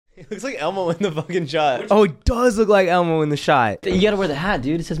It looks like Elmo in the fucking shot. Oh, it does look like Elmo in the shot. You gotta wear the hat,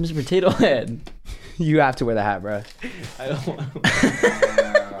 dude. It says Mr. Potato Head. You have to wear the hat, bro. I don't want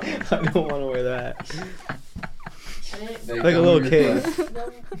to wear that. Like a little kid.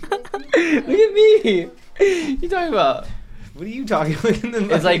 Look at me. What you talking about? What are you talking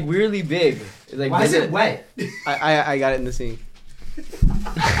about? It's like weirdly big. It's like Why is it wet? I got it in the sink.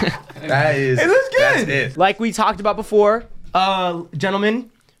 That is. It looks That's good. it. Like we talked about before,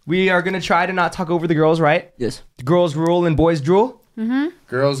 gentlemen, we are gonna try to not talk over the girls, right? Yes. The girls rule and boys drool.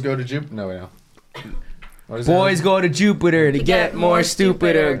 Girls go to Jupiter. No, wait, no. What is Boys go to Jupiter to get more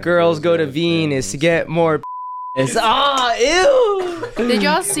stupider. Girls go to Venus to get more. It's ew. Did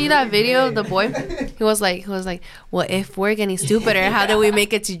y'all see that video of the boy? He was like, well, if we're getting stupider, how do we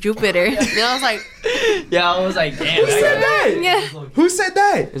make it to Jupiter? And I was like, Yeah, I was like, damn. Who said that? yeah. Who said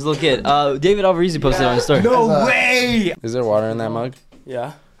that? This little kid. David Alvarez posted it on his story. No way. Is there water in that mug?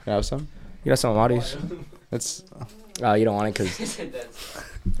 Yeah. Can I have some? You got some Audis. It's. Oh, you don't want it because.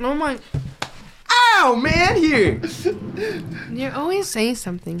 Oh my, Ow, man! Here. you're always saying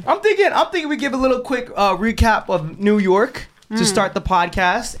something. I'm thinking we give a little quick recap of New York to start the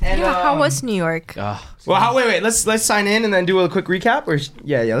podcast. And, Yeah, how was New York? wait. Let's sign in and then do a quick recap. Or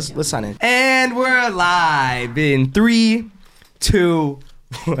let's sign in. And we're live in 3, 2,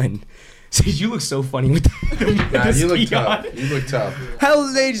 1. See, you look so funny with Nah, the you look ski tough. on. You look tough. Hello,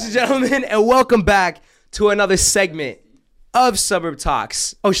 ladies and gentlemen, and welcome back to another segment of Suburb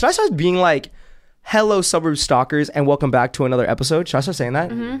Talks. Oh, should I start being like, hello, Suburb Stalkers, and welcome back to another episode? Should I start saying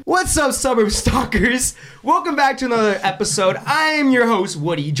that? What's up, Suburb Stalkers? Welcome back to another episode. I am your host,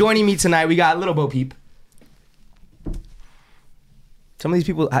 Woody. Joining me tonight, we got Little Bo Peep. Some of these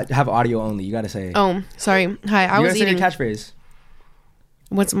people have audio only. You gotta say it. Oh, sorry. Hi, I You was gotta say eating. your catchphrase.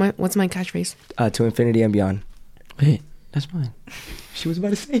 What's my catchphrase? To infinity and beyond. Wait, that's mine. She was about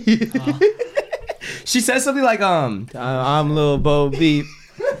to say it. She says something like, I'm Lil Bo Beep.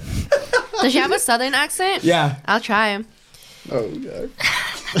 Does she have a southern accent? yeah. I'll try. Oh, God.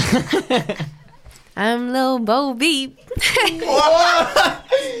 I'm Lil Bo Beep.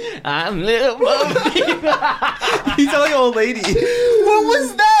 I'm little Bobby. You sound like an old lady. What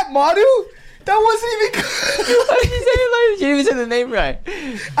was that, Madu? That wasn't even good. Why did you say it like you didn't even say the name right?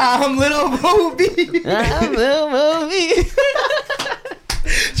 I'm Little Bobby. I'm little Bobby.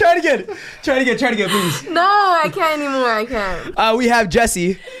 Try it again, please. No, I can't anymore. I can't. We have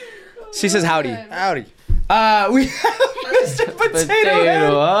Jessie. She says howdy. Howdy. We have Mr. Potato Head.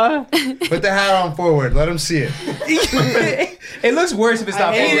 huh? Put the hat on forward. Let them see it. It looks worse if it's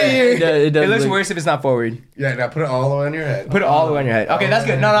not forward. It It looks worse if it's not forward. Yeah, now put it all the way on your head. Put it all the way on your head. Okay, that's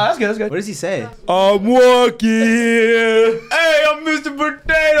good. No, that's good. What does he say? I'm walking. Hey, I'm Mr.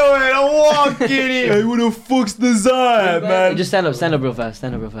 Potato Head. I'm walking. Hey, what the fuck's the sign, man? Just stand up real fast. Oh,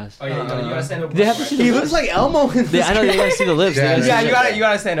 yeah, you gotta stand up. They have to see the He lips. looks like Elmo in this. I know they gotta see the lips. They Yeah, gotta Yeah, see you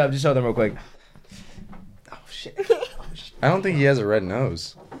gotta stand up. Just show them real quick. I don't think he has a red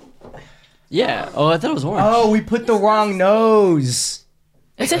nose. Yeah. Oh, I thought it was orange. Oh, we put the wrong nose.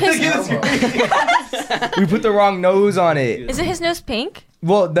 Is it his? We put the wrong nose on it. Is it his nose pink?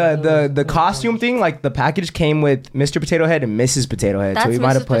 Well, the costume thing, like the package came with Mr. Potato Head and Mrs. Potato Head, That's so we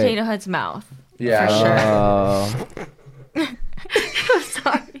might have Mrs. put. Potato Head's mouth. Yeah. For sure. I'm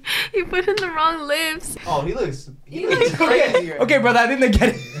sorry. You put in the wrong lips. Oh, he looks crazy. Okay, brother, I think they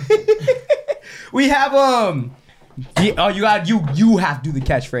get it. We have you have to do the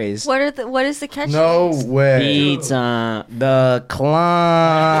catchphrase. What is the catch? No way. Pizza. The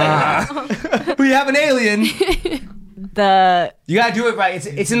clown. We have an alien. The You gotta do it right.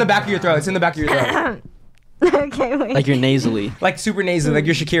 It's in the back of your throat. It's in the back of your throat. okay, wait. Like you're nasally. Like super nasally, like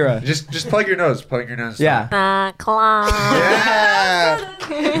you're Shakira. Just plug your nose. Plug your nose. Yeah. Clown. Yeah.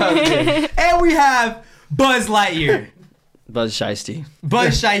 And we have Buzz Lightyear. Buzz Shiesty.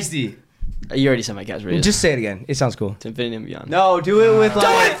 Buzz Shiesty. You already said my catchphrase. Just say it again. It sounds cool. to infinity and beyond. No, do it with like.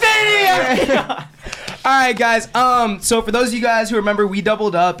 All right, guys. So for those of you guys who remember, we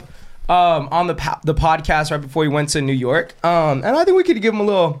doubled up on the podcast right before we went to New York. And I think we could give them a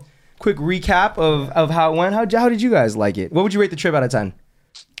little quick recap of how it went. How did you guys like it? What would you rate the trip out of 10?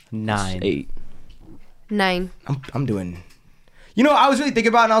 9. 8. 9. I'm doing. You know, I was really thinking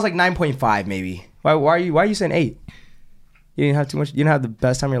about it, and I was like 9.5 maybe. Why are you saying 8? You didn't have too much. You didn't have the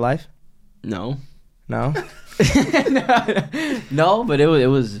best time of your life. No. No. No, but it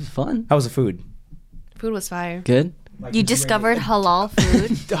was fun. How was the food? Food was fire. Good. You discovered halal food.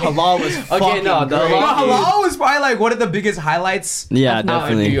 The halal was fucking no, the great. halal- Well, halal was probably like one of the biggest highlights. Yeah, of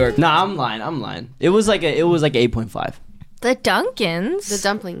definitely. New York. Nah, I'm lying. It was like 8.5. The Dunkins. The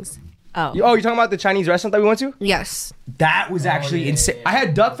dumplings. Oh. You're talking about the Chinese restaurant that we went to? Yes. That was actually insane. I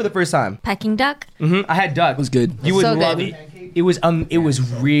had duck for the first time. Peking duck? I had duck. It was good. You would So love good. it. It was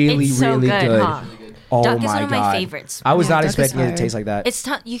really It's so really good. huh? Oh Duck is my one of my God. favorites. I was Yeah, not duck is expecting it to fire. taste like that. It's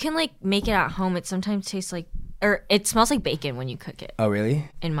you can like make it at home. It sometimes tastes like, or it smells like bacon when you cook it. Oh really?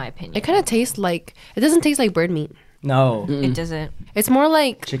 In my opinion, It kind of tastes like, it doesn't taste like bird meat. No. it doesn't. It's more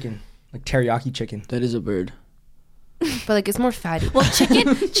like, Chicken. Like teriyaki chicken. That is a bird. but like it's more fatty. Well, chicken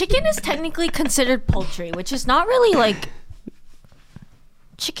is technically considered poultry, which is not really like.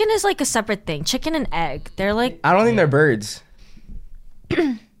 Chicken is like a separate thing. Chicken and egg, they're like. I don't think they're birds.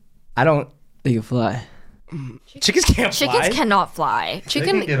 I don't. They can fly. Chickens can't fly. Chickens cannot fly.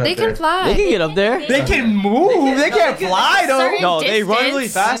 Chicken, can get up they can there. fly. They can get up there. They can move. They can't fly though. Certain No, they run really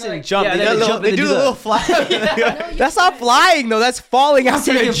distance. fast and jump. Yeah, they, they got a little, jump they and do do the that. little fly. That's not flying though. That's falling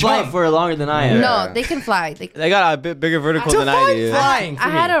after They they can fly jump. for longer than I am. No, they can fly. They got a bit bigger vertical than I Define do. flying. I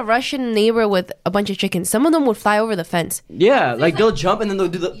had a Russian neighbor with a bunch of chickens. Some of them would fly over the fence. Yeah, like they'll jump and then they'll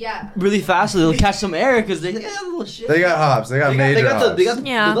do the Yeah. really fast. So they'll catch some air because they got little shit. They got hops. They got major hops. They got the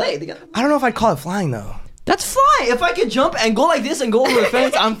Yeah. leg. They got. I don't know if I'd call it flying though. That's flying. If I can jump and go like this and go over the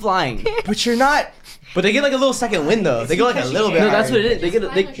fence, I'm flying. But you're not. But they get like a little second wind though. They go like a little bit. No, that's higher. what it is.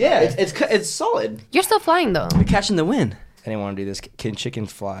 They get. Yeah, it's solid. You're still flying though. They're catching the wind. I didn't want to do this. Can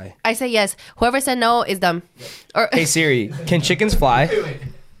chickens fly? I say yes. Whoever said no is dumb. Or Hey Siri, can chickens fly?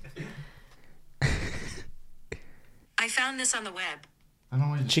 I found this on the web. I don't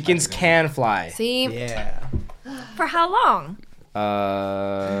know why you Chickens type it can fly. see, Yeah. For how long?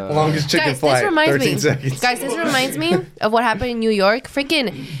 Longest chicken guys, flight. this reminds 13 me. seconds. Guys, this reminds me of what happened in New York.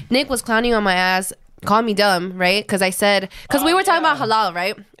 Freaking Nick was clowning on my ass, calling me dumb, right? Because I said, because we were talking about halal,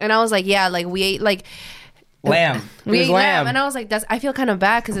 right? And I was like, yeah, like we ate like. Lamb. We It was ate lamb, and I was like, "That's." I feel kind of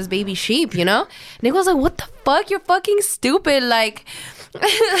bad because it's baby sheep, you know. Nick was like, "What the fuck? You're fucking stupid!" Like,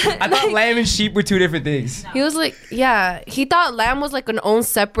 I thought lamb and sheep were two different things. he was like, "Yeah." He thought lamb was like an own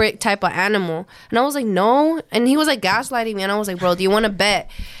separate type of animal, and I was like, "No." And he was like gaslighting me, and I was like, "Bro, do you want to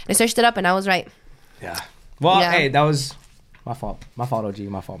bet?" And I searched it up, and I was right. Yeah. Well, Yeah. hey, that was my fault. My fault, OG.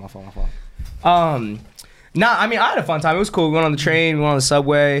 My fault. Nah, I mean, I had a fun time. It was cool. We went on the train. We went on the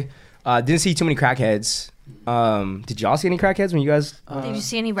subway. Didn't see too many crackheads. Did y'all see any crackheads when you guys? Did you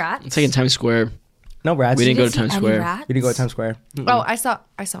see any rats? It's like in Times Square. No, rats. We didn't go to see Times any Square. rats? We didn't go to Times Square. Oh, I saw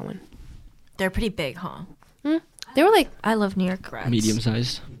one. They're pretty big, huh? They were like I love New York rats. Medium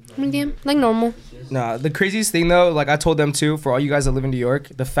sized. medium, like normal. Nah, the craziest thing though, like I told them too, for all you guys that live in New York,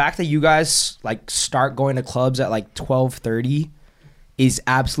 the fact that you guys like start going to clubs at like 12:30 is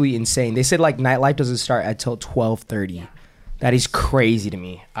absolutely insane. They said like nightlife doesn't start until 12:30. That is crazy to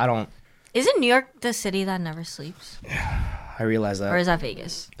me. Isn't New York the city that never sleeps? I realize that. Or is that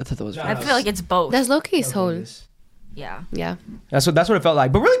Vegas? I thought that was. I feel like it's both. That's low-key Seoul. Yeah. Yeah. That's what it felt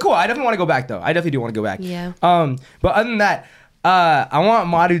like. But really cool. I definitely want to go back though. I definitely do want to go back. Yeah. But other than that, I want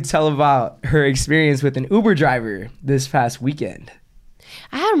Madu to tell about her experience with an Uber driver this past weekend.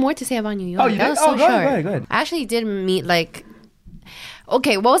 I had more to say about New York. Oh, you that did? was Oh, so go ahead, short. go ahead, go ahead. I actually did meet like.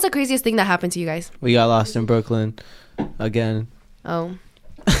 Okay, what was the craziest thing that happened to you guys? We got lost in Brooklyn again. Oh,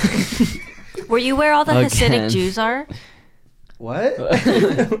 Were you where all the Again. Hasidic Jews are? What?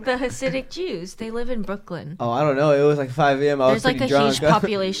 The Hasidic Jews. They live in Brooklyn. Oh, I don't know. It was like 5 a.m. I was There's like pretty a drunk. huge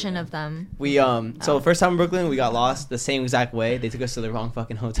population of them. We so first time in Brooklyn, we got lost the same exact way. They took us to the wrong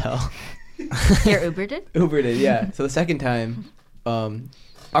fucking hotel. Your Uber did? Uber did, yeah. So the second time,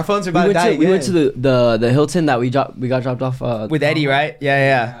 our phones are We about went to die to, we went to again. the Hilton that we got dropped off With Eddie, right?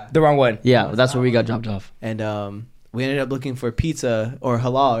 Yeah. The wrong one. Yeah, that's where we got dropped off. And we ended up looking for pizza or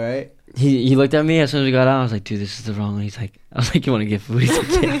halal, right? He looked at me as soon as we got out. I was like, dude, this is the wrong one. I was like, you want to get food? He's like,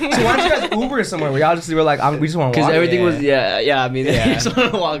 yeah. So why don't you guys Uber somewhere where y'all just were like, we just want to walk? Because everything Yeah. was I mean, Yeah. I just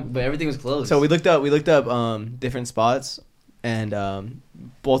want to walk, but everything was closed. So we looked up different spots, and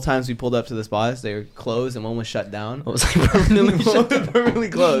both times we pulled up to the spots, they were closed, and one was shut down. I was like, permanently One was permanently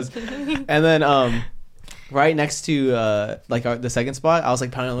closed. And then right next to like the second spot, I was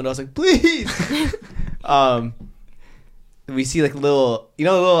like pounding on the window. I was like, please. We see like little,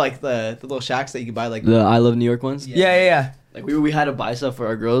 like the little shacks that you can buy like. the I Love New York ones. Yeah. Like we had to buy stuff for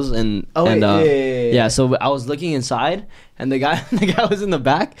our girls and wait, and yeah. So I was looking inside and the guy was in the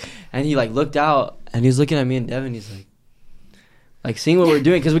back and he like looked out and he was looking at me and Devin. He's like seeing what we're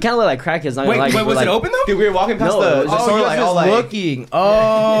doing because we kind of look like crackheads. Not gonna lie, 'cause Wait, we're was like, it open though? Dude, we were walking past No, it the was just store you like guys all just like. looking.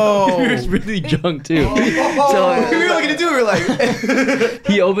 Oh. he was really drunk too. We were looking to do. We were like.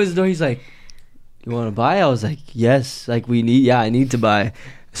 He opens the door. He's like, "You want to buy?" I was like, "Yes." Like I need to buy.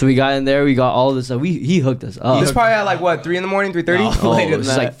 So we got in there. We got all this stuff. He hooked us up. This probably at like what, 3 in the morning, 3:30? Oh, it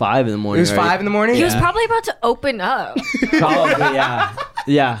was like 5 in the It morning. was right? 5 in the morning. He was probably about to open up. Probably, yeah.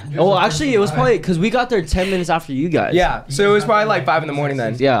 Yeah. Well, actually, it was probably because we got there 10 minutes after you guys. Yeah, so it was probably like 5 in the morning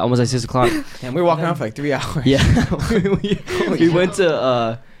then. Yeah, almost like 6 o'clock. And we were walking around for like 3 hours. Yeah. we went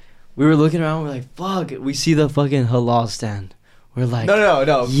to, we were looking around. We're like, fuck. We see the fucking halal stand. We're like,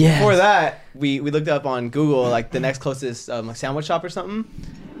 No. Yes. Before that, we looked up on Google like the next closest like sandwich shop or something,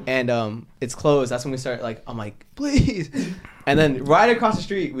 and it's closed. That's when we start like, I'm like, please. And then right across the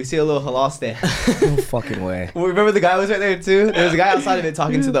street, we see a little halal stand. No fucking way. Well, remember the guy was right there too? There was a guy outside of it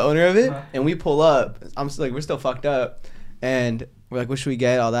talking to the owner of it, and we pull up. I'm still like, we're still fucked up, and we're like, what should we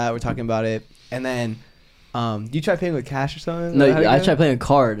get? All that. We're talking about it, and then, you try paying with cash or something? no, How'd it I go? tried playing a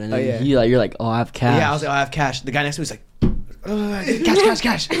card, and then yeah. you're like, oh, I have cash. Yeah, I was like, oh, I have cash. The guy next to me was like,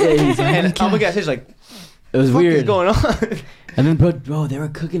 cash. Yeah, he's like, And I'm looking at his like, it was what is weird. going on? And then, bro, they were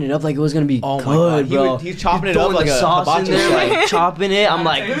cooking it up like it was gonna be Oh good, my God. bro. He's chopping it up Throwing like the a sauce in hibachi there, chef. like chopping it. I'm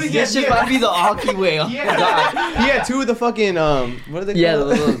like, Yeah, this shit yeah. might be the Aki way. Oh, Yeah. God. He had 2 of the fucking what are they Yeah, the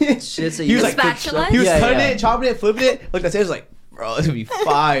called? little shits that He you was The like spatula? he was Yeah, cutting yeah. it, chopping it, flipping it. Look, that's it. I was like, bro, this would be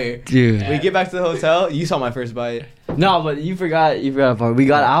fire. dude. We get back to the hotel. You saw my first bite. No, but you forgot a part. We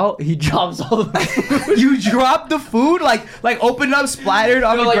got out. He drops all the food. You dropped the food, like opened up, splattered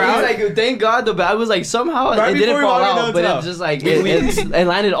on No, the like, ground. it was like, thank God the bag was like somehow Right it didn't before we fall walked in the out, but hotel. it just like it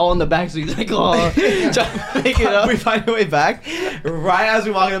landed all in the back. So he's like, oh, trying to pick it up. We find our way back. Right as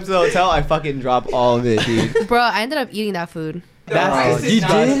we walking up to the hotel, I fucking drop all of it, dude. Bro, I ended up eating that food. That's you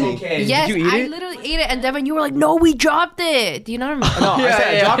did? Okay. Yes, you eat I it? literally ate it, and Devin, you were like, "No, we dropped it." Do you not remember? No, I Yeah, said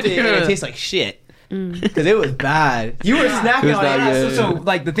I yeah, dropped it and yeah. it tastes like shit. Because it was bad. You were It snacking was on not it. good. So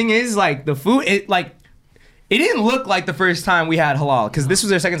like the thing is, like the food, it didn't look like the first time we had halal because this was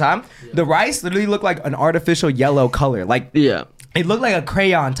their second time. The rice literally looked like an artificial yellow color, like Yeah. it looked like a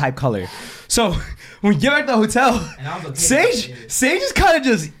crayon type color. So when we get back to the hotel, Sage is kind of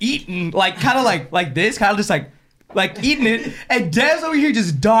just eating, like kind of like this, kind of just like eating it, and Dev's over here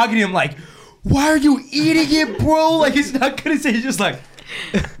just dogging him like, "Why are you eating it, bro?" Like he's not gonna say, he's just like.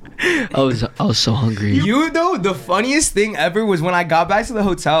 I was so hungry. You know, the funniest thing ever was when I got back to the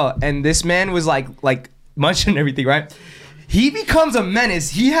hotel and this man was like munching everything, right? He becomes a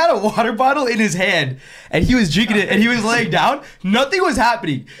menace. He had a water bottle in his hand and he was drinking it and he was laying down. Nothing was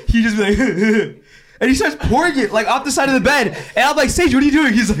happening. He just be like, and he starts pouring it like off the side of the bed. And I'm like, Sage, what are you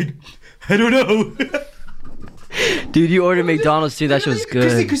doing? He's like, I don't know. Dude, you ordered McDonald's too. That shit was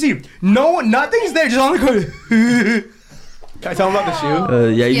good. Christine, no, nothing's there. Just on the corner. Can I tell him about the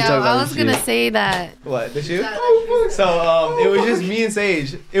shoe? Yeah, you Yeah, talk about I was gonna say that. What, the shoe? So it was just me and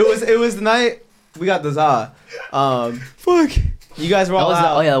Sage. It was the night we got the za. Fuck. You guys were all That was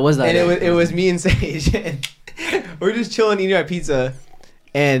out. that was that. And day. it was me and Sage. And we're just chilling eating our pizza.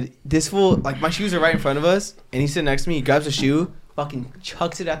 And this fool, like my shoes are right in front of us, and he's sitting next to me. He grabs a shoe, fucking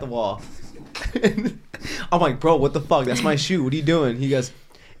chucks it at the wall. And I'm like, bro, what the fuck? That's my shoe. What are you doing? He goes,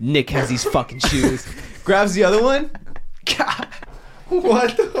 Nick has these fucking shoes. Grabs the other one. God,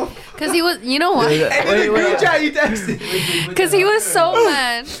 what the? Cause he was, you know what? And in the group chat, you texted. Cause he was so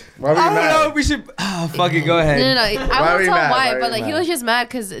mad. Why were you I don't know mad? if we should. Oh, fuck it. Go ahead. No, I Why won't were you tell mad? Why why, were but you like he mad? was just mad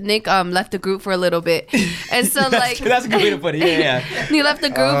because Nick left the group for a little bit, and so like That's a good way to put it. Yeah. he left the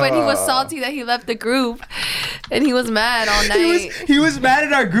group and he was salty that he left the group, and he was mad all night. He was mad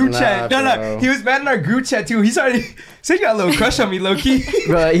at our group Nah, chat. No, bro. he was mad at our group chat too. He started. Sage got a little crush on me, low key.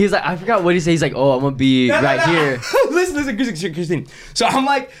 Bro, he's like, I forgot what he said. He's like, oh, I'm gonna be right here. listen, Christine. So I'm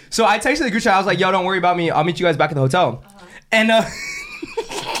like, so I texted the group chat. I was like, yo, don't worry about me. I'll meet you guys back at the hotel. And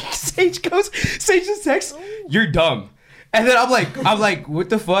Sage just texts, you're dumb. And then I'm like, what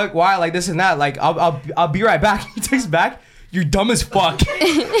the fuck? Why? Like this and that. Like I'll be right back. He texts back, you're dumb as fuck.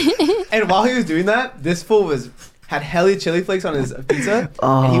 And while he was doing that, this fool had hella chili flakes on his pizza,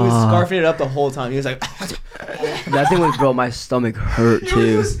 and he was scarfing it up the whole time. He was like, That thing was, bro, my stomach hurt I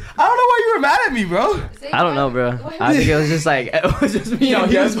too. don't know why you were mad at me, bro. I don't know, bro. I think it was just like it was just me. yo,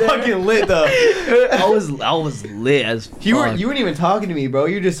 he was fucking lit though. I was lit as fuck. You weren't even talking to me, bro.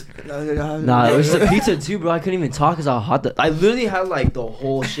 You just Nah, it was just the pizza too, bro. I couldn't even talk because how hot I literally had like the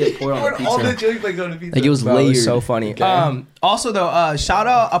whole shit poured on the all the pizza. chili flakes on the pizza. Like it was Bro, it layered. was so funny. Okay. Also though, shout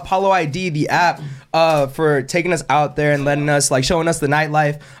out Apollo ID, the app, for taking us out there and letting us showing us the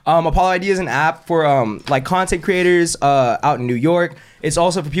nightlife. Apollo ID is an app for like content creators out in New York. It's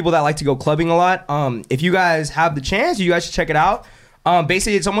also for people that like to go clubbing a lot. If you guys have the chance, you guys should check it out.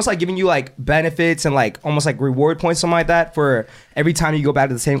 Basically, it's almost like giving you like benefits and like almost like reward points, something like that, for every time you go back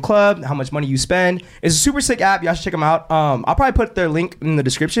to the same club, how much money you spend. It's a super sick app. Y'all should check them out. I'll probably put their link in the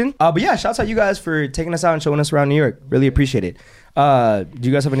description. But yeah, shouts out you guys for taking us out and showing us around New York. Really appreciate it. Do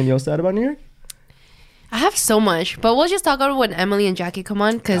you guys have anything else to add about New York? I have so much, but we'll just talk about it when Emily and Jackie come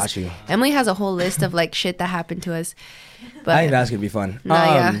on, because Got you. Emily has a whole list of like shit that happened to us. But I think that's gonna be fun.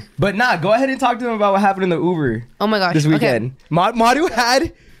 Yeah. But go ahead and talk to them about what happened in the Uber oh my gosh, this weekend. Okay. Madu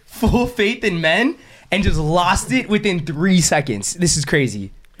had full faith in men and just lost it within 3 seconds. This is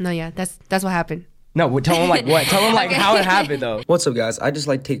crazy. No, yeah, that's what happened. No, tell them like what? Tell them like Okay. how it happened though. What's up, guys? I just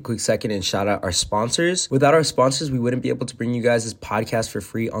like to take a quick second and shout out our sponsors. Without our sponsors, we wouldn't be able to bring you guys this podcast for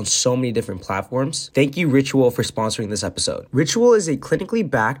free on so many different platforms. Thank you, Ritual, for sponsoring this episode. Ritual is a clinically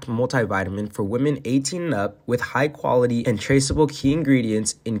backed multivitamin for women 18 and up with high quality and traceable key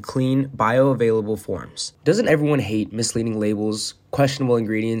ingredients in clean, bioavailable forms. Doesn't everyone hate misleading labels, questionable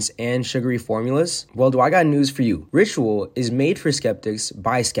ingredients, and sugary formulas? Well, do I got news for you. Ritual is made for skeptics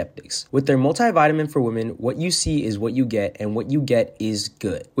by skeptics. With their multivitamin for women, what you see is what you get, and what you get is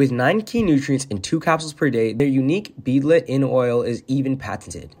good. With 9 key nutrients in 2 capsules per day, their unique beadlet in oil is even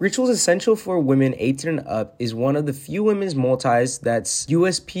patented. Ritual's essential for women 18 and up is one of the few women's multis that's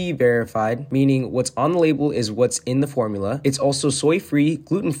USP verified, meaning what's on the label is what's in the formula. It's also soy-free,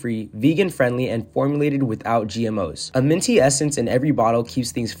 gluten-free, vegan-friendly, and formulated without GMOs. A minty essence in every bottle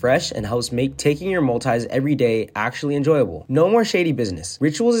keeps things fresh and helps make taking your multis every day actually enjoyable. No more shady business.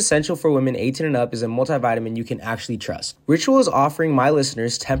 Ritual's essential for women 18 and up is a multivitamin you can actually trust. Ritual is offering my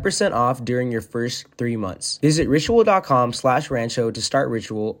listeners 10% off during your first 3 months. Visit ritual.com/rancho to start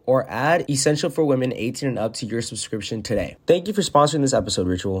Ritual or add Essential for Women 18 and up to your subscription today. Thank you for sponsoring this episode,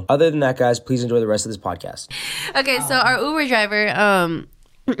 Ritual. Other than that, guys, please enjoy the rest of this podcast. Okay, so our Uber driver,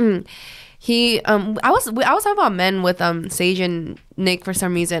 he I was talking about men with Sage and Nick for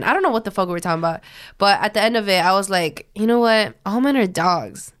some reason. I don't know what the fuck we were talking about, but at the end of it, I was like, you know what? All men are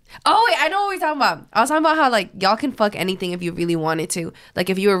dogs. Oh wait, I know what we were talking about. I was talking about how like y'all can fuck anything if you really wanted to, like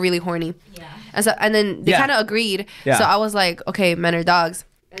if you were really horny. Yeah. And then they kind of agreed. Yeah. So I was like, okay, men are dogs.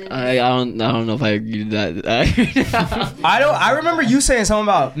 I don't know if I agree to that. I remember you saying something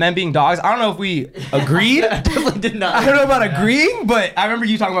about men being dogs. I don't know if we agreed. I definitely did not. I don't know about agreeing, but I remember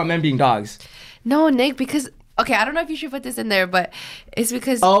you talking about men being dogs. No, Nick, because okay, I don't know if you should put this in there, but it's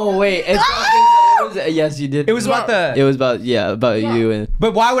because Oh wait, yes, you did. It was about the. It was about you and.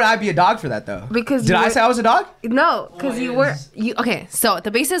 But why would I be a dog for that though? Because did I say I was a dog? No, because you were okay. So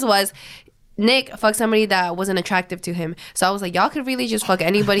the basis was Nick fucked somebody that wasn't attractive to him. So I was like, y'all could really just fuck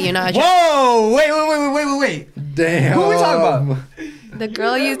anybody you're not attracted. Whoa! Wait! Damn. Who are we talking about? The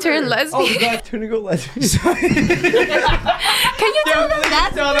girl you turned lesbian. God, turn to go lesbian. Can you tell them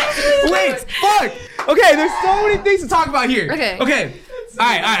that? Wait, fuck. Okay, there's so many things to talk about here. Okay. All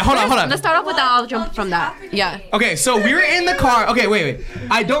right. Hold on. Let's start off with that. I'll jump from that. Yeah. Okay, so we were in the car. Okay, wait.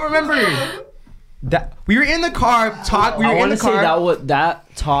 I don't remember that. We were in the car. I want to say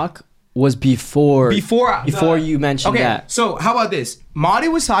that talk was before you mentioned okay, that. So how about this? Marty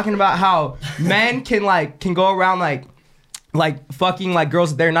was talking about how men can go around like fucking like girls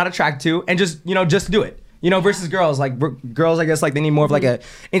that they're not attracted to and just to do it. Versus girls, like girls, I guess like they need more of like a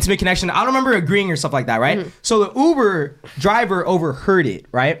intimate connection. I don't remember agreeing or stuff like that, right? So the Uber driver overheard it,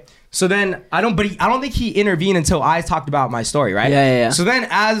 right? So then I don't think he intervened until I talked about my story, right? Yeah. So then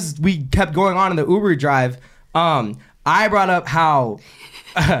as we kept going on in the Uber drive, I brought up how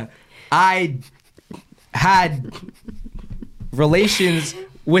I had relations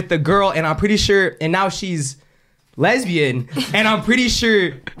with the girl, and I'm pretty sure, and now she's lesbian, and I'm pretty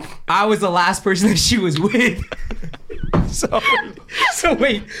sure I was the last person that she was with. So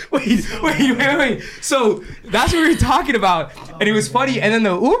wait. So that's what we were talking about, and it was funny. And then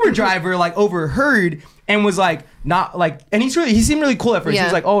the Uber driver like overheard and was like, not like, and he seemed really cool at first. Yeah. He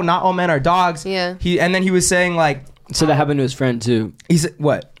was like, oh, not all men are dogs. Yeah. And then he was saying like, So that happened to his friend too. he said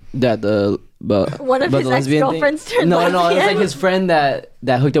what? That One of his ex-girlfriends turned No, lesbian. it's like his friend that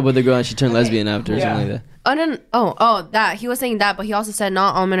hooked up with the girl and she turned lesbian after or something like that. Oh no! That he was saying that, but he also said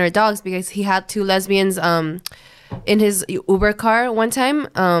not all men are dogs because he had 2 lesbians in his Uber car one time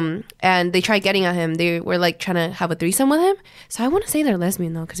and they tried getting at him. They were like trying to have a threesome with him. So I want to say they're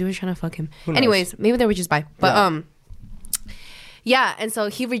lesbian though because he was trying to fuck him. Anyways, maybe they were just bi. But yeah, and so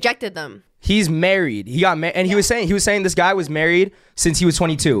he rejected them. He's married. He got married, and he was saying this guy was married since he was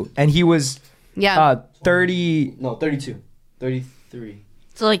 22, and he was 30. No, 32, 33.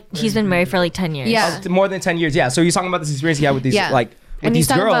 So like he's been married for like 10 years. Yeah. More than 10 years. Yeah. So he's talking about this experience he had with these with and these he's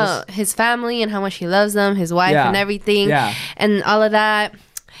talking girls. about his family and how much he loves them, his wife and everything, Yeah. and all of that.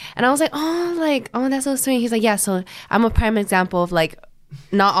 And I was like, oh, that's so sweet. He's like, yeah. So I'm a prime example of like,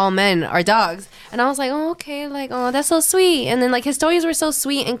 not all men are dogs. And I was like, oh, okay, like, oh, that's so sweet. And then like his stories were so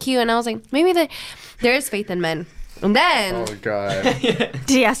sweet and cute. And I was like, maybe there is faith in men. And then Oh god. Did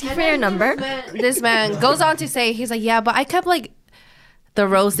he ask you for your number? this man goes on to say, he's like, yeah, but I kept like the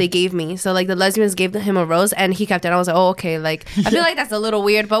rose they gave me. So like the lesbians gave him a rose and he kept it. I was like, oh, okay. Like I feel like that's a little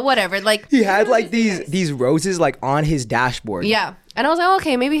weird, but whatever. Like He had like these roses like on his dashboard. yeah. And I was like, oh,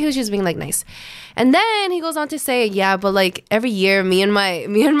 okay, maybe he was just being like nice. And then he goes on to say, yeah, but like every year, me and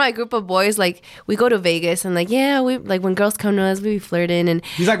my group of boys, like we go to Vegas and like, yeah, we like when girls come to us, we be flirting and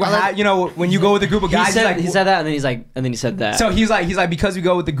He's like, well, you know, when you go with a group of guys, He said that, and then he said that. So he's like, because we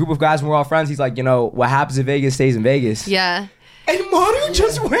go with the group of guys and we're all friends, he's like, you know, what happens in Vegas stays in Vegas. yeah. And Mario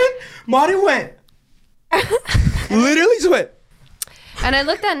just went. Mario went. Literally just went. And I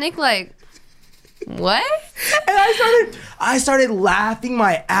looked at Nick like, what? And I started laughing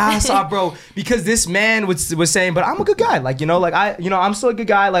my ass off, bro, because this man was saying, but I'm a good guy. Like, you know, like I'm still a good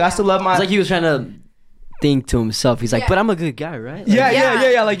guy. Like I still love my. It's like he was trying to think to himself. He's like, but I'm a good guy, right? Like,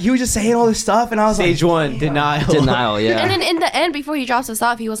 yeah. Like he was just saying all this stuff, and I was Stage like, one, denial. Denial, yeah. And then in the end, before he drops us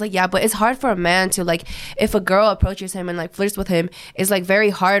off, he was like, yeah, but it's hard for a man to like, if a girl approaches him and like flirts with him, it's like very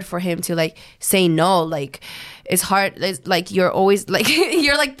hard for him to like say no. Like it's hard. It's like you're always like,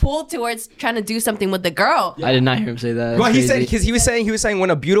 you're like pulled towards trying to do something with the girl. I did not hear him say that. Well, That's he said crazy. because he was saying when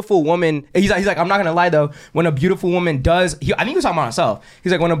a beautiful woman, he's like I'm not gonna lie though, when a beautiful woman does, I think he was talking about himself.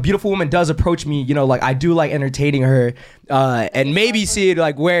 He's like when a beautiful woman does approach me, you know, like I do like entertaining her, and maybe see it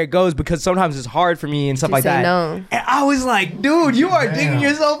like where it goes because sometimes it's hard for me and stuff To like say that. no. And I was like, dude, you are digging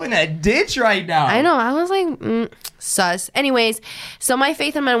yourself in a ditch right now. I know. I was like, sus. Anyways, so my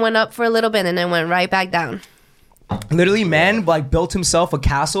faith in man went up for a little bit and then went right back down. Literally, man, like built himself a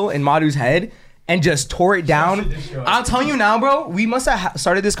castle in Madhu's head and just tore it down. I'm telling you now, bro, we must have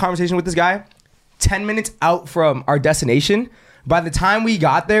started this conversation with this guy 10 minutes out from our destination. By the time we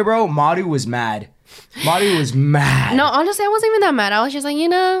got there, bro, Madhu was mad. Madhu was mad. No, honestly, I wasn't even that mad. I was just like, you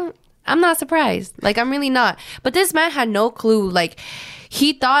know, I'm not surprised. Like, I'm really not. But this man had no clue. Like,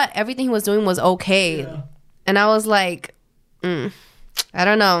 he thought everything he was doing was okay. Yeah. And I was like, I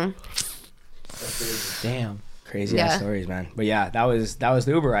don't know. Damn. Crazy ass stories, man. But yeah, that was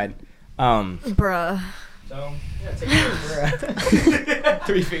the Uber ride. Bruh. So, yeah, take care.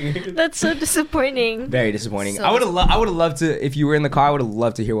 3 fingers. That's so disappointing. Very disappointing. So I would have loved to, if you were in the car, I would have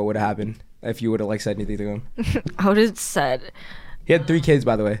loved to hear what would have happened if you would have like said anything to him. I would have said. He had 3 kids,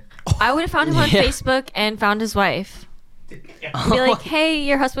 by the way. I would have found him on Yeah. Facebook and found his wife. Be like, hey,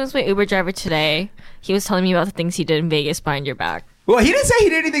 your husband was my Uber driver today. He was telling me about the things he did in Vegas behind your back. Well, he didn't say he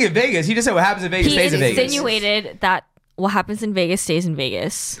did anything in Vegas. He just said what happens in Vegas He stays in Vegas. insinuated that what happens in Vegas stays in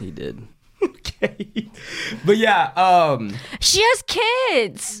Vegas. He did. Okay. But yeah, She has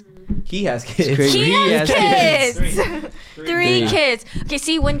kids. He has kids. crazy. He has has kids. Three kids. Okay,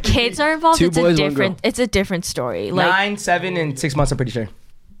 see, when kids are involved, 2 it's boys, 1 it's a different story. Like, 9, 7, and 6 months, I'm pretty sure.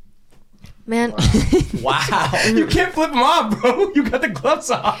 man, Wow. You can't flip them off, bro. You got the gloves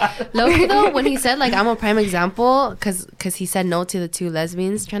on. Loki, though, when he said, like, I'm a prime example, because he said no to the 2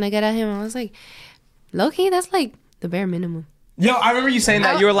 lesbians trying to get at him, I was like, Loki, that's like the bare minimum. Yo, I remember you saying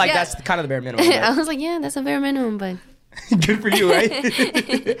that. You were like, Yeah. that's kind of the bare minimum. I Right? was like, yeah, that's a bare minimum, but Good for you,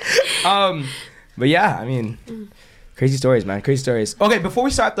 right? But yeah, I mean, crazy stories, man. Crazy stories. Okay, before we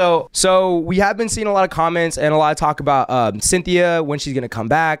start though, so we have been seeing a lot of comments and a lot of talk about Cynthia, when she's gonna come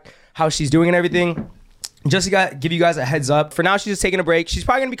back, how she's doing and everything. Just to give you guys a heads up. For now, she's just taking a break. She's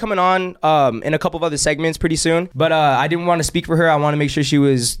probably gonna be coming on in a couple of other segments pretty soon. But I didn't want to speak for her. I want to make sure she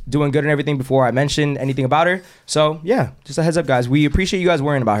was doing good and everything before I mentioned anything about her. So yeah, just a heads up, guys. We appreciate you guys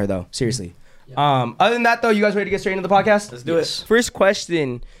worrying about her though. Seriously. Other than that though, you guys ready to get straight into the podcast? Let's do it. First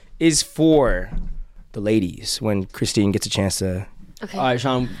question is for the ladies when Christine gets a chance to. okay, All right,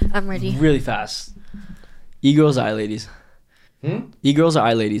 Sean. I'm ready. Really fast. E-girls or I-ladies? E-girls or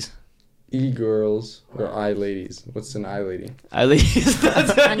I-ladies? E-girls or I-ladies? What's an I-lady? I-ladies.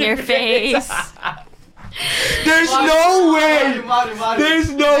 On your face. There's no way.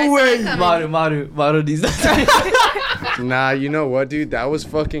 There's no way. Maru, these. Nah, you know what, dude? That was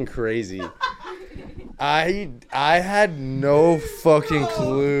fucking crazy. I had no fucking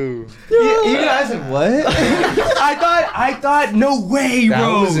clue. You guys said what? I thought no way, That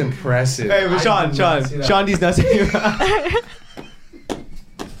bro. was impressive. Hey, but Sean D's nuts.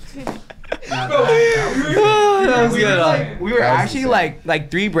 That was good. We were actually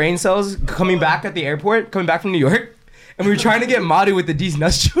like 3 brain cells coming back at the airport, coming back from New York, and we were trying to get Madu with the D's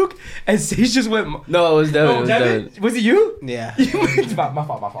nuts joke, and Sage just went. No, it was Devin. Oh, It was Devin? Devin. Was it you? Yeah. my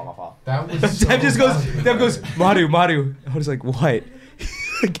fault. That was so Dev just goes, Madu. I was like, what?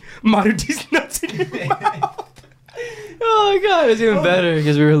 Like, Madu, D's nuts in your mouth. Oh my god, it's even better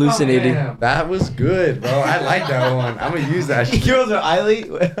because we were hallucinating. That was good, bro. I like that one. I'm gonna use that shit. Girls are Eiley.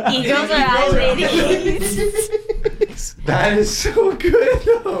 Eagles are I-ladies. That is so good,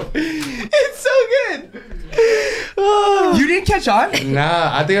 though. It's so good. You didn't catch on?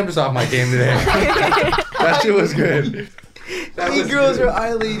 Nah, I think I'm just off my game today. That shit was good. These girls are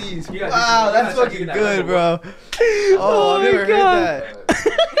eye ladies. Wow, that's fucking good, bro. Oh, I've never heard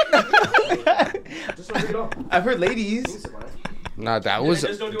that. I've heard ladies. Nah, that was.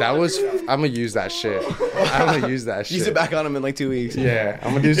 I'm gonna use that shit. I'm gonna use that shit. Use it back on them in like 2 weeks. Yeah,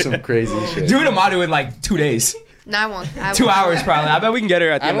 I'm gonna do some crazy shit. Do it to Madu in like 2 days. No, I won't. 2 hours probably. I bet we can get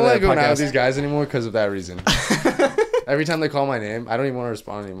her at the I end don't of like the going out with podcast. these guys anymore because of that reason. Every time they call my name, I don't even want to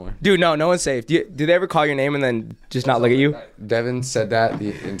respond anymore. Dude, no one's safe. Did they ever call your name and then just not look at you? Devin said that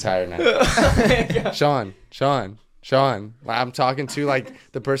the entire night. Sean. I'm talking to like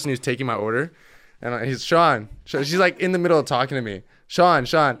the person who's taking my order, and he's Sean. She's like in the middle of talking to me. Sean.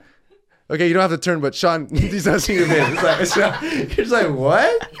 Okay, you don't have to turn, but Sean, he's asking your name. It's like, Sean. You're just like,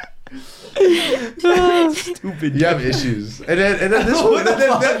 what? Stupid. You have issues, and then this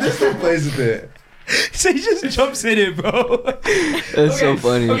one plays with it. So he just jumps in it, bro. That's so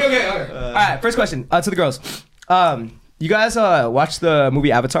funny. Okay. All right, first question to the girls. You guys watched the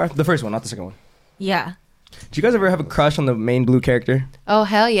movie Avatar? The first one, not the second one. Yeah. Did you guys ever have a crush on the main blue character? Oh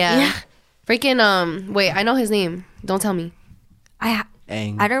hell yeah. Yeah. Freaking wait, I know his name. Don't tell me. I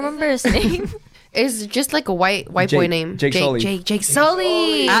Aang. don't remember his name. It's just like a white boy Jake- name. Jake Sully. Jake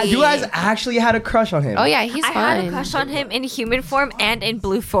Sully. You guys actually had a crush on him. Oh yeah, he's I fine. had a crush on him in human form and in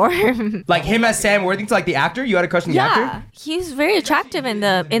blue form. Like him as Sam Worthington, like the actor? You had a crush on the actor? Yeah, he's very attractive in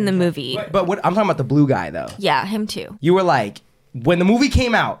the movie. But what I'm talking about the blue guy though. Yeah, him too. You were like, when the movie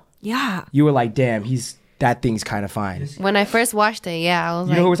came out, Yeah. you were like, damn, that thing's kind of fine. When I first watched it, yeah, I was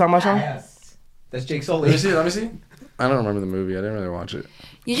You know who we're like, talking about, Sean? That's Jake Let me Sully. see. I don't remember the movie. I didn't really watch it.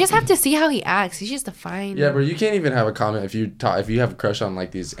 you just have to see how he acts. He's just a fine. Yeah, bro, you can't even have a comment if you have a crush on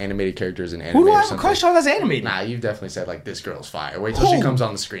like these animated characters in anime. Who do or I have a something. crush on that's animated? Nah, you've definitely said like this girl's fire. Wait till she Who? comes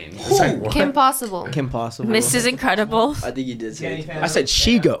on the screen. It's like what? Kim Possible. Kim Possible. Mrs. Incredible. I think you did say it. I said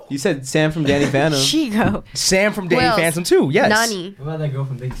Shigo. You said Sam from Danny Phantom. Shigo. Sam from Danny Who else? Phantom too. Yes. Nani. What about that girl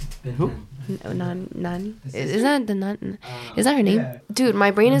from Big Ben? Who? Nani. Is that the Nani? Is that her name? Dude,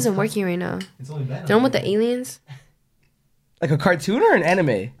 my brain isn't working right now. It's only Ben. The one with the aliens? Like a cartoon or an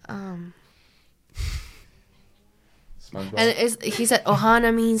anime? SpongeBob. And he said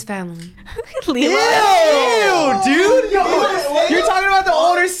Ohana means family. Lilo. Ew, dude! You're talking about the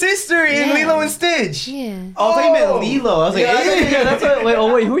older sister in Yeah. Lilo and Stitch. Yeah. Oh, I thought you meant Lilo. I was like, Yeah, that's what.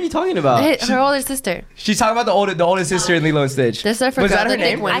 Wait, who are you talking about? Her older sister. She's talking about the older sister in Lilo and Stitch. That's I Was forgot that her the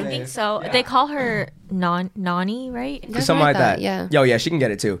thick name? one. I think so. They call her Nani, right? That's Something what I like that. thought, yeah. Yo, yeah, she can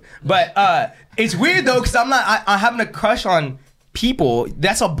get it too. But it's weird though, because I'm having a crush on people.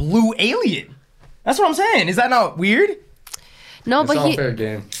 That's a blue alien. That's what I'm saying. Is that not weird? No, It's but all fair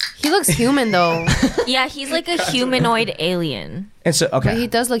game. he looks human though. Yeah, he's like a humanoid alien. And so, But he okay.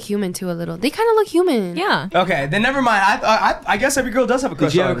 does look human too a little. They kind of look human. Yeah. Okay, then never mind. I guess every girl does have a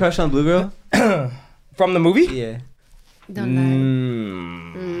crush did you on have a crush on Blue Girl? from the movie? Yeah. Don't lie.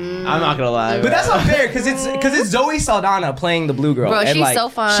 Mm. I'm not gonna lie. But that's not fair because it's Zoe Saldana playing the blue girl. Bro, and she's like, so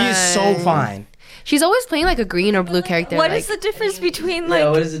She is so fine. fine. She's always playing like a green or blue character. What like, is the difference between like? Yeah,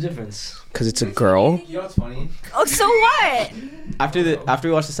 what is the difference? Because it's a girl. You know what's funny? Oh, so what? After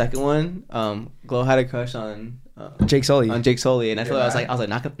we watched the second one, Glow had a crush on Jake Sully. Jake Sully, and I told her I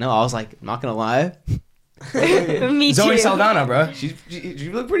was like, not gonna lie. Me Zoe too. Saldana, bro. She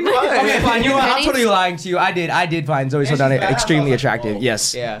looked pretty fine. Okay, fine. You know what? I'm Pennies? totally lying to you. I did find Zoe Saldana extremely attractive.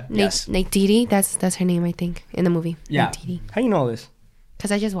 Yes. Yeah. Yes. Nate Didi. That's her name, I think, in the movie. Yeah. Nate Didi. How you know all this?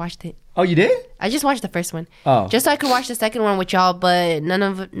 Cause I just watched it. Oh, you did? I just watched the first one, Oh. just so I could watch the second one with y'all. But none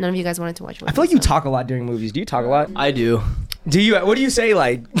of you guys wanted to watch it. I feel like you talk a lot during movies. Do you talk a lot? I do. Do you? What do you say?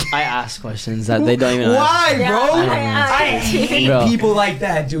 Like, I ask questions that they don't even ask. why, bro? I hate Bro. people like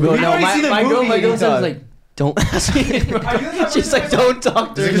that, dude. Bro, You no, already my, see the my girl, movie my and girl you says talk. like, don't ask me. She's like, don't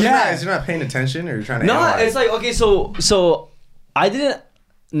talk to Is it me. 'cause Yeah. you're not paying attention or you're trying to No, analyze? it's like okay, so I didn't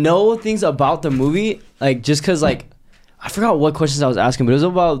know things about the movie, like just cause like I forgot what questions I was asking, but it was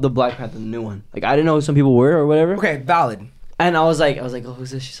about the Black Panther, the new one. Like I didn't know who some people were or whatever. Okay, valid. And I was like, oh, who's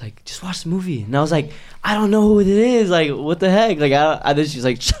this? She's like, just watch the movie. And I was like, I don't know who it is. Like, what the heck? Like, I then she's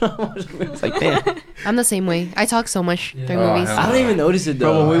like, shut up. Watch the movie. It's like, damn. I'm the same way. I talk so much during Oh, movies. hell I don't even notice it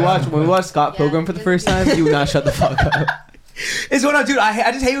though. Bro, when we watched Scott Pilgrim for the first time, you would not shut the fuck up. It's what I do.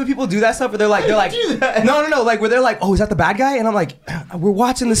 I just hate when people do that stuff. Where they're like, no, like where they're like, oh, is that the bad guy? And I'm like, we're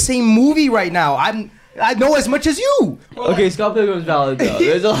watching the same movie right now. I know as much as you. Okay, Scott Pilgrim's valid though.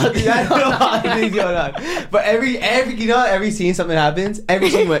 There's a lot. Yeah, I know a lot of things going on. But every scene something happens, every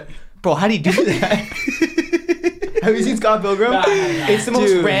scene went, bro, how do you do that? Have you seen Scott Pilgrim? It's the most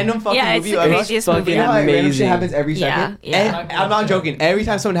Dude. random fucking Yeah, it's movie the ever. craziest fucking movie You know how ever. like, random shit amazing. happens every Yeah, second? yeah. And I'm not joking. Every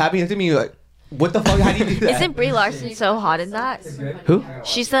time something happens, you look at me, you're like, What the fuck? How do you do that? Isn't Brie Larson so hot in that? Who?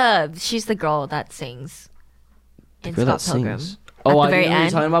 She's the girl that sings in Girl that Scott Pilgrim. sings. At Oh, the I very know what you're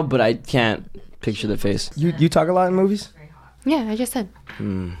end. talking about, but I can't picture the face. You talk a lot in movies? Yeah, I just said.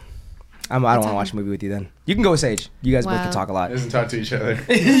 I don't want to watch a movie with you then. You can go with Sage. You guys both Wow. can talk a lot. Doesn't talk to each other.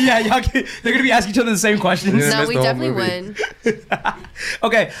 Yeah, they're gonna be asking each other the same questions. Yeah. No, missed we the whole definitely movie. would.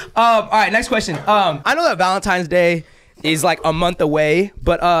 Okay. All right. Next question. I know that Valentine's Day is like a month away,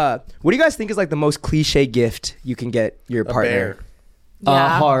 but what do you guys think is like the most cliche gift you can get your A partner? bear.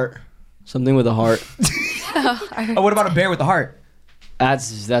 Yeah. Heart. Something with a heart. Oh, what about a bear with a heart?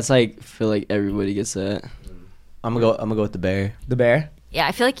 That's like, I feel like everybody gets that. I'm gonna go with the bear. The bear. Yeah,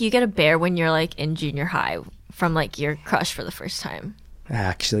 I feel like you get a bear when you're like in junior high from like your crush for the first time.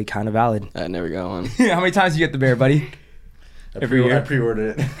 Actually, kind of valid. I never got one. How many times do you get the bear, buddy? Every year? I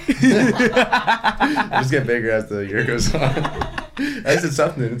pre-ordered it. Just get bigger as the year goes on. I said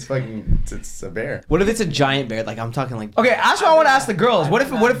something. It's fucking. It's a bear. What if it's a giant bear? Like I'm talking like. Okay, that's what I want to ask the girls. What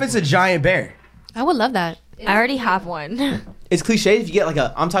if it's a giant bear? I would love that. I already have one. It's cliche if you get like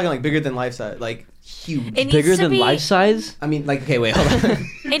a. I'm talking like bigger than life size, like huge. It needs Bigger to than be, life size? I mean, like okay, wait, hold on.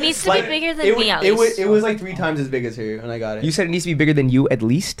 It needs to Like, be bigger than it, me at it, least. it was like 3 times as big as her when I got it. You said it needs to be bigger than you at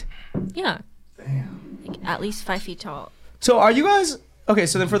least. Yeah. Like, at least 5 feet tall. So are you guys okay?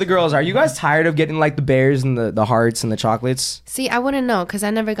 So then for the girls, are you guys tired of getting like the bears and the hearts and the chocolates? See, I wouldn't know because I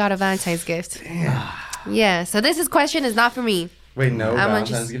never got a Valentine's gift. Yeah, so this question is not for me. Wait, no I'm Valentine's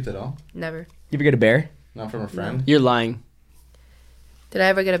just- gift at all? Never. You ever get a bear? Not from a friend? You're lying. Did I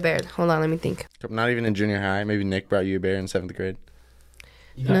ever get a bear? Hold on, let me think. Not even in junior high. Maybe Nick brought you a bear in 7th grade.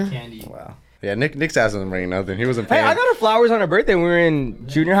 You got No. candy. Wow. Yeah, Nick's ass wasn't bringing nothing. He wasn't Hey, paying. I got her flowers on her birthday when we were in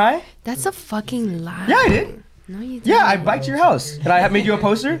junior high. That's a fucking lie. Yeah, I did. No, you didn't. Yeah, I biked to your house and I made you a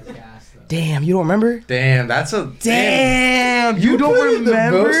poster. Damn, you don't remember? Damn, that's a. Damn, you don't put in the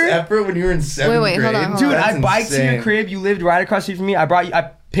most remember? effort when you were in 7th Wait, hold grade. on, hold Dude, on. I biked to your insane. crib. You lived right across the street from me.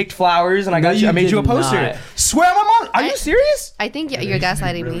 I picked flowers and I got No, you. I you made you a did poster. not. Swear on my mom. Are you serious? I think you're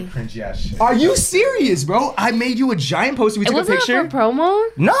gaslighting me. Cringy ass shit. Are you serious, bro? I made you a giant poster. We It took a wasn't picture. for promo.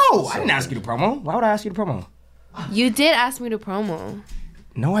 No, I didn't ask you to promo. Why would I ask you to promo? You did ask me to promo.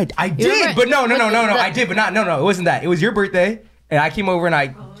 No, I did, remember- but no, with the- I did, but not, no, it wasn't that. It was your birthday, and I came over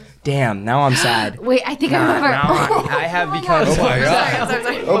and damn, now I'm sad. Wait, I think I remember. Now I have become. Oh my I'm god.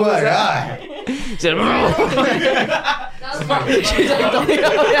 sorry. Oh my god.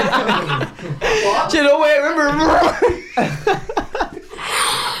 Shit, oh wait, remember?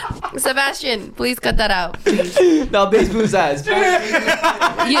 Sebastian, please cut that out. No, bass boo's ass.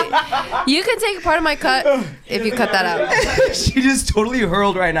 You can take part of my cut if you cut that out. She just totally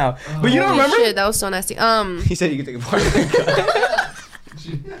hurled right now. But you don't Holy remember? Shit, that was so nasty. He said you could take a part of my cut.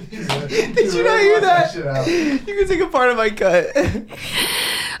 Did you not hear that? You can take a part of my cut.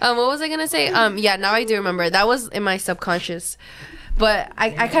 What was I gonna say? Yeah, now I do remember. That was in my subconscious. But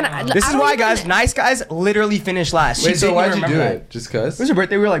I kind of. This is why, guys, nice guys literally finish last. Wait, so didn't why'd even you do remember it? Just cause? It was her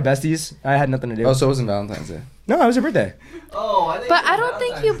birthday. We were like besties. I had nothing to do. Oh, so it wasn't Valentine's Day. No, it was her birthday. Oh, I think. But I don't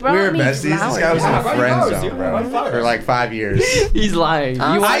think you brought We were me besties. This flowers. guy was in Yeah, I a brought you friend flowers, zone, dude. I brought you bro. flowers. For like 5 years. He's lying.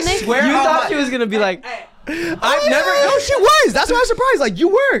 Oh, You, I Nick, swear you on thought my- she was gonna be like, I've never. No, she was. That's why I was surprised. Like you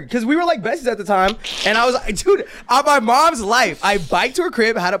were, because we were like besties at the time, and I was like, dude, on my mom's life, I biked to her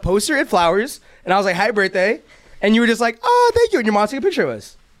crib, had a poster and flowers, and I was like, "Happy birthday," and you were just like, "Oh, thank you," and your mom took a picture of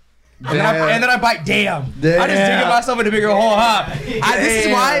us. And then I bite. Damn. I just digging myself in a bigger hole, huh?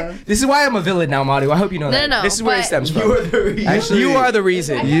 This is why I'm a villain now, Madu. I hope you know that. No, this is where it but- stems from. You are the reason. Actually, You are the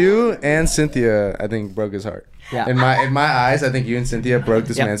reason. You and Cynthia, I think, broke his heart. Yeah. In my eyes, I think you and Cynthia broke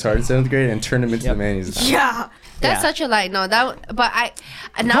this Yep. man's heart in 7th grade and turned him into the man he's now. Yeah. That's Yeah. such a lie. No, that. But I.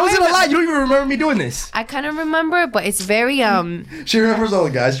 Now How is I it a remember- lie? You don't even remember me doing this. I kind of remember, but it's very She remembers all the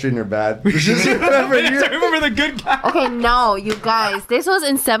guys treating her bad. She doesn't remember I you. remember the good guy. Okay, no, you guys. This was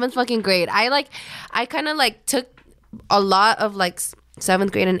in 7th fucking grade. I kind of like took a lot of like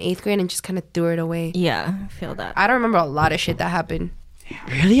 7th grade and 8th grade and just kind of threw it away. Yeah, I feel that. I don't remember a lot of shit that happened.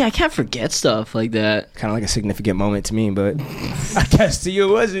 really? I can't forget stuff like that. Kind of like a significant moment to me, but I guess to you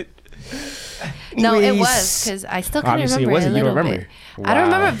it wasn't. No, it Anyways. was because I still kind of Obviously, it remember wasn't. a You don't little remember. bit. I don't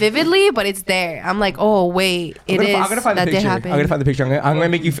remember vividly, but it's there. I'm like, oh wait, I'm gonna find the that did picture. happen. I'm gonna find the picture. I'm gonna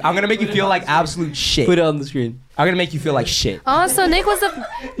make you. I'm gonna make you feel like absolute shit. Put it on the screen. I'm gonna make you feel like shit, Oh, so Nick was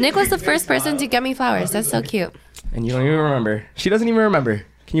the first person to get me flowers. That's so cute. and you don't even remember. She doesn't even remember.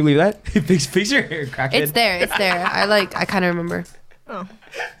 Can you believe that? fix your hair, crackhead. It's there. It's there. I kind of remember.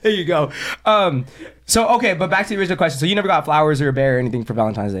 There you go. So okay, but back to the original question. So you never got flowers or a bear or anything for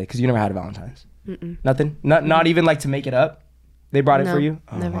Valentine's Day because you never had a Valentine's. Nothing. Not even like to make it up. They brought it No, for you.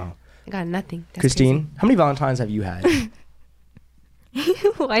 Oh, never. wow. I got nothing. That's Christine, how many Valentines have you had?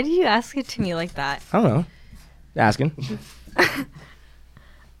 Why did you ask it to me like that? I don't know. Asking.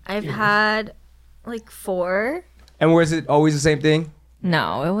 I've had like 4. And was it always the same thing?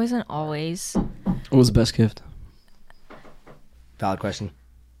 No, it wasn't always. What was the best gift? Valid question.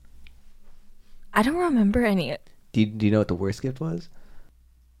 I don't remember any. Do you know what the worst gift was?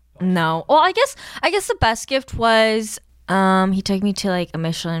 No. Well, I guess the best gift was he took me to like a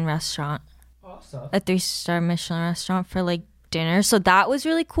Michelin restaurant. A 3-star Michelin restaurant for like dinner. So that was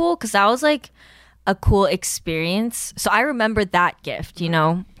really cool because that was like a cool experience. So I remember that gift, you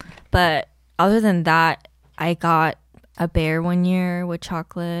know. But other than that, I got a bear one year with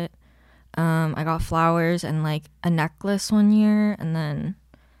chocolate. I got flowers and like a necklace one year, and then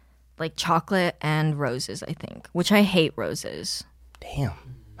like chocolate and roses, I think, which I hate roses. Damn.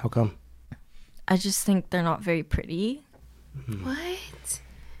 How come? I just think they're not very pretty. What?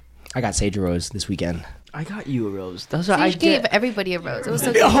 I got Sage a rose this weekend. I got you a rose. That's what I gave everybody a rose. It was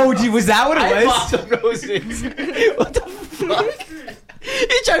so cute. Oh, gee, was that what it I was? bought the roses. What the fuck?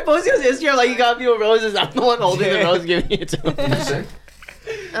 He tried posting on his Instagram like he got people roses. I'm the one holding the rose, giving it to him.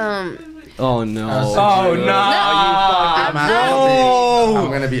 Oh no! Oh no!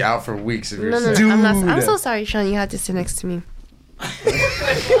 I'm gonna be out for weeks if you're No, sick. I'm so sorry, Sean. You had to sit next to me. You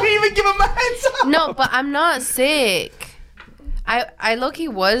didn't even give him a heads up. No, but I'm not sick. I low-key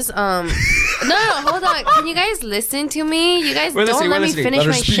was no, hold on. Can you guys listen to me? You guys don't let me finish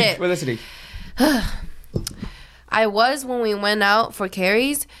my shit. We're listening. I was when we went out for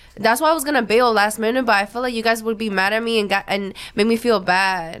Carrie's. That's why I was gonna bail last minute, but I felt like you guys would be mad at me and make me feel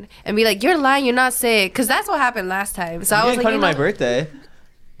bad and be like, "You're lying, you're not sick," because that's what happened last time. So I was You didn't like, come you to my know, birthday.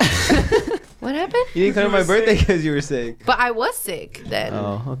 what happened? You didn't come to my birthday because you were sick. But I was sick then.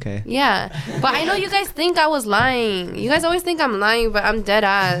 Oh, okay. Yeah, but I know you guys think I was lying. You guys always think I'm lying, but I'm dead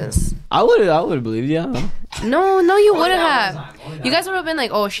ass. I would have believed you. No, you wouldn't have. You guys would have been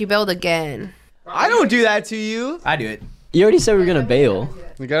like, "Oh, she bailed again." I don't do that to you. I do it. You already said we were gonna bail.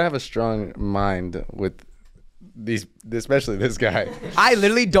 You gotta have a strong mind with these, especially this guy. I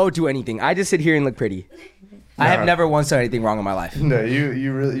literally don't do anything. I just sit here and look pretty. I have never once done anything wrong in my life. No,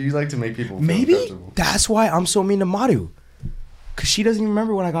 you really like to make people feel Maybe uncomfortable. that's why I'm so mean to Madu. Cause she doesn't even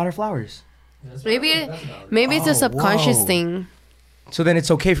remember when I got her flowers. Maybe it's a subconscious whoa. thing. So then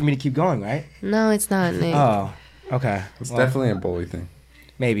it's okay for me to keep going, right? No, it's not, Nick. Oh, okay. It's Well, definitely a bully thing.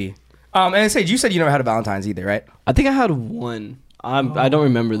 maybe. And Sage, you said you never had a Valentine's either, right? I think I had one. I don't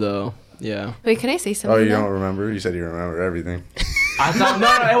remember though. Yeah. Wait, can I say something? Oh, you now? don't remember? You said you remember everything. I thought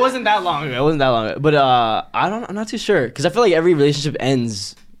no, it wasn't that long ago. But I'm not too sure because I feel like every relationship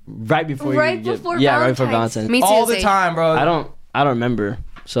ends right before Right you get, before yeah, right before Valentine's. Valentine's. Me too. All the Sage. time, bro. I don't remember,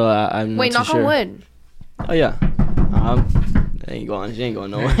 so I'm Wait, not knock too sure. on wood. Oh yeah. She ain't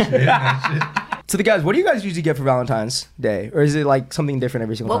going nowhere. So the guys, what do you guys usually get for Valentine's Day? Or is it like something different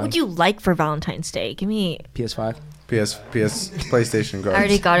every single What time? would you like for Valentine's Day? Give me. PS5. PS PlayStation cards. I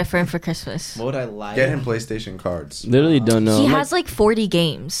already got it for him for Christmas. What would I like? Get him PlayStation cards. Literally don't know. He I'm has like 40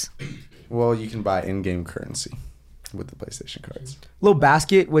 games. Well, you can buy in-game currency with the PlayStation cards. Little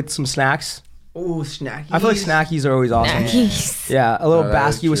basket with some snacks. Oh, snackies. I feel like snackies are always awesome. Nice. Yeah, a little No, that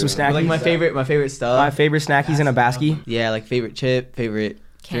is basket with some true. snackies. Like my favorite stuff. My favorite snackies in a basket. Yeah, like favorite chip, favorite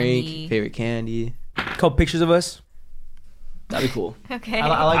Candy. drink, favorite candy. Couple pictures of us. That'd be cool. Okay.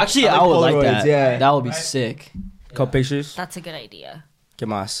 Actually, I would like Polaroids, that. yeah. That would be sick. Couple pictures. That's a good idea. ¿Qué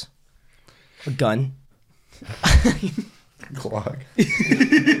más? A gun. Glock.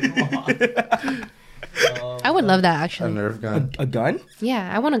 I would love that A actually. Nerf gun. A gun?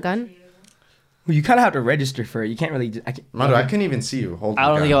 Yeah, I want a gun. Well, you kind of have to register for it. You can't really. Mando, I couldn't even see you hold I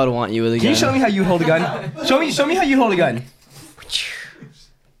don't think I would want you with a Can you gun. show me how you hold a gun? Show me how you hold a gun.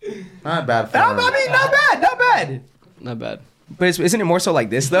 Not bad. Not bad. Not bad. But isn't it more so like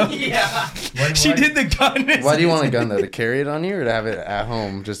this though? Yeah. She did the gun. Why do you want a gun though? To carry it on you or to have it at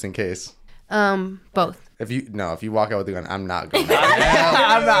home just in case? Both. If you walk out with a gun, I'm not going.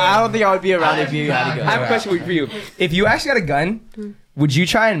 I don't think I would be around if you had a gun. I have a question for you. If you actually got a gun, would you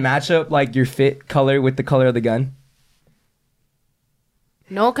try and match up like your fit color with the color of the gun?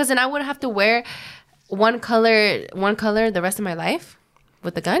 No, because then I would have to wear one color the rest of my life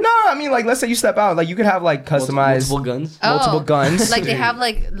with the gun. No, I mean like let's say you step out, like you could have like customized multiple guns. multiple guns. Like they have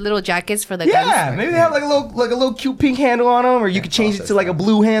like little jackets for the Yeah, guns. maybe they have like a little cute pink handle on them, or you could change it to like a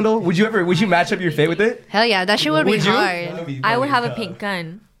blue handle. Would you match up your fit with it? Hell yeah, that shit would be Would you? hard. I would have a pink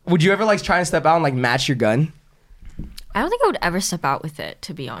gun. Would you ever like try and step out and like match your gun? I don't think I would ever step out with it,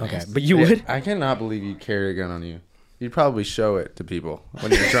 to be honest. Okay, but you would. I cannot believe you carry a gun on you. You'd probably show it to people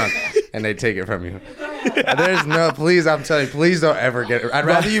when you're drunk and they take it from you. There's no, please, I'm telling you, please don't ever get it. I'd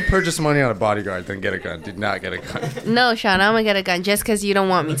rather you purchase money on a bodyguard than get a gun. Do not get a gun. No, Sean, I'm gonna get a gun just because you don't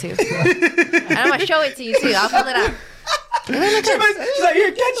want me to. And I'm gonna show it to you too. I'll pull it out. She's like,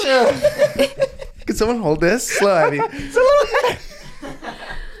 here, catch it. Can someone hold this? Slow, Abby. It's a little.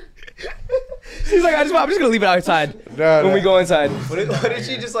 She's like, I'm just gonna leave it outside when we go inside. What if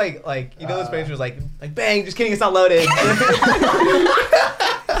she just like those Spanish was like bang, just kidding, it's not loaded.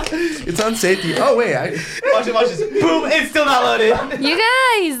 It's on safety. Oh, wait. Watch this. Boom, it's still not loaded. You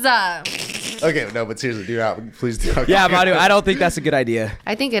guys. Okay, no, but seriously, do not. Please do not. Yeah, Madu, I don't think that's a good idea.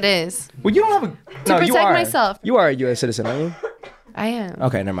 I think it is. Well, you don't have a. To you protect are. myself. You are a U.S. citizen, aren't you? I am.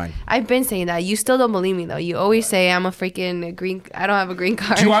 Okay, never mind. I've been saying that. You still don't believe me though. You always say I'm a freaking green. I don't have a green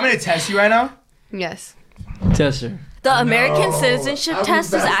card. Do you want me to test you right now? Yes. Tester. The American citizenship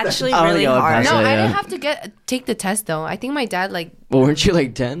test is actually I don't really think I would hard. pass No, it, I yeah. didn't have to take the test though. I think my dad like Well, weren't you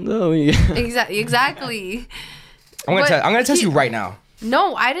like 10 though? exactly. I'm But gonna test he- you right now.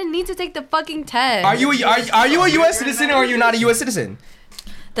 No, I didn't need to take the fucking test. Are you a U.S. citizen or are you not a U.S. citizen?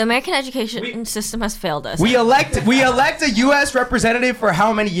 The American education system has failed us. We elect a U.S. representative for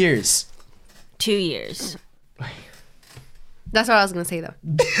how many years? 2 years. That's what I was gonna say though.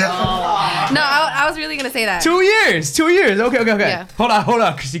 No, I was really gonna say that. 2 years. 2 years. Okay. Yeah. Hold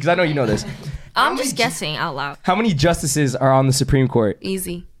on, Christy, because I know you know this. I'm just guessing out loud. How many justices are on the Supreme Court?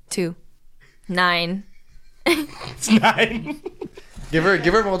 Easy. 2. 9. It's 9. Give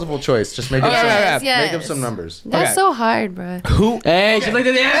her multiple choice. Just make up, Okay, some, okay. make up some numbers. That's Okay. so hard, bro. Who? Hey, she looked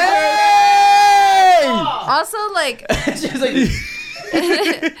at the answer. Hey! Also, like She's like,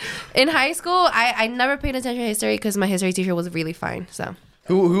 in high school, I never paid attention to history because my history teacher was really fine. So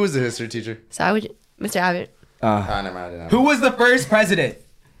Who was the history teacher? I would Mr. Abbott. Never mind. Who was the first president?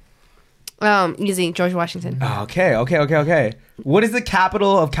 Easy. George Washington. Okay. What is the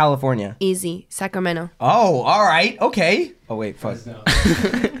capital of California? Easy. Sacramento. Oh, all right. Okay. Oh wait, fuck.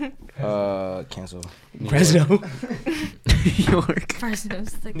 Cancel. Fresno. New York.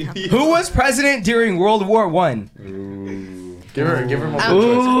 President's the capital. Who was president during World War One? Give her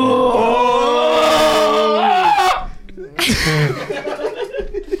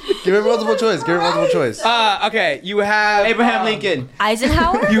multiple choice. Give her multiple choice. Okay. You have Abraham Lincoln.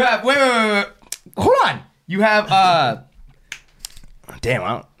 Eisenhower? You have wait. Hold on. You have damn. I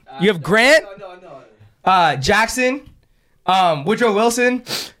don't, you have Grant, Jackson, Woodrow Wilson,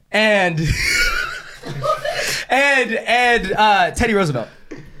 and and Teddy Roosevelt.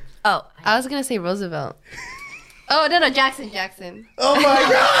 Oh, I was gonna say Roosevelt. Oh no, Jackson. Oh my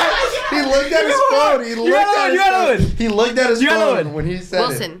God! He looked at his phone. He looked at his phone when he said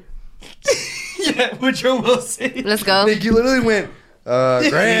Wilson. Yeah, Woodrow Wilson. Let's go. it. You literally went,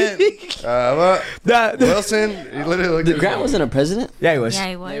 Grant, Wilson. He literally looked at his Grant phone. wasn't a president? Yeah, he was. Yeah,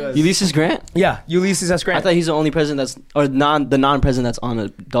 he was. Ulysses Grant? Yeah, Ulysses S. Grant. I thought he's the only president that's, or the non-president that's on a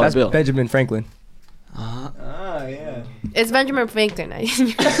dollar That's bill. Benjamin Franklin. Oh yeah. It's Benjamin Franklin.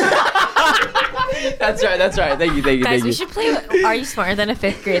 That's right. Thank you. Guys, we should play Are You Smarter Than a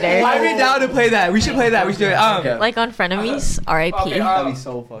Fifth Grader? I'd be down to play that. We should play that. We should do it. Like on Frenemies? R.I.P. That'd be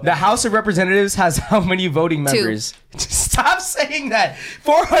so fucking. The House of Representatives has how many voting members? Stop saying that.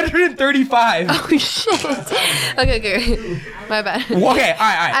 435. Oh shit. Okay. My bad. Okay, all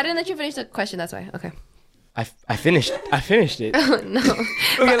right. I didn't let you finish the question. That's why. Okay. I finished it. No.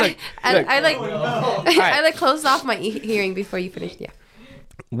 Okay, look. I like closed off my hearing before you finished. Yeah.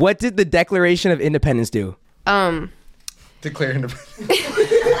 What did the Declaration of Independence do? Declare independence.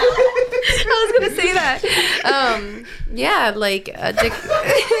 I was gonna say that. Yeah, like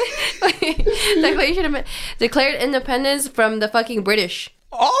Declaration of declared independence from the fucking British.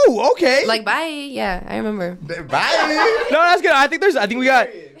 Oh, okay. Like, bye. Yeah, I remember. Bye. No, that's good. I think we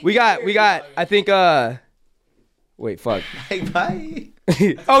got. I think. Wait, fuck. Bye.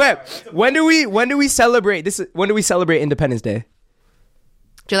 Okay. When do we celebrate this? When do we celebrate Independence Day?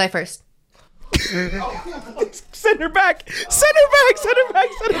 July 1st. Send her back.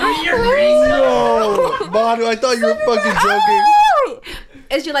 No, Manu, I thought you were fucking joking.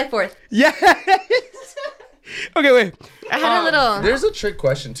 It's July 4th. Yes. Okay, wait. I had a little. There's a trick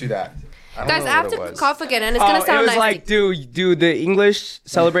question to that. I don't Guys, know I have what it to was. cough again, and it's gonna It sound was nice. like, do the English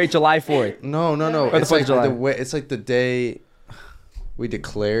celebrate July 4th? No. the It's 4th like of July. the way. It's like the day we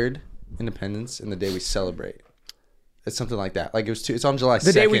declared independence and the day we celebrate. It's something like that. Like it's on July 2nd.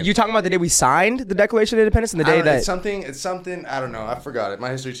 The day you talking about the day we signed the Declaration of Independence and the day that It's something. I don't know. I forgot it. My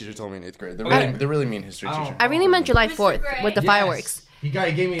history teacher told me in 8th grade. They're really mean history teacher. I really meant July 4th with the fireworks. He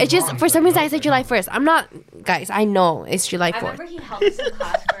gave me. It's just for some reason I said July 1st. I'm not, guys. I know it's July 4th. he helped us in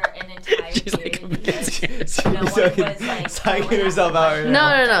class for an entire period because no one was like psyching herself out. Right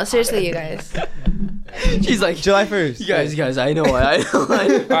now. No. Seriously, you guys. She's like, July 1st. you guys, I know. I know. All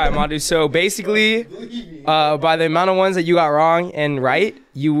right, Madu. So basically, by the amount of ones that you got wrong and right,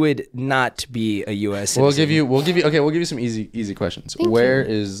 you would not be a U.S. We'll citizen. give you some easy questions. Where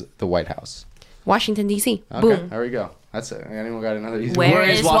is the White House? Washington D.C. Okay, Boom. there we go. That's it. Anyone got another easy Where one?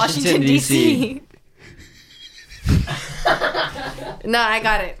 is Washington D.C.? No, I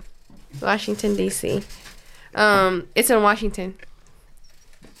got it. Washington D.C. It's in Washington.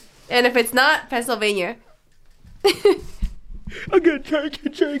 And if it's not, Pennsylvania. I'm gonna try.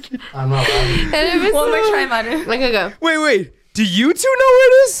 I'm not laughing. And if it's One more try, Madu. Okay, go. Wait. Do you two know where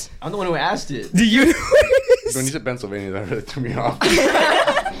it is? I'm the one who asked it. Do you know where it When you is? said Pennsylvania, that really threw me off.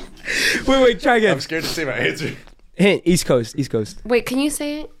 Wait, try again. I'm scared to say my answer. Hint, East Coast. Wait, can you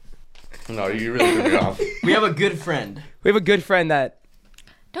say it? No, you really threw me off. We have a good friend. We have a good friend that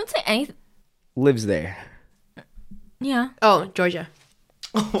Don't say anything. lives there. Yeah. Oh, Georgia.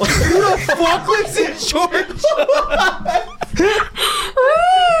 Fuck lives in Georgia.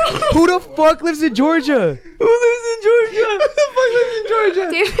 Who the fuck lives in Georgia? Who lives in Georgia? Who the fuck lives in Georgia?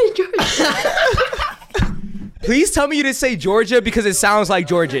 David Georgia. Please tell me you didn't say Georgia because it sounds like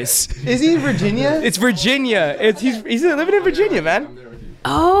George's. Is he in Virginia? It's Virginia. He's living in Virginia, man.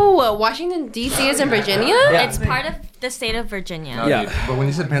 Oh, Washington D.C. is in Virginia. It's part of the state of Virginia. No, Yeah. dude, but when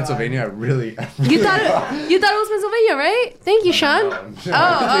you said Pennsylvania, I really You thought it was Pennsylvania, right? Thank you, Sean.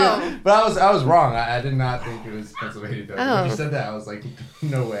 Oh. But I was wrong. I did not think it was Pennsylvania. Though. Oh. When you said that, I was like,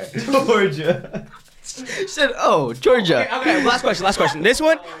 no way. Georgia. She said, "Oh, Georgia." Okay, last question. This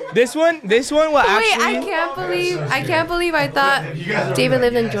one will Wait, actually. I can't believe I thought David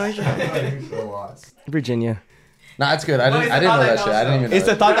lived in Georgia. Virginia. Nah, it's good. I didn't know that shit. I didn't even know It's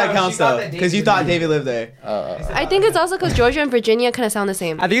the that. thought that counts though, because you thought David lived there. I think it's also because Georgia and Virginia kind of sound the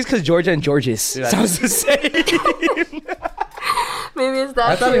same. I think it's because Georgia and George's Dude, I- sounds the same. Maybe it's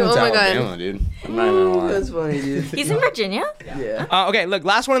I that thought he too. went Oh to my god. Alabama, dude. I'm not even gonna lie. That's funny, dude. He's in Virginia? Okay, look,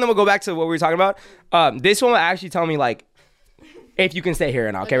 last one, and then we'll go back to what we were talking about. This one will actually tell me like if you can stay here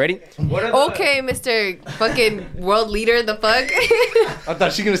or not. Okay, ready? Okay, Mr. fucking world leader, the fuck? I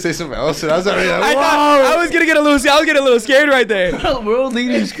thought she was gonna say something else, and I was already like, I thought I was gonna get a little scared right there. World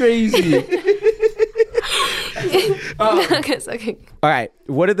leader's crazy. Okay. All right,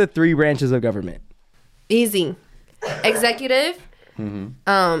 what are the 3 branches of government? Easy. Executive.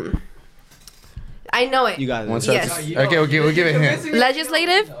 I know it. You got it. One Yes. second. Okay, we'll give it a hint.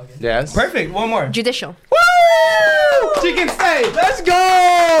 Legislative. Yes. Perfect. One more. Judicial. Woo! She can stay. Let's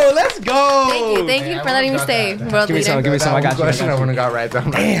go. Let's go. Thank you for letting me stay, world Give me some. leader. Give me some. I got you. Question I wouldn't have got right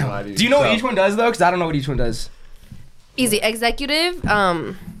down. Damn. Do you know what each one does though? Because I don't know what each one does. Easy. Executive.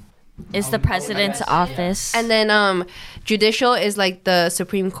 Is the president's office. And then judicial is like the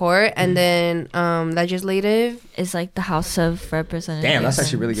Supreme Court, and then legislative. is like the House of Representatives. Damn, that's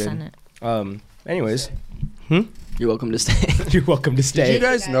actually really good. Senate. Anyways, You're welcome to stay. you're welcome to Did stay. you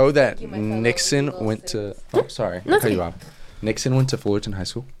guys know that Nixon went to? Oh, sorry. No, I cut you it's off. Nixon went to Fullerton High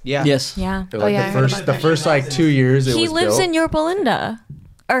School. Yeah. Yes. Yeah. They're like yeah, I heard about the that. first like 2 years it He was lives built. in Yorba Linda.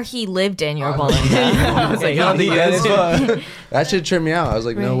 Or he lived in Yorba Linda. I was like, I don't think that's That shit tripped me out. I was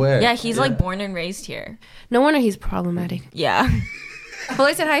like, no way. Yeah, he's like born and raised here. No wonder he's problematic. Yeah.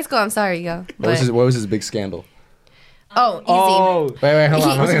 Fullerton High School. I'm sorry, yo. What was his big scandal? Oh, easy. Oh, Wait, hold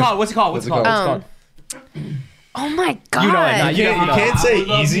on. what's it called? What's it called? What's it called? Oh my god. You know it. Nah, you know it. can't say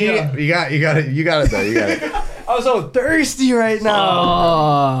easy. You got it. You got it though. You got it. I'm so thirsty right now.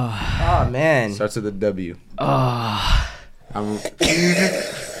 Oh. Oh man. Starts with a W. Oh. I'm.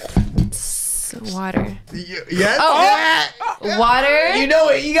 Water. Yes. Oh, water. You know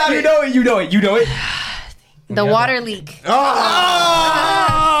it. You got it. You know it. You know it. You know it. The water leak.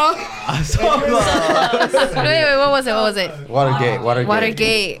 Oh! Wait, what was it? What was it? Watergate.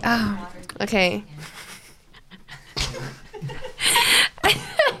 Watergate. Oh, okay.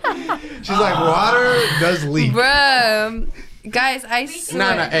 She's like, water does leak. Bruh. Guys, I No,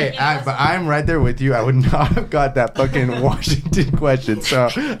 swear. no, hey, but I'm right there with you. I would not have got that fucking Washington question, so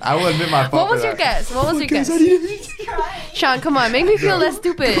I would admit my fault. What was for your that. guess? What was your guess? Sean, come on, make me feel less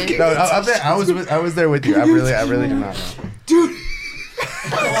stupid. No, I was there with you. I really do not know.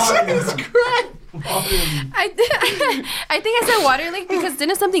 I think I said water leak because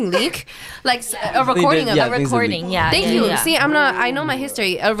didn't something leak? Like a recording of yeah, it. things that Recording, leak. yeah. Thank yeah, you. yeah. See, I know my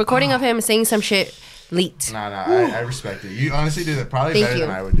history. A recording of him saying some shit leaked. No, I respect it. You honestly did it probably Thank better you.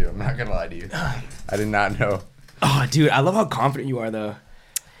 than I would do. I'm not gonna lie to you. I did not know. Oh, dude, I love how confident you are, though.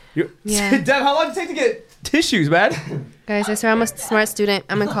 Yeah. Deb, how long did it take to get tissues, man? Guys, I swear I'm a smart student.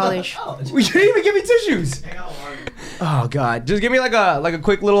 I'm in college. You didn't even give me tissues. Oh God, just give me like a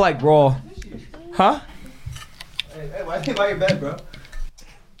quick little like roll. Huh? Hey, why can't buy your bed, bro?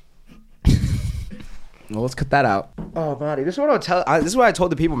 Well, let's cut that out. Oh, buddy, this is what this is what I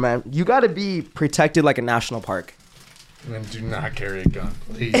told the people, man. You got to be protected like a national park. And then do not carry a gun,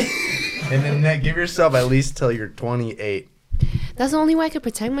 please. And then give yourself at least till you're 28. That's the only way I could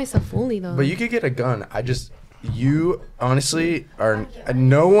protect myself fully, though. But you could get a gun. You honestly are.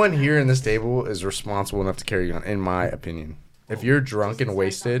 No one here in this table is responsible enough to carry a gun, in my opinion. If you're drunk and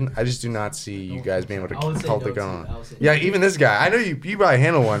wasted, I just do not see you guys being able to hold the gun on. Yeah, even this guy. I know you probably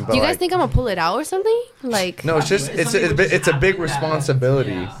handle one, but Do you guys think I'm gonna pull it out or something? Like, no, it's just it's a big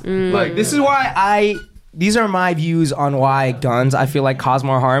responsibility. Like, this is why these are my views on why guns I feel like cause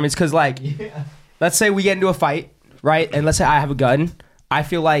more harm. It's because, like, let's say we get into a fight, right? And let's say I have a gun. I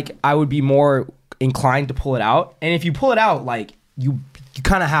feel like I would be more inclined to pull it out. And if you pull it out, like, you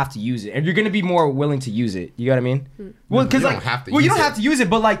kind of have to use it, and you're gonna be more willing to use it. You know what I mean? Well, because like, you don't have to use it,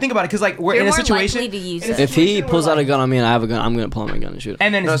 but like, think about it, because like we're You're in a more situation. likely to use it. If he pulls out a gun on me and I have a gun, I'm gonna pull out my gun and shoot him.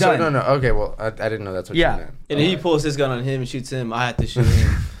 And then No, it's done. no. Okay, well, I didn't know that's what you meant. And if he pulls his gun on him and shoots him, I have to shoot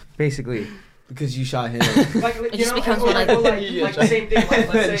him Basically. because you shot him. Like, It just becomes one of like the same thing.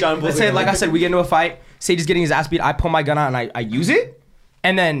 Like, let's say, like I said, we get into a fight. Sage is getting his ass beat. I pull my gun out and I use it,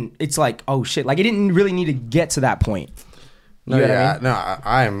 and then it's like, oh shit! Like, it didn't really need to get to that point. No, You know what I yeah,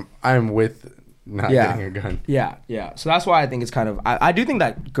 mean? no, I'm with not getting a gun. Yeah. So that's why I think it's kind of. I do think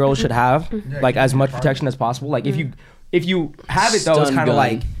that girls should have like as much protection as possible. Like, if you have it though, it's Stun kind of gun.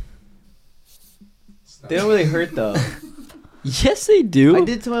 like. They don't really hurt though. Yes, they do. I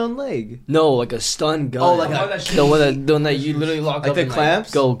did to my own leg. No, like a stun gun. Oh, like the one that you literally lock Like up the and,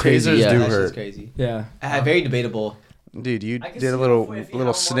 clamps? go crazy. Tasers Yeah. do That's hurt. just crazy. Yeah. Very debatable. Dude, you did a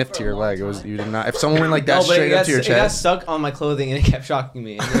little sniff to your leg. It was you did not. If someone went like that No, but straight up to your it got chest, stuck on my clothing and it kept shocking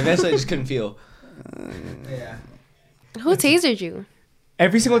me. And eventually I just couldn't feel. who tasered you?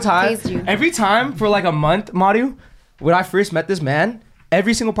 Every single time. Tased you. Every time for like a month, Mario, when I first met this man,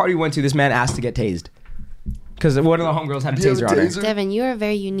 every single party we went to, this man asked to get tased. Because one of the homegirls had a taser on her. Devin, you are a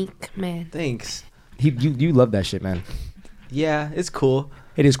very unique man. Thanks. You love that shit, man. Yeah, it's cool.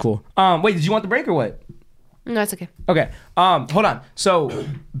 It is cool. Wait, did you want the break or what? No, it's okay. Okay. Hold on. So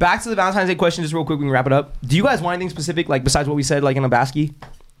back to the Valentine's Day question, just real quick. We can wrap it up. Do you guys want anything specific, like besides what we said, like in a basket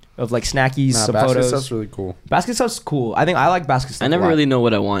of like snackies, some basket photos? stuff's really cool. Basket stuff's cool. I think I like basket stuff. I never a lot. really know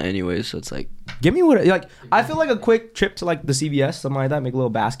what I want anyway, so it's like Give me what like. I feel like a quick trip to like the CVS, something like that. Make a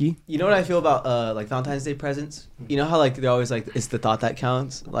little basket. You know what I feel about like Valentine's Day presents? You know how like they're always like it's the thought that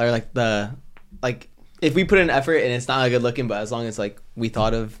counts, or like if we put in effort and it's not like, good looking, but as long as like we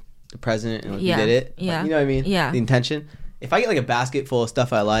thought of the present and like, Yeah. we did it, Yeah. like, you know what I mean? Yeah. The intention. If I get like a basket full of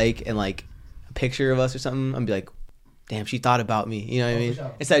stuff I like and like a picture of us or something, I'm be like, damn, she thought about me. You know what I mean?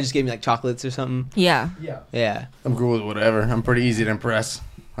 Instead of just giving me like chocolates or something. Yeah. Yeah. I'm cool with whatever. I'm pretty easy to impress.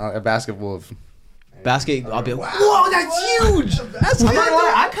 A basket full of. Basket, I'll be like, Whoa, that's huge. I'm not gonna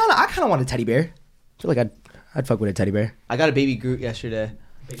lie. I kind of want a teddy bear. I feel like I'd fuck with a teddy bear. I got a baby Groot yesterday.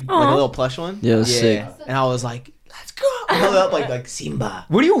 Like a Aw. little plush one. Yeah, it was sick. And I was like, let's go. I held it up like Simba.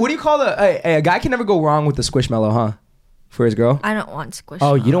 What do you call a guy can never go wrong with the squishmallow, huh? For his girl. I don't want squishy.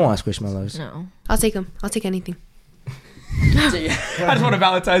 Oh, you don't want squishmallows. No. I'll take them. I'll take anything. I just want a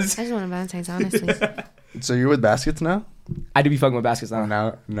Valentine's. I just want a Valentine's, honestly. So you're with baskets now? I do be fucking with baskets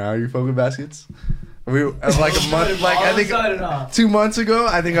now. Now you fuck with baskets? We like a month, like I think 2 months ago.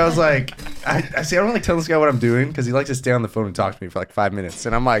 I think I was like, I see. I don't like telling this guy what I'm doing because he likes to stay on the phone and talk to me for like 5 minutes.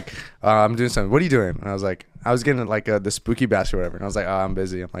 And I'm like, I'm doing something. What are you doing? And I was like, I was getting like the spooky basket or whatever. And I was like, oh, I'm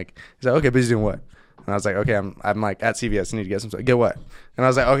busy. I'm like, he's like, okay, busy doing what? And I was like, okay, I'm like at CVS. I need to get some. Get what? And I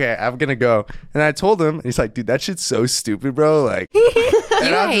was like, okay, I'm gonna go. And I told him, and he's like, dude, that shit's so stupid, bro. Like, and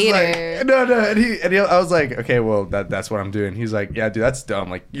You I was just hater. like, no. And I was like, okay, well, that's what I'm doing. He's like, yeah, dude, that's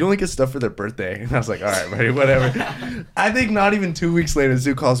dumb. Like, you only get stuff for their birthday. And I was like, all right, buddy, whatever. I think not even 2 weeks later, this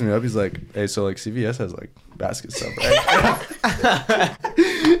dude calls me up. He's like, hey, so like CVS has like basket stuff, right?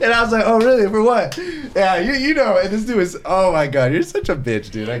 And I was like, oh, really? For what? Yeah, you know. And this dude is, oh my god, you're such a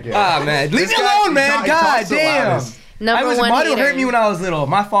bitch, dude. I get it. Ah, man. Leave This me guy, alone, he man. he God talks the damn. loudest. Number one Mario hater. hurt me when I was little.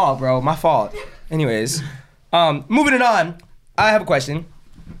 My fault, bro. My fault. Anyways, moving it on. I have a question.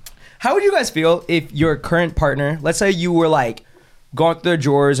 How would you guys feel if your current partner, let's say you were like going through their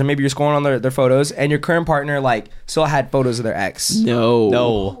drawers or maybe you're scrolling on their photos and your current partner like still had photos of their ex?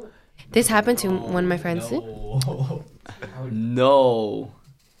 no. This happened to one of my friends. No.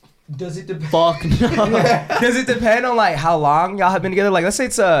 Does it depend? Fuck no. Does it depend on like how long y'all have been together? Like let's say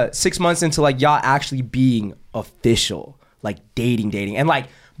it's 6 months into like y'all actually being official, like dating, and like.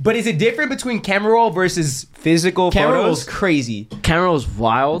 But is it different between camera roll versus physical Camera roll's photos? crazy. Camera was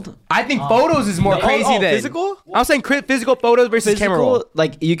wild. I think photos is more crazy than physical? I'm saying physical photos versus camera roll.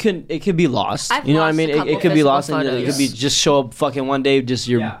 Like it could be lost. I've you know what I lost mean? a It couple could be physical lost, and it could be photos. just show up fucking one day, just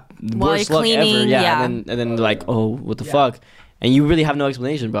your While worst you're luck ever. cleaning, Yeah, yeah. and then like, oh, what the fuck? And you really have no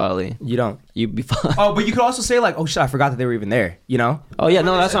explanation, probably. You don't. You'd be fine. Oh, but you could also say like, oh shit, I forgot that they were even there. You know? Oh yeah,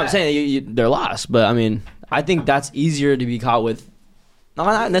 no, that's what I'm saying. They're lost, but I mean, I think that's easier to be caught with. No,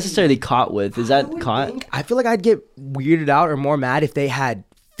 not necessarily caught with. Is that caught? I feel like I'd get weirded out or more mad if they had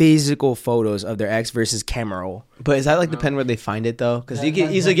physical photos of their ex versus camera roll. But is that like depend where they find it though? Because you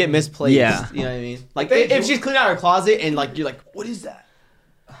can easily get misplaced. Yeah. You know what I mean? Like if she's cleaning out her closet and like you're like, what is that?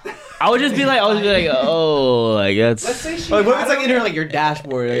 I would just be like, oh, like that's. Like what if it's like in her like your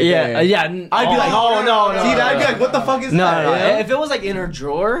dashboard? Right Yeah, there? yeah. I'd be like, oh no. See, I'd be like, what the fuck is No, that? no, no. You know? If it was like in her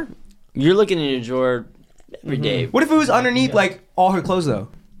drawer, you're looking in your drawer every day. What if it was underneath like all her clothes though?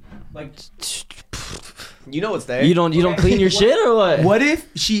 Like, You know what's there. you don't clean your shit or what? What if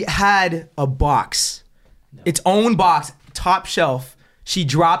she had a box, its own box, top shelf? She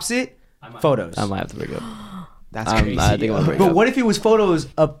drops it, photos. I might have to break up. That's I crazy. think I'm gonna break But up. what if it was photos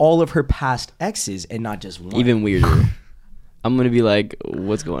of all of her past exes and not just one? Even weirder. I'm gonna be like,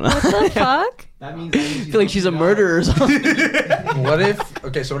 what's going on? What the fuck? That means I feel like she's a murderer or something. What if?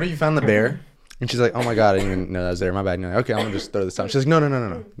 Okay, so what if you found the bear? And she's like, oh my god, I didn't even know that was there. My bad. No, okay, I'm gonna just throw this out. She's like, no,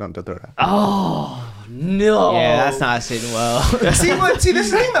 don't throw it out. Oh no. Yeah, that's not sitting well. See, this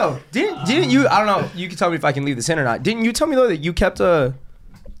is the thing though. Didn't you? I don't know. You can tell me if I can leave this in or not. Didn't you tell me though that you kept a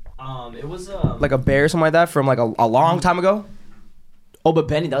It was like a bear or something like that from like a long time ago? Oh, but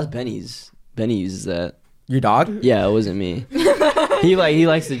Benny, that was Benny's. Benny uses that. Your dog? Yeah, it wasn't me. he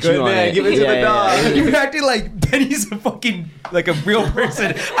likes to chew on man, it. give it to the dog. You acted like Benny's a fucking like a real person.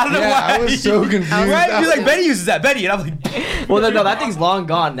 I don't know Yeah, why. I was so confused. Right? You're like Benny uses that. Benny, and I'm like, Well, no, that thing's long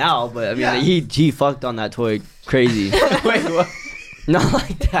gone now. But I mean, he fucked on that toy crazy. Wait, what? Not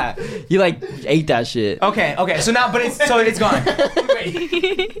like that. He like ate that shit. okay. So now, but it's gone.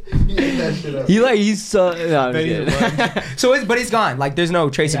 He's so. No, I'm just kidding. So it's gone. Like there's no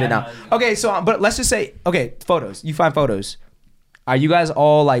trace of it now. Okay, so but let's just say photos. You find photos. Are you guys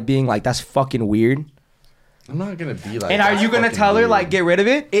all like being like that's fucking weird? I'm not gonna be like. And are "That's you gonna fucking tell her weird." like get rid of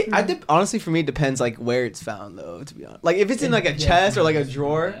it? Honestly, for me, it depends like where it's found though. To be honest, like if it's in like a chest or like a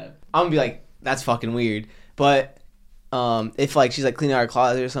drawer, I'm gonna be like, that's fucking weird. But if like she's like cleaning out her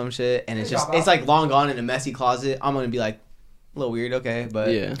closet or some shit, and it's like long gone in a messy closet, I'm gonna be like a little weird, okay, but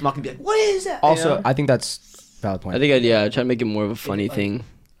Yeah. I'm not gonna be like, what is that? Also, You know? I think that's a valid point. I think I try to make it more of a funny thing.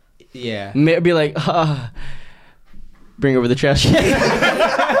 Yeah. Be like, bring over the trash can.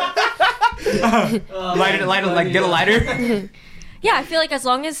 lighter, like get a lighter. Yeah, I feel like as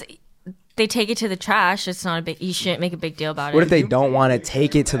long as they take it to the trash, it's not a big. You shouldn't make a big deal about it. What if they don't want to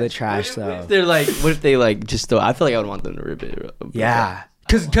take it to the trash though? They're like, what if they like just throw? I feel like I would want them to rip it. Yeah,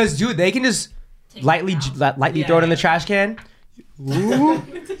 cause dude, they can just lightly throw it in the trash can. Ooh.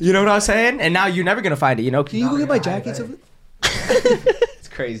 You know what I'm saying? And now you're never gonna find it. You know? Can you go get my jackets over? It's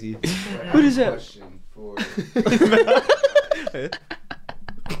crazy. What is that?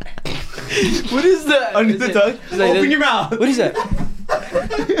 What is that? Under the tongue? Open your mouth. What is that?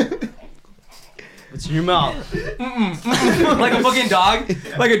 What's in your mouth? Like a fucking dog,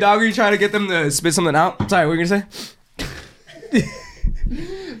 like a dog where you trying to get them to spit something out. Sorry, what were you gonna say?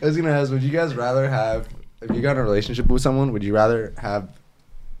 I was gonna ask, would you guys rather have, if you got in a relationship with someone, would you rather have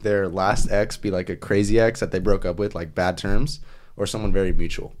their last ex be like a crazy ex that they broke up with, like bad terms, or someone very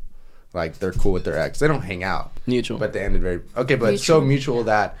mutual? Like they're cool with their ex. They don't hang out. Mutual. But they ended very okay, but so mutual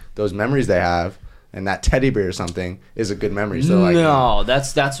that those memories they have and that teddy bear or something is a good memory. So like No,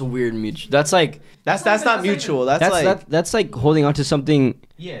 that's a weird mutual. That's like That's not mutual. that's like holding on to something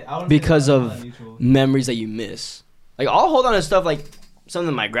because of memories that you miss. Like I'll hold on to stuff like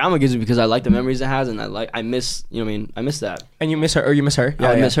something my grandma gives me because I like the memories it has and I miss, you know what I mean? I miss that. And you miss her, or you miss her?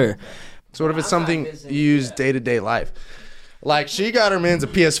 I miss her. So what if it's something you use day to day life? Like she got her man's a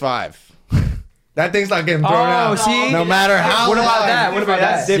PS5. That thing's not getting thrown out. See? No matter how. What about long. that? What about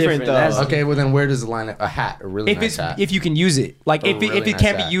That's that? different though. That's- Okay, well then where does the line a hat, a really If nice it's hat? if you can use it, like if really it nice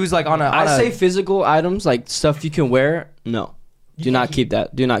can't hat. be used like on a. I say physical items like stuff you can wear. No, do not keep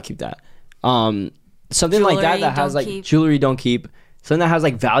that. Do not keep that. Something like that Jewelry, that has don't like keep. jewelry. Don't keep something that has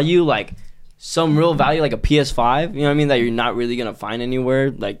like value, like some real value, like a PS5. You know what I mean? That you're not really gonna find anywhere.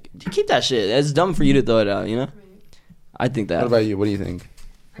 Like keep that shit. It's dumb for you to throw it out. You know? I think that. What about you? What do you think?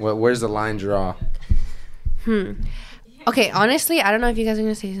 Where's the line draw? Okay, honestly, I don't know if you guys are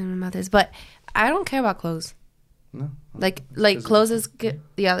gonna say something about this, but I don't care about clothes. No. Like clothes is good.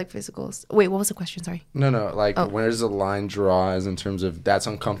 Yeah, like physicals. Wait, what was the question? Sorry. No, like Oh. where's the line draw as in terms of that's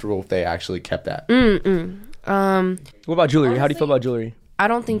uncomfortable if they actually kept that? What about jewelry? How do you feel about jewelry? I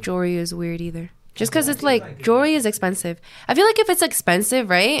don't think jewelry is weird either. Just because it's like jewelry is expensive. I feel like if it's expensive,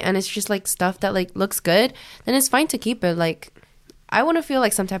 right, and it's just like stuff that like looks good, then it's fine to keep it. Like, I wouldn't feel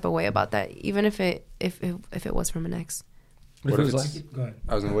like some type of way about that, even if it was from an ex. What if it was like? Go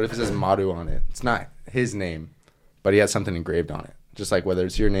ahead. What if it says Madu on it? It's not his name, but he has something engraved on it. Just like whether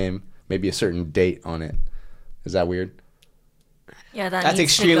it's your name, maybe a certain date on it. Is that weird? Yeah, that's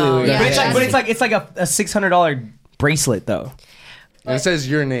extremely weird. Yeah, But it's like a $600 bracelet though. And it says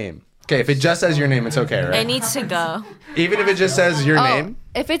your name. Okay, if it just says your name, it's okay, right? It needs to go. Even if it just says your name.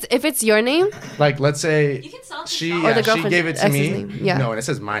 If it's your name. Like, let's say she gave it to me. Name. Yeah. No, and it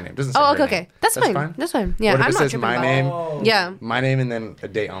says my name. It doesn't say Oh, her okay. name. That's fine. That's fine. Yeah, What if I'm it not says tripping my about name? it. Yeah. My name and then a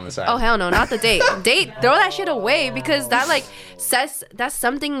date on the side. Oh hell no, not the date. Throw that shit away because that like says that's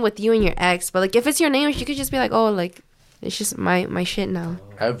something with you and your ex. But like if it's your name, you could just be like, oh, like it's just my shit now.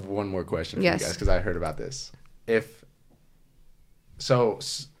 I have one more question for Yes. you guys because I heard about this. If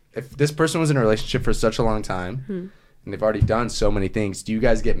this person was in a relationship for such a long time and they've already done so many things, do you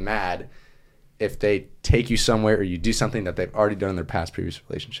guys get mad if they take you somewhere or you do something that they've already done in their past previous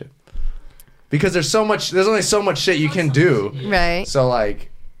relationship? Because there's only so much shit you can do. Right. So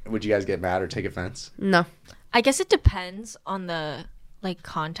like, would you guys get mad or take offense? No. I guess it depends on the like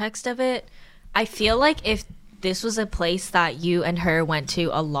context of it. I feel like if this was a place that you and her went to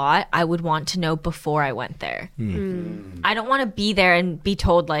a lot, I would want to know before I went there. I don't want to be there and be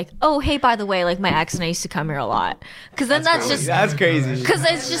told like, oh, hey, by the way, like my ex and I used to come here a lot. Because then That's crazy. Because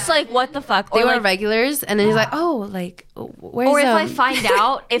it's just like, what the fuck? They Or were like, regulars, and then he's like, oh, like where's or if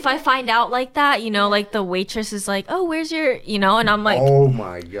I find out like that, you know, like the waitress is like, oh, where's your, you know, and I'm like, Oh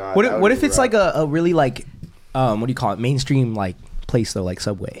my god. What if it's like a really like what do you call it, mainstream like place though, like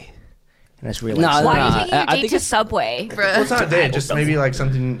Subway? And that's really like, why are you taking your I date think to it's- Subway? Well, it's not a date. Just maybe like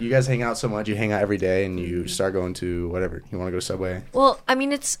something you guys hang out so much. You hang out every day, and you start going to whatever you want to go to Subway. Well, I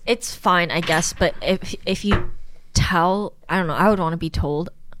mean, it's fine, I guess, but if you tell, I don't know, I would want to be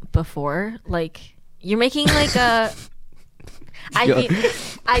told before, like you're making like a.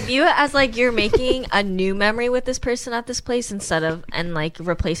 I view it as like you're making a new memory with this person at this place instead of and like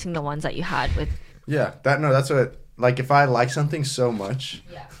replacing the ones that you had with. Yeah, that's what. Like if I like something so much.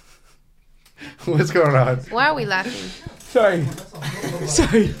 Yeah. What's going on? Why are we laughing?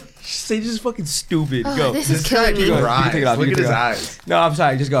 sorry. Say just fucking stupid. Oh, Go. this is This guy killing me. keep your You can take it eyes. off, Look you at can his take it eyes. No, I'm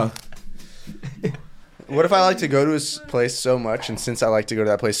sorry. Just go. What if I like to go to his place so much, and since I like to go to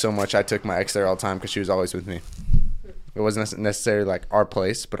that place so much, I took my ex there all the time because she was always with me. It wasn't necessarily like our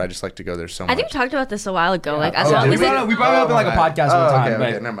place, but I just like to go there so much. I think we talked about this a while ago. Like as Oh, long did as we it, brought it up in like a podcast one time,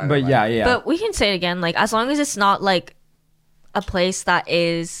 okay, but, never mind, but never yeah, mind. yeah. but we can say it again. Like as long as it's not like a place that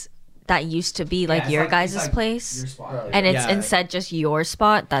used to be like your guys' place, and it's instead just your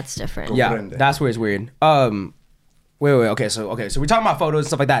spot. That's different. Yeah, Comprende. that's where it's weird. Wait. Okay, so we're talking about photos and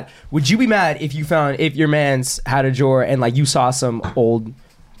stuff like that. Would you be mad if your man's had a drawer and like you saw some old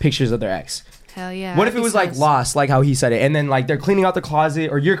pictures of their ex? Hell yeah. What if it was like lost, like how he said it, and then like they're cleaning out the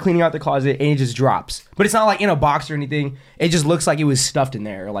closet or you're cleaning out the closet and it just drops, but it's not like in a box or anything. It just looks like it was stuffed in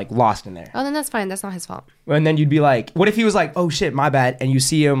there or like lost in there. Oh, then that's fine. That's not his fault. And then you'd be like, what if he was like, oh shit, my bad, and you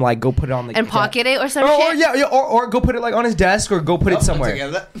see him like go put it on the And pocket it or some or shit. or go put it like on his desk or go put it somewhere.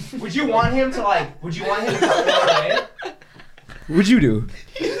 Together. Would you want him to like? Would you want him to throw it away? What'd you do?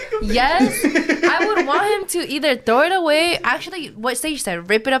 Yes, I would want him to either throw it away. Actually, what Sage said,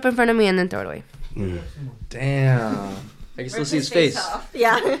 rip it up in front of me and then throw it away. Damn. I can still see his face.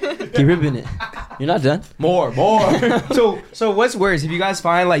 Yeah. Keep ripping it. You're not done. More. So what's worse? If you guys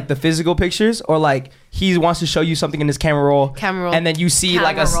find like the physical pictures, or like he wants to show you something in his camera roll, and then you see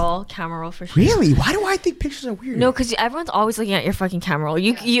like a camera roll for sure. Really? Why do I think pictures are weird? No, because everyone's always looking at your fucking camera roll.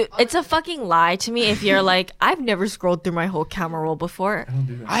 You, it's a fucking lie to me if you're like, I've never scrolled through my whole camera roll before.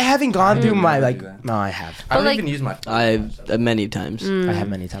 I haven't gone through my like. No, I have. I don't like- even use my phone. I've many times. I have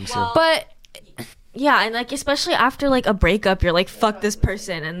many times too. But Yeah, and like especially after like a breakup, you're like, fuck this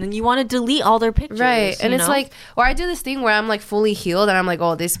person, and then you want to delete all their pictures. right, and you it's know? like, or I do this thing where I'm like fully healed, and I'm like,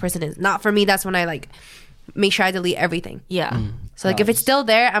 oh, this person is not for me. That's when I like make sure I delete everything. yeah, So like, if it's still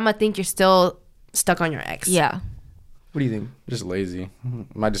there, I'm gonna think you're still stuck on your ex. yeah. What do you think? Just lazy.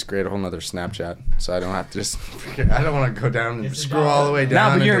 Might just create a whole nother Snapchat, so I don't have to just. I don't want to go down and scroll all the way No,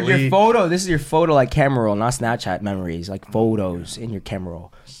 down. but and your delete. photo. This is your photo like camera roll, not Snapchat memories. Like photos in your camera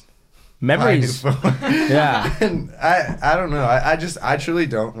roll. Memories. Yeah. And I don't know. I truly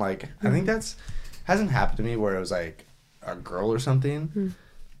don't like. I think that's hasn't happened to me where it was like a girl or something,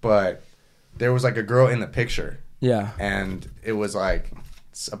 but there was like a girl in the picture, Yeah. and it was like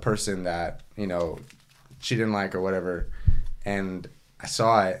a person that she didn't like or whatever, and I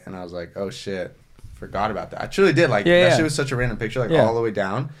saw it and I was like, oh shit, forgot about that. I truly did like that. Shit was such a random picture, like all the way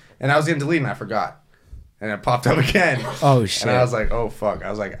down, and I was gonna delete and I forgot. And it popped up again. Oh shit. And I was like, oh fuck.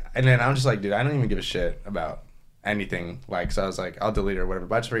 I was like, and then I'm just like, dude, I don't even give a shit about anything. Like, so I was like, I'll delete it or whatever.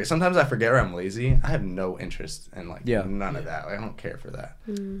 But I just forget. Sometimes I forget or I'm lazy. I have no interest in like none of that. Like, I don't care for that.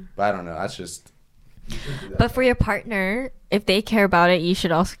 But I don't know. That's just. But for your partner, if they care about it, you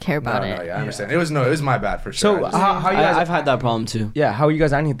should also care about it. No, yeah, I understand. It was my bad for sure. So how you guys? I've had that problem too. Yeah, how are you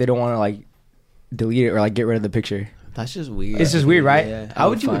guys acting if they don't want to like delete it or like get rid of the picture? That's just weird. It's just weird, right? Yeah. How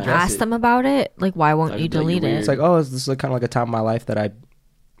would you address Ask them about it. Like, why won't you delete it? It's like, oh, this is like, kind of like a time in my life that I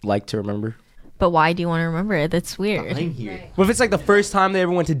like to remember. But why do you want to remember it? That's weird. I'm here. What if it's like the first time they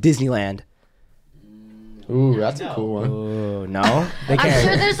ever went to Disneyland? Ooh, that's a cool one. Oh no, they I'm can't.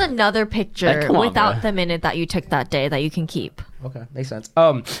 sure there's another picture come on, without bro. the minute that you took that day that you can keep. Okay, makes sense.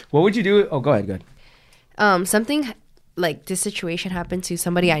 What would you do? Oh, go ahead. Something like this situation happened to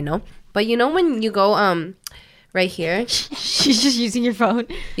somebody I know. But you know when you go right here, She's just using your phone.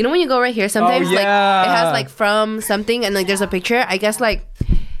 you know when you go right here, sometimes like yeah. it has like from something and like there's a picture. I guess like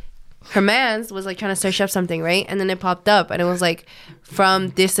her man's was like trying to search up something, right? And then it popped up and it was like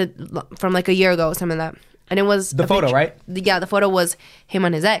from like a year ago or something like that. And it was The a photo, picture- right? Yeah, the photo was him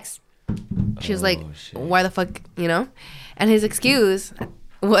and his ex. She was like, why the fuck, you know? And his excuse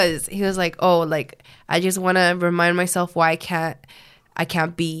was, he was like, oh, like, I just want to remind myself why I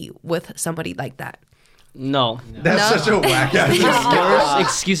can't be with somebody like that. No. That's such a whack ass. Worst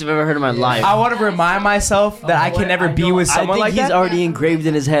excuse I've ever heard in my life. I want to remind myself that I can never be with someone I like think he's that. already engraved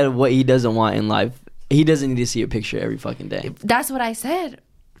in his head what he doesn't want in life. He doesn't need to see a picture every fucking day. That's what I said.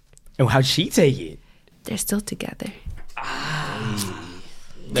 And how'd she take it? They're still together.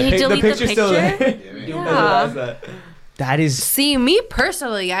 Did you delete the picture's still picture? there. Yeah. That is. See, me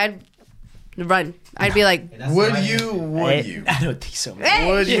personally, I'd run. I'd be like, Would you? I don't think so. Man.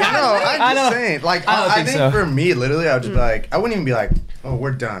 hey, Would you? yeah. No, I'm I just know. saying. Like, I don't I think think so. for me, literally, I would just be like, I wouldn't even be like, oh,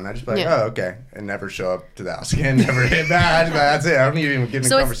 we're done. I'd just be like, Yeah. oh, okay. And never show up to the house again. Never hit back. I'd just be like, that's it. I don't even get in a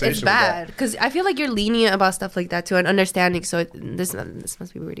So conversation it's with that. bad because I feel like you're lenient about stuff like that too and understanding. So this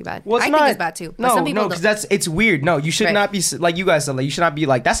must be really bad. Well, I think it's bad too. But No, some people because don't. it's weird. No, you should Right. not be like you guys said. Like you should not be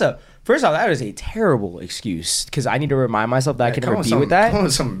like that's a. First off, that is a terrible excuse because I need to remind myself that I can Come never on, be with that. Come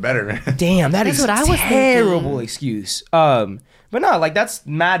on, something better, man. Damn, that That's is what I was terrible thinking. excuse. But no, like that's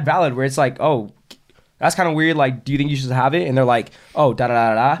mad valid. Where it's like, oh, that's kind of weird. Like, do you think you should have it? And they're like, oh, da da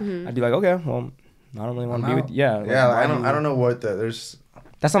da da. Mm-hmm. I'd be like, okay, well, I don't really want to be with. Yeah, like, Yeah, why I do you- don't know what the there's.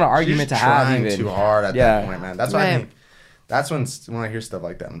 That's not an She's argument to have. trying Even too hard at Yeah. that point, man. That's why I Right. think. That's when I hear stuff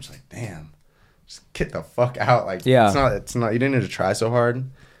like that, I'm just like, damn, just get the fuck out. Like, Yeah. it's not. You didn't need to try so hard,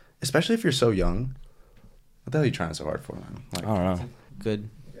 especially if you're so young. What the hell are you trying so hard for, man? Like, I don't know.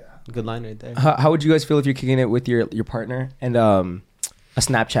 Good line right there. How would you guys feel if you're kicking it with your partner and a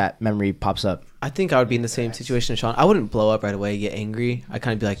Snapchat memory pops up? I think I would be in the same situation as Sean. I wouldn't blow up right away, get angry. I'd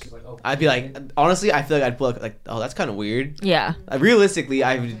kind of be like, honestly, I feel like I'd blow up like, oh, that's kind of weird. Yeah. Realistically,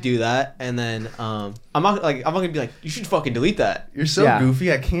 I would do that, and then I'm not gonna be like, you should fucking delete that. You're so Yeah.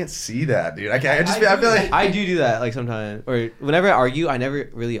 goofy. I can't see that, dude. I feel like. I do that like sometimes, or whenever I argue, I never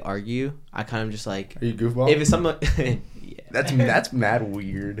really argue. I kind of just like, Are you goofball? if it's something, yeah. That's mad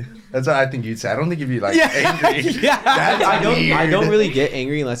weird. That's what I think you'd say. I don't think you'd be like Yeah. angry. Yeah. That's I don't weird. really get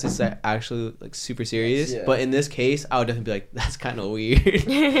angry unless it's like, actually like super serious. Yeah. But in this case, I would definitely be like, that's kind of weird.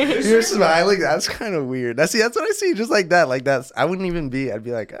 You're smiling. That's kind of weird. That's what I see. Just like that. Like that's. I wouldn't even be. I'd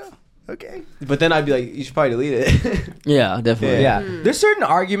be like, oh, okay. But then I'd be like, you should probably delete it. Yeah, definitely. Yeah. There's certain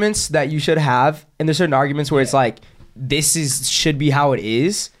arguments that you should have, and there's certain arguments where it's like, should be how it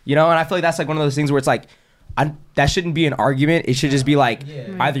is, you know. And I feel like that's like one of those things where it's like, that shouldn't be an argument. It should just be like,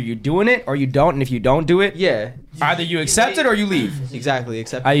 either you're doing it or you don't, and if you don't do it, Yeah, either you accept it or you leave. exactly.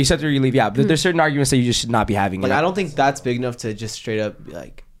 Except You accept it or you leave. Yeah, but there's certain arguments that you just should not be having. like, I don't think that's big enough to just straight up be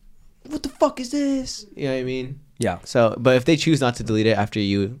like, what the fuck is this? You know what I mean? Yeah. So, but if they choose not to delete it after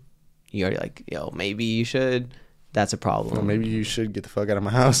you already like, yo, maybe you should. That's a problem. Well, maybe you should get the fuck out of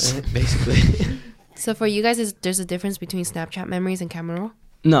my house. basically. So for you guys, there's a difference between Snapchat memories and camera roll?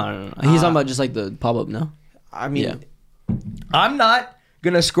 No. He's talking about just like the pop up. No. I mean, Yeah. I'm not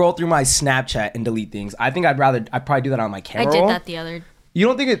gonna scroll through my Snapchat and delete things. I think I'd probably do that on my I camera did roll. that the other. You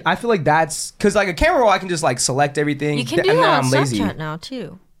don't think it? I feel like that's because like a camera roll, I can just like select everything. You can do and that then on I'm lazy. Snapchat now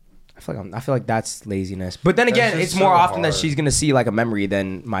too. I feel like that's laziness. But then again, just it's more so often that hard. she's gonna see like a memory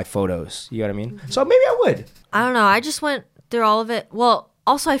than my photos. You know what I mean? So maybe I would. I don't know. I just went through all of it. Well,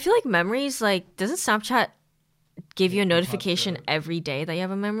 also I feel like memories, like, doesn't Snapchat give you a notification every day that you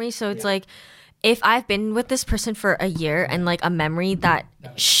have a memory? So it's like, if I've been with this person for a year and like a memory that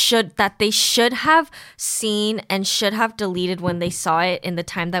they should have seen and should have deleted when they saw it in the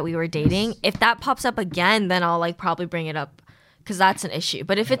time that we were dating, if that pops up again, then I'll like probably bring it up. because that's an issue.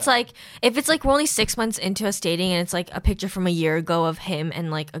 But if it's like we're only 6 months into us dating and it's like a picture from a year ago of him and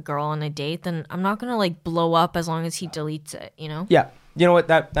like a girl on a date, then I'm not gonna like blow up as long as he deletes it, you know? Yeah. You know what?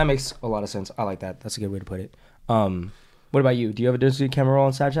 That makes a lot of sense. I like that. That's a good way to put it. What about you? Do you have a Disney camera roll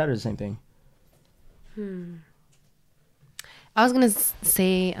on Snapchat or the same thing? I was gonna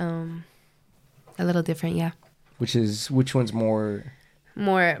say a little different, yeah. Which one's more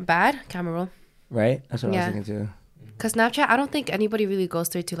bad camera roll? right? That's what I Yeah. was thinking too. Cause Snapchat, I don't think anybody really goes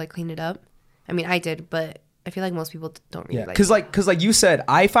through to like clean it up. I mean, I did, but I feel like most people don't really Yeah, like. because like you said,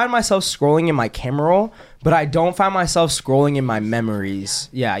 I find myself scrolling in my camera roll, but I don't find myself scrolling in my memories.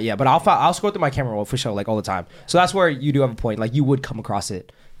 Yeah, but I'll scroll through my camera roll for sure, like all the time. So that's where you do have a point. Like you would come across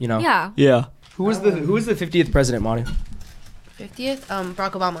it, you know? Yeah. Yeah. Who was the 50th president, Manu? 50th,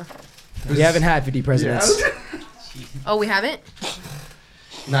 Barack Obama. We haven't had 50 presidents. Oh, we haven't.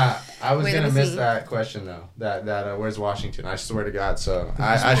 Nah, I was Wait, gonna let me miss see. that question though. That where's Washington? I swear to God. So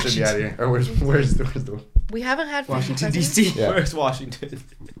I should be out of here. Or where's the We haven't had 50 Washington presidents. D.C. Yeah. Where's Washington?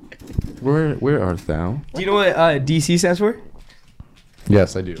 Where art thou? Do you know what D.C. stands for?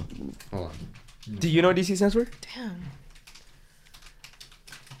 Yes, I do. Hold on. Do you know what D.C. stands for? Damn.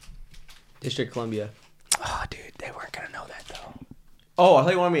 District Columbia. Oh, dude, they weren't gonna know that though. Oh, I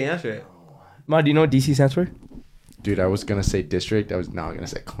thought you wanted me to answer it. Ma, do you know what D.C. stands for? Dude, I was gonna say district. I was not gonna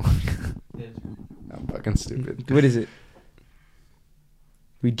say Columbia. I'm fucking stupid. What is it?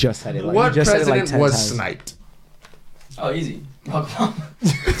 We just said it. Like, What we just said it president 10 was times. sniped? Oh, easy.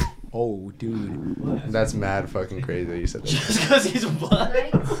 Oh, dude. That's mad fucking crazy that you said that. Just because he's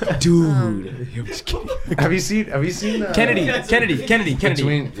black. Dude. Have you seen Kennedy.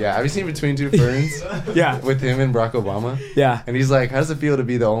 Between have you seen Between Two Ferns Yeah. with him and Barack Obama? Yeah. And he's like, how does it feel to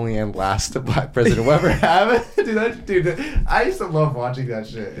be the only and last black president we'll ever have? dude, I used to love watching that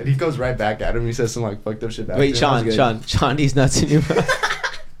shit. And he goes right back at him. He says some like fucked up shit back. Wait, to him. Sean, these nuts in you.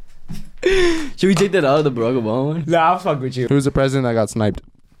 Should we take that out of the Barack Obama one? Nah, I'll fuck with you. Who's the president that got sniped?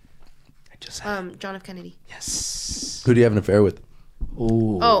 John F. Kennedy. Yes. Who do you have an affair with?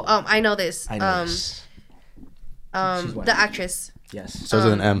 Ooh. Oh, I know this. I know this. She's white. The actress Yes. Starts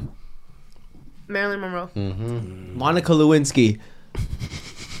with an M. Marilyn Monroe. Monica Lewinsky.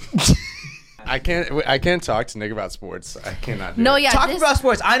 I can't talk to Nick about sports. I cannot do No, it. yeah. Talk this- about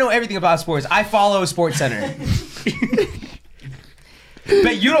sports. I know everything about sports. I follow Sports Center.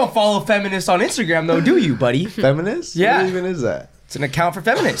 But you don't follow feminists on Instagram, though, do you, buddy? Feminist? Yeah. What even is that? It's an account for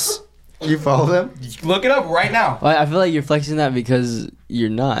feminists. You follow them? Look it up right now. Well, I feel like you're flexing that because you're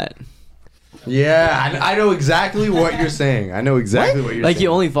not. Yeah, I know exactly what you're saying. I know exactly what you're Like saying. you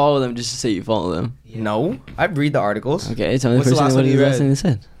only follow them just to say you follow them. No, I read the articles. Okay, tell me What's the last one you last read? thing they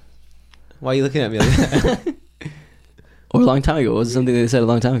said. Why are you looking at me like that? Or a long time ago. What was something they said a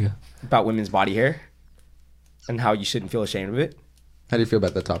long time ago? About women's body hair and how you shouldn't feel ashamed of it. How do you feel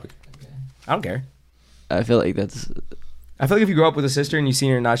about that topic? I don't care. I feel like that's. I feel like if you grow up with a sister and you see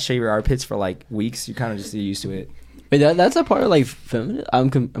her not shave her armpits for like weeks, you kind of just get used to it. Wait, that's a part of like feminine. I'm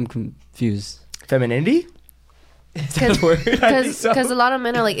confused. Femininity? Because a lot of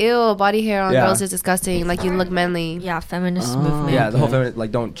men are like, ew, body hair on Yeah. girls is disgusting. Like you look manly. Yeah, feminist Oh. movement. Yeah, the whole feminine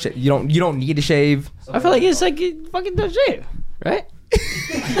like you don't need to shave. I feel like it's like you fucking don't shave, right?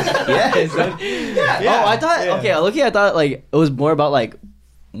 Yes. Oh, I thought. Okay, looking, I thought like it was more about like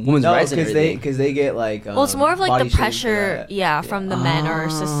women's No, rights and everything. because they get like. Well, it's more of like body the shaming for pressure, that. yeah, from the men or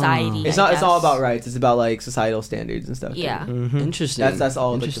society. It's I not. It's all guess. about rights. It's about like societal standards and stuff. Yeah. Interesting. That's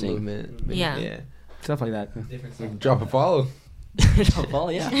all. Like, the Interesting. movement. Yeah. Yeah. Stuff like that. Drop a follow. Oh,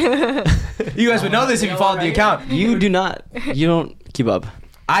 yeah. You guys would know this if you followed the account. You do not. You don't keep up.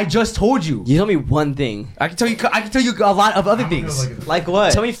 I just told you. You tell me one thing. I can tell you a lot of other things. Like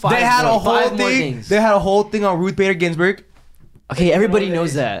what? Tell me five. They had more, a whole five more thing. things. They had a whole thing on Ruth Bader Ginsburg. Okay, everybody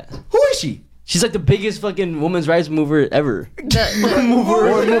knows that. Who is she? She's like the biggest fucking women's rights mover ever. The- Or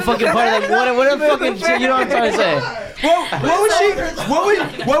more fucking part of like whatever fucking shit. You know what I'm trying to say?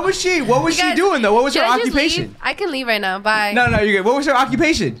 What was she? What was she guys- doing though? What was her Should I just occupation? leave? I can leave right now. Bye. No, you're good. What was her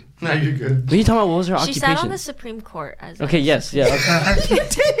occupation? No, you're good. What are you talking about? What was her She occupation? sat on the Supreme Court as Okay, yes, yeah. Okay,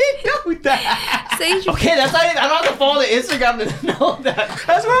 Didn't know that. Sage, okay that's not. I don't have to follow the Instagram to know that.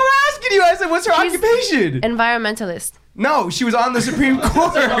 That's what I'm asking you. I said, what's her She's- occupation? environmentalist. No, she was on the Supreme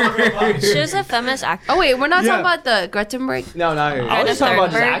Court. She was a feminist activist. Oh wait, we're not Yeah. talking about the Greta No, not her. I was just talking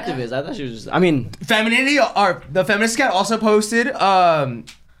about just Thunberg. activists. I thought she was just. I mean, Femininity, or the feminist cat also posted Greta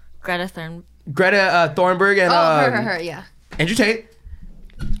Thunberg. Greta Thunberg and her, yeah. Andrew Tate.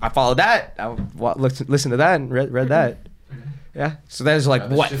 I followed that. I listened to that and read that. Yeah. So there's like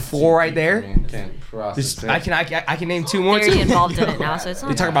what 4 right there. Can't process Just, it. I can name 2 more Very too. involved in it now, so it's not.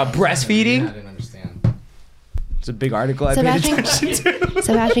 They talk about breastfeeding. I didn't understand. It's a big article. I paid Sebastian, attention to.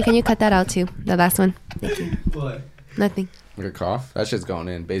 Sebastian, can you cut that out too? The last one. Thank you. What? Nothing. Like a cough? That shit's going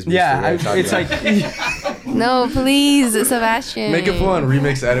in. Basement. Yeah, Studio, it's like No, please, Sebastian. make a full on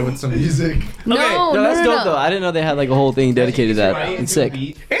remix edit with some music. No, no, that's no, dope no. though. I didn't know they had like a whole thing dedicated to that. It's sick.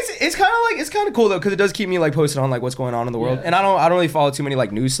 it's kind of cool though because it does keep me like posted on like what's going on in the world, and I don't really follow too many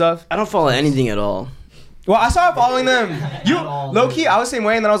like news stuff. I don't follow anything at all. Well, I started following them. Low key, I was the same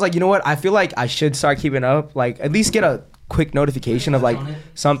way, and then I was like, you know what? I feel like I should start keeping up. Like at least get a quick notification of like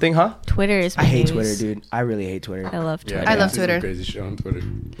something, huh? Twitter is. I hate Twitter, dude. I really hate Twitter. I love Twitter. I love this is Twitter. a Crazy shit on Twitter.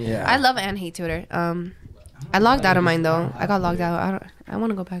 Yeah. I love and hate Twitter. I logged out of mine though. I got logged out. I want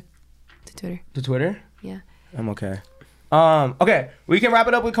to go back to Twitter. To Twitter? Yeah. I'm okay. Okay, we can wrap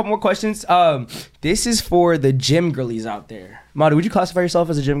it up with a couple more questions. This is for the gym girlies out there. Madu, would you classify yourself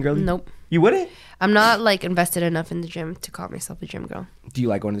as a gym girlie? Nope. You wouldn't? I'm not like invested enough in the gym to call myself a gym girl. Do you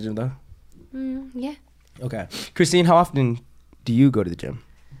like going to the gym though? Yeah. Okay. Christine, how often do you go to the gym?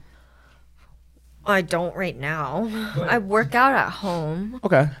 I don't right now. I work out at home.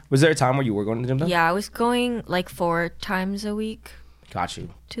 Okay. Was there a time where you were going to the gym though? Yeah, I was going like 4 times a week Got you.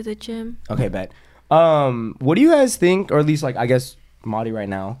 to the gym. Okay, bet. What do you guys think, or at least like I guess Madi right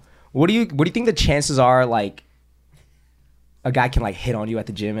now, what do you think the chances are like a guy can like hit on you at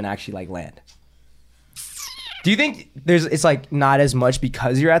the gym and actually like land? Do you think it's like not as much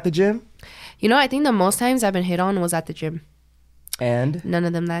because you're at the gym? You know, I think the most times I've been hit on was at the gym. And None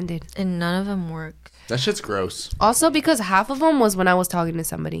of them landed. And none of them worked. That shit's gross. Also because half of them was when I was talking to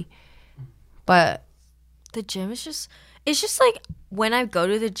somebody. But The gym is just, it's just like when I go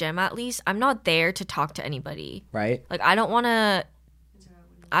to the gym, at least I'm not there to talk to anybody. right? Like I don't want to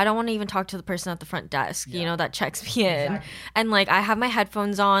even talk to the person at the front desk, you know, that checks me in. And like I have my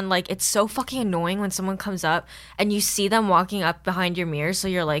headphones on. Like it's so fucking annoying when someone comes up and you see them walking up behind your mirror. So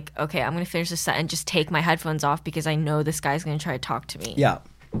you're like, okay, I'm going to finish this set and just take my headphones off because I know this guy's going to try to talk to me. Yeah.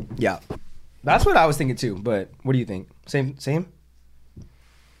 Yeah. That's what I was thinking too, but what do you think? Same?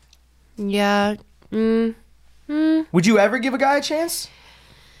 yeah. Would you ever give a guy a chance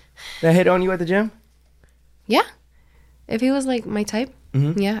that hit on you at the gym? Yeah. If he was like my type,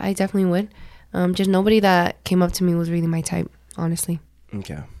 Mhm. yeah, I definitely would. Just nobody that came up to me was really my type, honestly.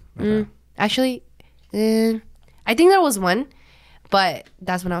 Okay. Actually, I think there was one, but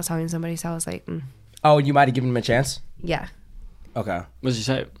that's when I was talking to somebody, so I was like, Oh, you might have given him a chance? yeah. Okay. What's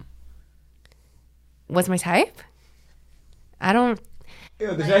your type? What's my type? I don't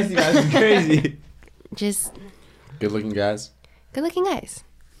Yo, the Shiesty guys is crazy. just Good looking guys. good looking guys.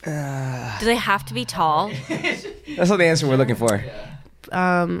 Do they have to be tall? That's not the answer we're looking for.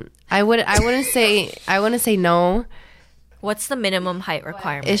 I wouldn't say no. What's the minimum height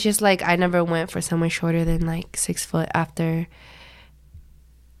requirement? It's just like I never went for someone shorter than like 6 foot after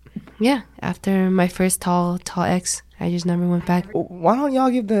my first tall ex. I just never went back. Why don't y'all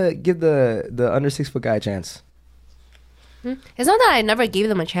give the under 6 foot guy a chance? It's not that I never gave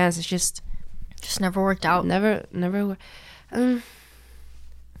them a chance. It's just never worked out. never.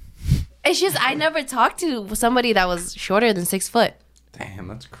 It's just I never talked to somebody that was shorter than 6 foot. Damn,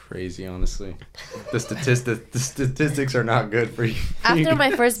 that's crazy, honestly. The statistics are not good for you. After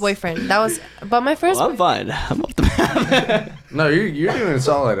my first boyfriend, but my first. Well, I'm fine. I'm off the map. No, you're doing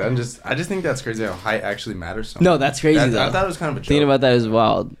solid. I just think that's crazy how height actually matters so much. No, that's crazy though. I thought it was kind of a joke. Thinking about that is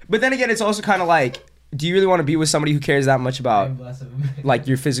wild. But then again, it's also kind of like, do you really want to be with somebody who cares that much about like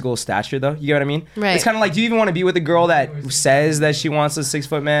your physical stature though? You get what I mean? Right. It's kind of like, do you even want to be with a girl that says that she wants a 6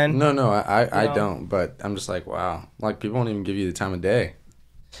 foot man? No, I don't. But I'm just like, wow. Like, people won't even give you the time of day.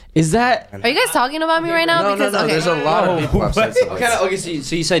 Is that Are you guys talking about me right now? No, Because okay. There's a lot of people who've said stuff like that. okay?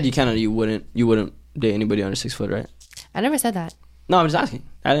 So you said you wouldn't date anybody under 6 foot, right? I never said that. No, I'm just asking.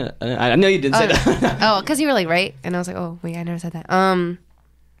 I know you didn't say that. Oh, because you were like, right? And I was like, oh, wait, I never said that.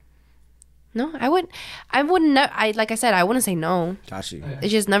 No, I wouldn't. Like I said, I wouldn't say no. Got you.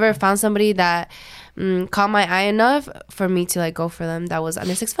 It's just never found somebody that caught my eye enough for me to like go for them that was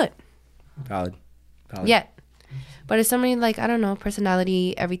under 6 foot. Valid. Yet. But it's somebody like, I don't know,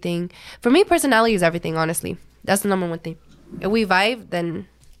 personality, everything. For me, personality is everything, honestly. That's the number one thing. If we vibe, then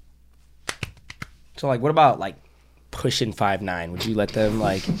So like, what about like pushing 5'9"? Would you let them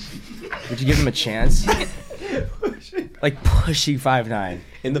like? Would you give them a chance? Like pushing 5'9".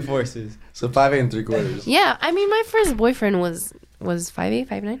 In the forces. So 5'8" and 3/4. yeah. I mean, my first boyfriend was 5'8",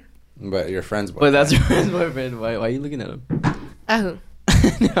 5'9". But your friend's But that's your friend's boyfriend. Why are you looking at him? Who?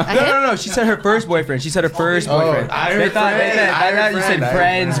 No. She said her first boyfriend. She said her first boyfriend. I They heard thought friend. you said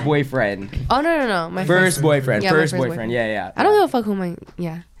friend's boyfriend. Oh, no. My First boyfriend. Yeah, my First first boyfriend. Yeah. I don't give a fuck who my,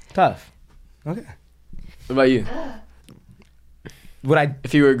 yeah. Tough. Okay. What about you? Would I?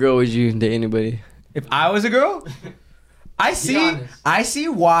 If you were a girl, would you date anybody If I was a girl, I see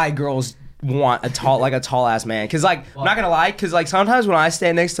why girls want a tall ass man. Cause like I'm not gonna lie, cause like sometimes when I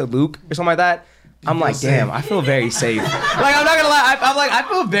stand next to Luke or something like that, I'm like, damn, I feel very safe. Like I'm not gonna lie, I'm like I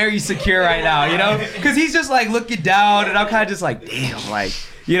feel very secure right now, you know? Cause he's just like looking down, and I'm kind of just like, damn, like,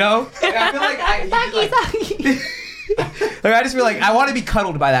 you know? Like, I feel like like I just feel like I want to be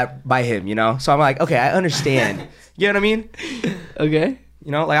cuddled by him, you know? So I'm like, okay, I understand. You know what I mean? Okay.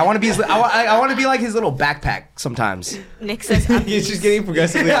 You know, like I want to be I want to be like his little backpack sometimes. Nick says He's just getting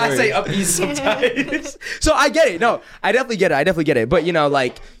progressively. I worse. say up east sometimes. So I get it. No, I definitely get it. But you know,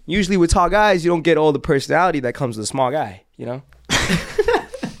 like usually with tall guys, you don't get all the personality that comes with a small guy. You know.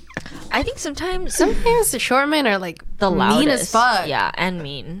 I think sometimes the short men are like the loudest. mean as fuck. Yeah, and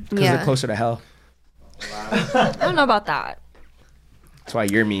mean. Because they're closer to hell. I don't know about that. That's why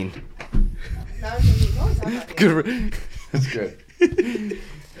you're mean. Good. That's good.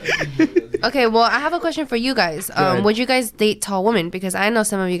 Okay, well, I have a question for you guys. ahead. Would you guys date tall women? Because I know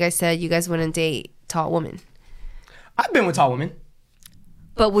some of you guys said you guys wouldn't date tall women. I've been with tall women.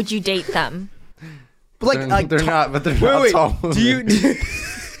 But would you date them? But They're not wait. tall. Do you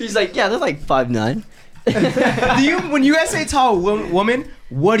He's like, yeah, they're like 5'9". when you guys say tall woman,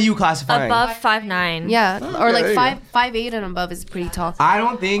 what do you classify? Above 5'9". Yeah, or like there you 5'8" and above is pretty tall. I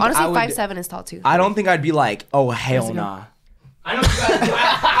don't think. Honestly, I would, 5'7" is tall too. I don't think I'd be like, oh hell nah.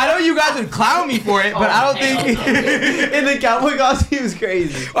 I know you guys would clown me for it, but I don't think. In the cowboy costume, he was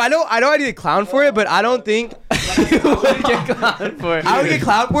crazy. I know I did clown for it, but I don't think I would get clowned for it. I would get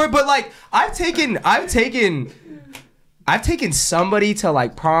clowned for it. But like I've taken somebody to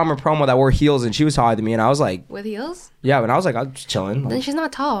like prom or promo that wore heels, and she was taller than me, and I was like, With heels? yeah, and I was like, I'm just chilling. Then she's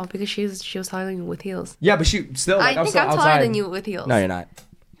not tall because she was taller than you with heels. Yeah, but she still. Like, I think I'm taller than you with heels. No, you're not.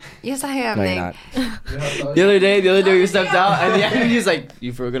 Yes, I am. No, Nick. you're not. The other day you stepped out, and the enemy was like,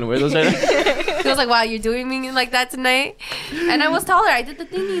 "You for gonna wear those right now?" He was like, "Wow, you're doing me like that tonight," and I was taller. I did the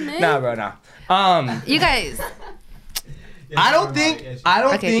thingy, man. Nah, bro, nah. You guys. I don't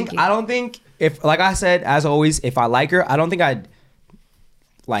think if, like I said, as always, if I like her, I don't think I'd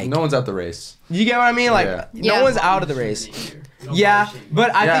like. No one's at the race. You get what I mean? Like, Yeah. no Yeah. one's out of the race. Yeah,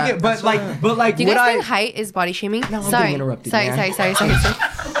 but I Yeah, think it. But like, Do you would guys think I? height is body shaming? No, I'm sorry. being interrupted, sorry, man. sorry.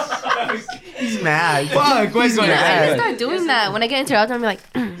 He's mad. Fuck, what's going I just on? start doing that when I get interrupted. I'm like,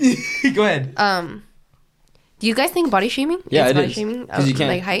 Go ahead. do you guys think body shaming? Yeah, is it body is. shaming 'Cause you can't-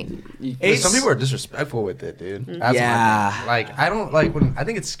 like height. Some people are disrespectful with it, dude. That's Yeah. my thing. Like I don't like when I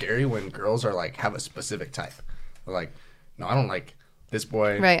think it's scary when girls are like have a specific type. They're like, no, I don't like this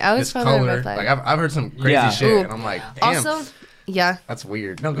boy. Right, I was this wondering color. about that. Like I've heard some crazy Yeah. shit, Ooh. and I'm like, damn, Also, yeah, that's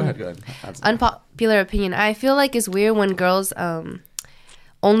weird. No, go ahead. That's, unpopular opinion. I feel like it's weird when girls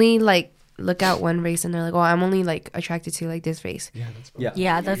only like look at one race and they're like, oh, I'm only like attracted to like this race.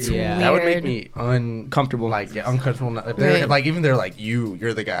 Yeah, that's weird. that would make me uncomfortable. Like uncomfortable. If they're Right. like even they're like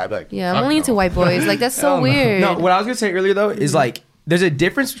you're the guy. I'd be like, Yeah, I'm fuck only into no. white boys. Like that's so weird. No, what I was gonna say earlier though is like there's a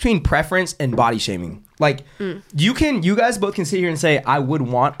difference between preference and body shaming. Like you guys both can sit here and say I would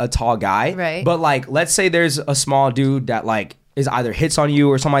want a tall guy, Right. But like let's say there's a small dude that like is either hits on you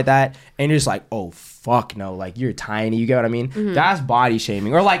or something like that, and you're just like, oh fuck no, like you're tiny. You get what I mean? That's body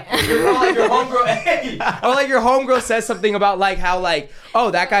shaming. Or like your homegirl, or like your homegirl says something about like how like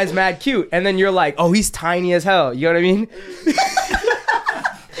oh that guy's mad cute, and then you're like oh he's tiny as hell. You know what I mean?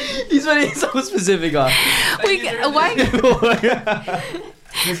 He's being so specific on. Why?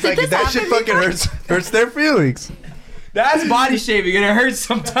 It's like that shit fucking hurts their feelings. That's body shaming, and it hurts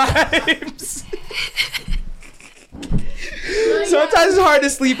sometimes. Sometimes it's hard to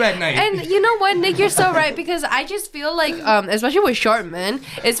sleep at night. And you know what, Nick, you're so right because I just feel like, especially with short men,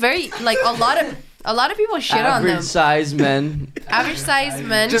 it's very like a lot of people shit on them. Average size men. Average size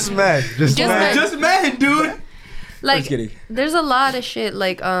men. Just mad. Just mad. Just men, dude. like Just kidding. there's a lot of shit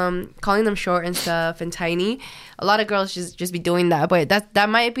like calling them short and stuff and tiny. A lot of girls just be doing that, but that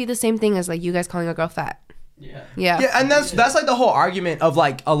might be the same thing as like you guys calling a girl fat. Yeah. Yeah, and that's like the whole argument of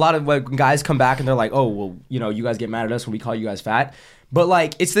like a lot of when guys come back and they're like, oh well, you know, you guys get mad at us when we call you guys fat. But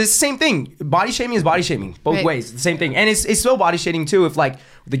like it's the same thing. Body shaming is body shaming both Right. ways. The same thing, and it's still body shaming too. If like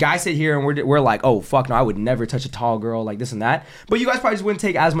the guys sit here and we're like, oh fuck no, I would never touch a tall girl like this and that. But you guys probably just wouldn't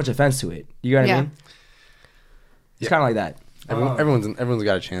take as much offense to it. You know what I Yeah. mean? It's kind of like that. Everyone's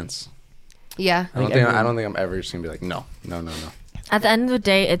got a chance. Yeah. I don't think I'm ever just gonna be like no. At the end of the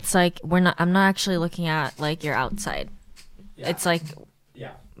day, it's like I'm not actually looking at like your outside. It's like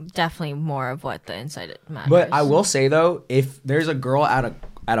definitely more of what the inside matters. But I will say though, if there's a girl at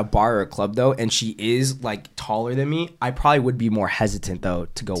at a bar or a club though, and she is like taller than me, I probably would be more hesitant though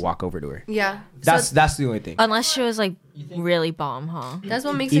to go walk over to her. Yeah. That's the only thing. Unless she was like really bomb, huh? That's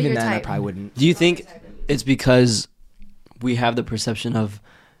what makes it Even your then, I type. probably wouldn't. Do you think it's because we have the perception of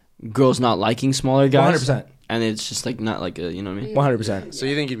girls not liking smaller guys? 100%. And it's just like not like a, you know what I mean? 100%. So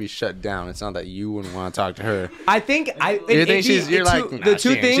you think you'd be shut down? It's not that you wouldn't want to talk to her. I think You think you're like, nah, the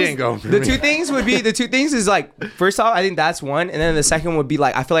two she things. ain't going for The me. two things would be the two things is like first off, I think that's one, and then the second would be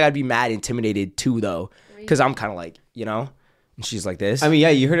like I feel like I'd be mad intimidated too though, because I'm kind of like and she's like this. I mean, yeah,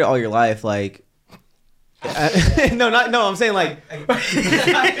 you heard it all your life, like. No, I'm saying like.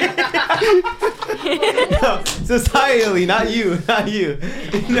 No, societally, not you.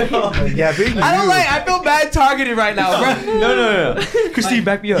 No. Yeah, being I feel bad targeted right now, bro. No. Christine,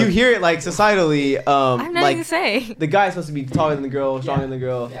 back me up. You hear it like societally. I have nothing like to say. the guy's supposed to be taller than the girl, stronger than the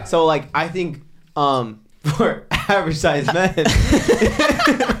girl. Yeah. So like, I think for average sized men,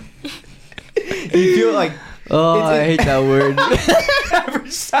 you feel like. Oh, I hate that word.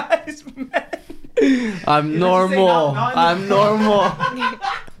 average size man. I'm normal. I'm normal.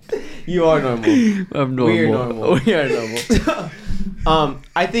 You are normal. I'm normal. We're normal. We are normal.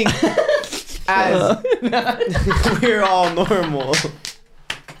 I think as we're all normal.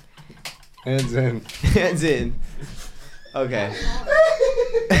 Hands in. Hands in. Okay.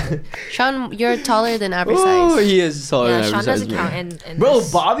 Sean, you're taller than average Oh, size. he is taller Yeah, than Sean average doesn't size count man. in Bro,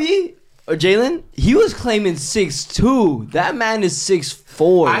 this. Bobby or Jalen, he was claiming 6'2". That man is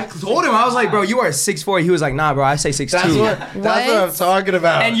 6'4". I told him I was like, bro, you are 6'4". He was like, nah, bro, I say 6'2". That's what I'm talking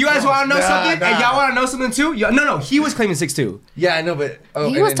about. And you guys want to know something? Nah. And y'all want to know something too? No, he was claiming 6'2". Yeah, I know, but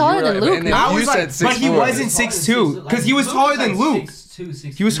He was taller than Luke, no? I was you like, said but he 6'4". wasn't 6'2", because he was taller than Luke.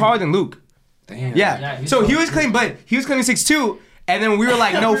 He was taller than Luke. Damn. Yeah. So he was claiming 6'2", and then we were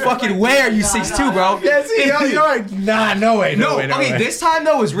like, no fucking way are you 6'2", bro? Yeah, see, you're like, nah, no way. Okay, this time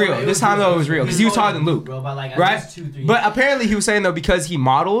though was real. This time though it was real because he was taller than Luke, right? But apparently he was saying though because he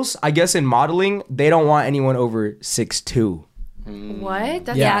models. I guess in modeling they don't want anyone over 6'2". What?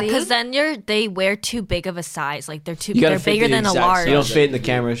 That's Yeah, a because thing? then they wear too big of a size. Like they're gotta they're fit bigger the than a exact large. You don't fit in the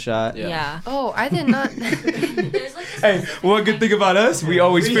camera shot. Yeah. Oh, I did not. Hey, one good thing about us, we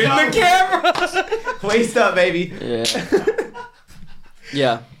always fit in the camera. Waist up, baby. Yeah.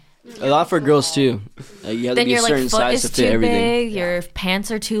 Yeah. A lot for girls too. Like, you have Then to be a your certain like foot size is to fit too everything. big. Your pants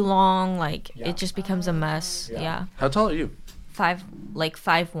are too long. Like it just becomes a mess. Yeah. How tall are you?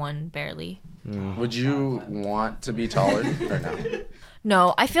 5'1" barely. Would you want to be taller or no?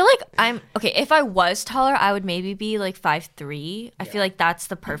 No, I feel like I'm okay. If I was taller, I would maybe be like 5'3". I feel like that's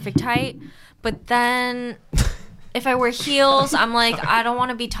the perfect height. But then, if I wear heels, I'm like I don't want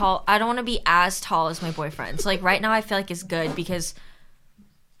to be tall. I don't want to be as tall as my boyfriend. So like right now, I feel like it's good because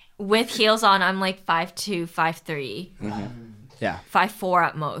with heels on, I'm like 5'2", 5'3", Yeah. 5'4"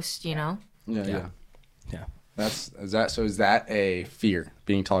 at most. You know. Yeah. Is that a fear,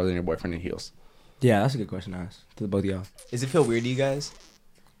 being taller than your boyfriend in heels? Yeah, that's a good question to ask to both of y'all. Does it feel weird to you guys?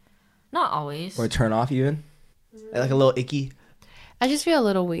 Not always. Or turn off even? Like a little icky? I just feel a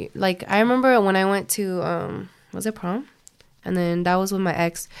little weird. Like I remember when I went to was it prom? And then that was with my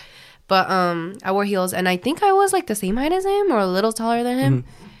ex. But I wore heels and I think I was like the same height as him or a little taller than him.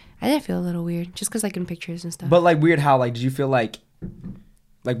 I did feel a little weird just because like in pictures and stuff. But like weird how like did you feel like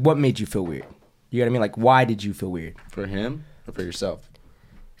what made you feel weird? You know what I mean? Like why did you feel weird? For him or for yourself?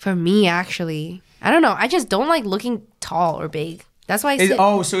 For me, actually, I don't know. I just don't like looking tall or big. That's why I sit.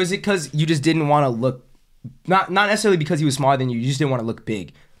 So is it because you just didn't want to look not necessarily because he was smaller than you, you just didn't want to look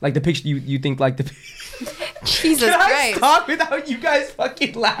big. Like the picture you think like the Jesus Can I Christ. stop without you guys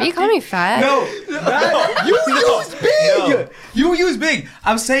fucking laughing? Are you calling me fat? No, you use big. You use big.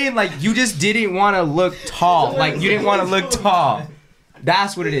 I'm saying like you just didn't want to look tall. Like you didn't want to look tall.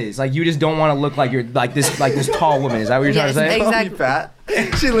 That's what it is. Like you just don't want to look like you're like this tall woman. Is that what you're Yes, trying to say? exactly. Fat?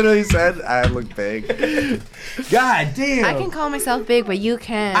 She literally said I look big. God damn. I can call myself big, but you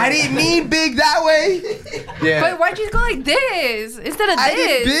can't. I didn't mean big that way. Yeah. But why'd you go like this instead of I this?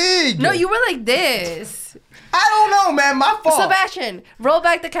 did big. No, you were like this. I don't know, man. My fault. Sebastian, roll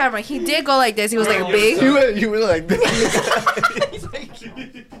back the camera. He did go like this. He was like big. You were like this.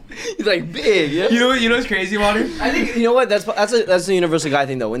 He's like big, yeah. You know what's crazy, Water? I think you know what that's a universal guy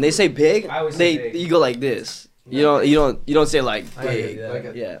thing though. When they say big, I always say big. you go like this. You don't say like big.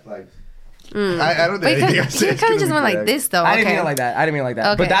 Yeah. I don't But think anything I he said kind of is just went like correct. this though. I didn't Okay. mean it like that. I didn't mean it like that.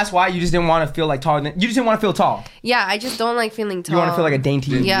 Okay. But that's why you just didn't want to feel like taller. You just didn't want to feel tall. Yeah, I just don't like feeling tall. You want to feel like a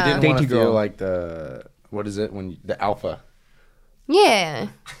dainty, Yeah. You didn't dainty want to girl. feel like what is it when the alpha? Yeah.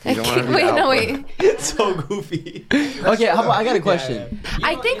 You don't wanna be Wait, no, alpha. wait. It's so goofy. Okay, how about I got a question.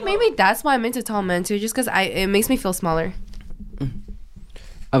 I think maybe that's why I'm into tall men too, just because it makes me feel smaller.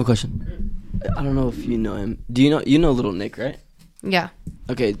 I have a question. I don't know if you know him. Do you know Little Nick, right? Yeah.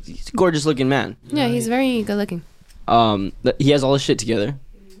 Okay, he's a gorgeous looking man. Yeah, he's very good looking. He has all his shit together.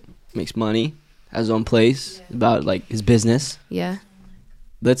 Makes money. Has his own place. About like his business. Yeah.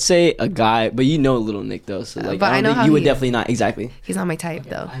 Let's say a guy, but you know Little Nick though, so like but I know think how you would he- definitely not exactly. He's not my type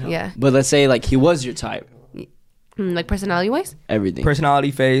though. Yeah. But let's say like he was your type. Like personality wise, Everything.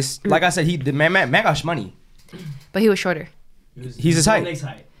 Personality, face. Like I said, the man got money. but he was shorter. He's his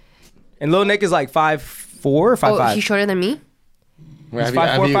height. And Lil Nick is like 5'4" or 5'5". Oh, he's shorter than me. Wait, He's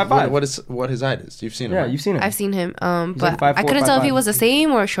 5'4", 5'5". What his height is? You've seen him. Yeah, right? you've seen him. I've seen him. But like 5'4", I couldn't tell if he 5'5". was the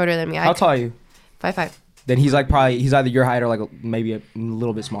same or shorter than me. How tall are you? 5'5". Then he's like he's either your height or like maybe a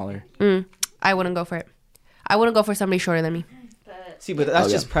little bit smaller. I wouldn't go for it. I wouldn't go for somebody shorter than me. See, but that's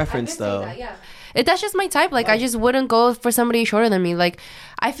just preference, though. That's just my type. Like, I just wouldn't go for somebody shorter than me. Like,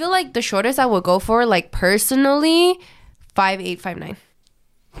 I feel like the shortest I would go for, like, personally, 5'8", 5'9".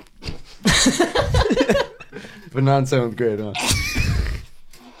 But not in 7th grade, huh?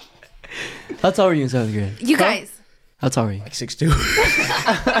 How tall were you in 7th grade? You guys. How tall were you? Like 6'2".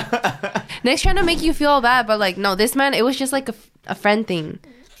 Nick's trying to make you feel bad, but, like, no, this man, it was just, like, a friend thing.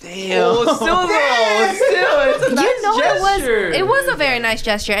 Damn. Still, it's a nice gesture. It was a very nice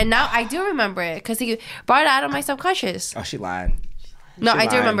gesture. And now I do remember it because he brought it out of my subconscious. Oh, she lying. No, I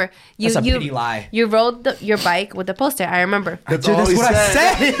do lying. remember. That's a pity lie. You rode your bike with the poster. I remember. That's Dude, all that's he what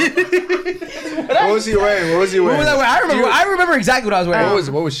said. I said. What was he wearing? What was he What wearing? was I wearing? I remember exactly what I was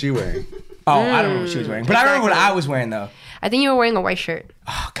wearing. What was she wearing? Oh, I don't know what she was wearing. But I remember what I was wearing, though. I think you were wearing a white shirt.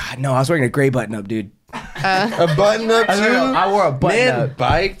 Oh, God, no. I was wearing a gray button-up, dude. A button-up too? I wore a button-up. Man,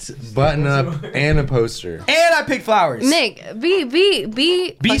 biked, button-up, and a poster. And I picked flowers. Nick,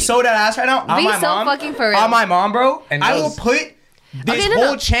 be so that ass right now. On Be my so mom, fucking for real. On my mom, bro. And I will those- put this Okay, no.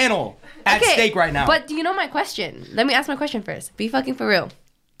 whole channel at stake right now. But do you know my question? Let me ask my question first. Be fucking for real.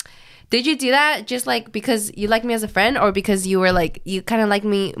 Did you do that just like because you like me as a friend, or because you were like you kind of like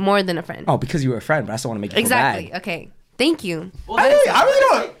me more than a friend? Oh, because you were a friend, but I still want to make you feel exactly. bad. Okay. Thank you. I really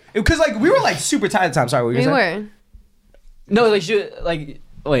don't. Because like we were like super tight at the time. Sorry, what were you We saying? were. No, like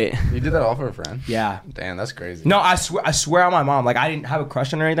wait. You did that all for a friend? Yeah. Damn, that's crazy. No, I swear on my mom. Like I didn't have a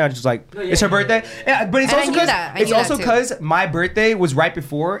crush on her or anything. I was just like, it's her birthday. Yeah, but it's And I also knew because that. I it's knew that also too. because my birthday was right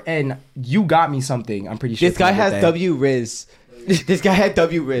before, and you got me something. I'm pretty sure. This for my guy has birthday. W Riz. This guy had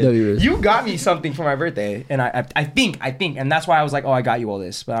W Riz. You got me something for my birthday, and I think, and that's why I was like, oh, I got you all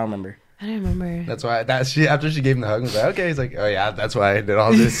this, but I don't remember. I don't remember. That's why after she gave him the hug, I was like, okay. He's like, oh yeah, that's why I did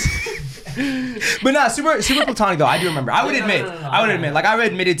all this. But nah, super platonic though. I do remember. I would admit. Like I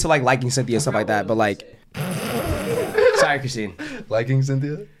admitted to like liking Cynthia and stuff like that. But like, sorry, Christine. Liking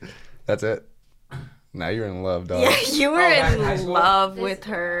Cynthia? That's it. Now you're in love, dog. Yeah, you were in love with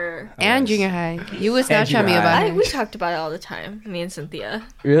her. And junior high. You would Snapchat junior me high. about it. We talked about it all the time, me and Cynthia.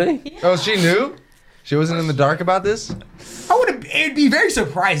 Really? Oh, she knew? She wasn't in the dark about this? It'd be very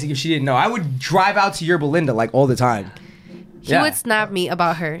surprising if she didn't know. I would drive out to your Belinda like all the time. He would snap me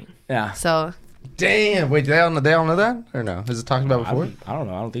about her. Yeah. So, Damn. Wait, they all know that? Or no? Has it talked about before? I don't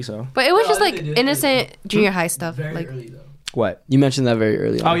know. I don't think so. but it was just like innocent junior high stuff. Like, What? You mentioned that very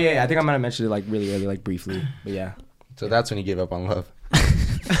early on. Oh yeah, I think I might have mentioned it like really early, like briefly. But yeah, So that's when you gave up on love.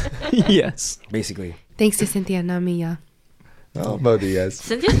 Yes. basically. thanks to Cynthia, not me, yeah. Oh, both of you guys.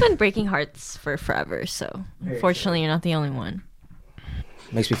 Cynthia's been breaking hearts for forever, so fortunately you're not the only one.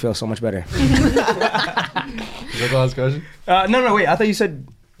 Makes me feel so much better. Is that the last question? No, wait. I thought you said.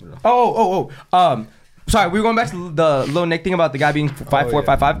 Oh. Sorry, we were going back to the Lil Nick thing about the guy being 5'4",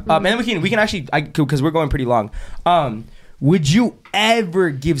 5'5". And then we can actually, because we're going pretty long. Would you ever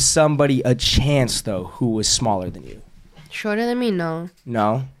give somebody a chance though who was smaller than you? Shorter than me, no.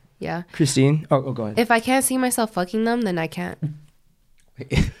 No, Yeah. Christine. Oh, go ahead. If I can't see myself fucking them, then I can't.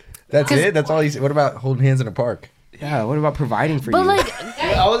 That's it? That's all you say? What about holding hands in a park? Yeah. What about providing for But you? like,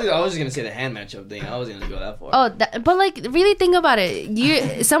 I was just gonna say the hand matchup thing. I wasn't gonna go that far. but like, really think about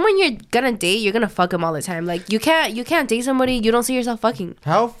it. Someone you're gonna date, you're gonna fuck them all the time. Like, you can't date somebody you don't see yourself fucking.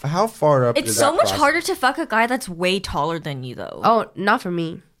 How far up It's is so that much process? harder to fuck a guy that's way taller than you, though. Oh, not for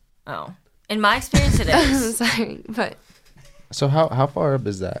me. Oh. In my experience, it I'm is. sorry, but So how far up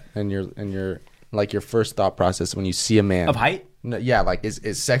is that in your like your first thought process when you see a man? Of height? No, yeah, like is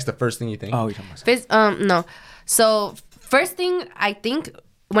sex the first thing you think? Oh, you're talking about. no. So first thing I think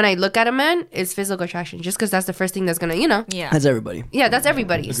when I look at a man is physical attraction, just because that's the first thing that's gonna, Yeah. That's everybody. yeah, that's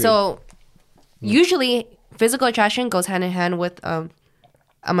everybody. So usually physical attraction goes hand in hand with am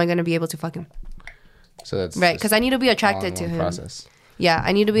I gonna be able to fuck him? So that's Right, just because I need to be all attracted in to one him. process. Yeah,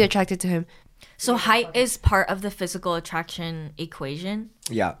 I need to be attracted to him. So height is part of the physical attraction equation.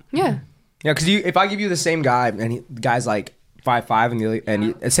 Yeah. Yeah. Yeah, because if I give you the same guy and the guy's like 5'5",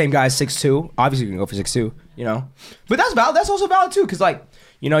 and the same guy's 6'2", obviously you can go for 6'2", you know. But that's valid. That's also valid too, because like,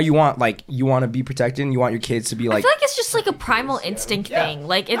 you know, you want to be protected, and you want your kids to be like. I feel like it's just like a primal instinct thing.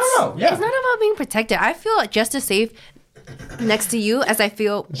 Like it's. I don't know. Yeah. It's not about being protected. I feel just as safe next to you as I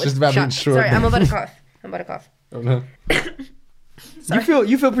feel. It's just about being short. Sorry, I'm about to cough. Oh, no.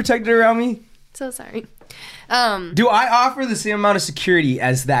 You feel protected around me? So sorry. Do I offer the same amount of security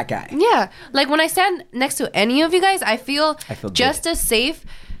as that guy? Yeah, like when I stand next to any of you guys, I feel just as safe,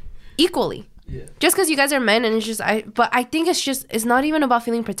 equally. Yeah. Just because you guys are men, and it's just but I think it's not even about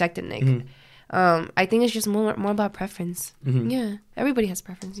feeling protected, Nick. Mm-hmm. I think it's just more about preference. Mm-hmm. Yeah, everybody has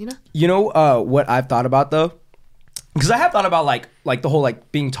preference, you know. You know what I've thought about though, because I have thought about like the whole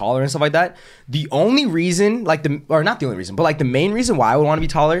like being taller and stuff like that. The only reason, not the only reason, but like the main reason why I would want to be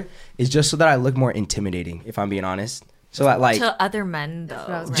taller is just so that I look more intimidating. If I'm being honest. So that like to other men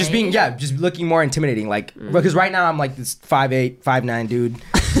though, just right? just looking more intimidating, like because right now I'm like this 5'8", 5'9" dude.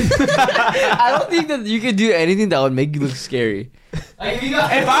 I don't think that you could do anything that would make you look scary. Like if you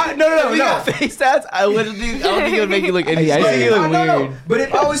got, no. Face tats, I don't think it would make you look any scary. I think you look weird. But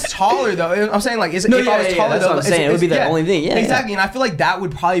if I was taller though, I'm saying like, if I was taller, that's what I'm saying. It would be the only thing. Yeah, exactly. And I feel like that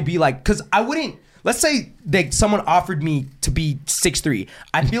would probably be like, because I wouldn't. Let's say that someone offered me to be 6'3".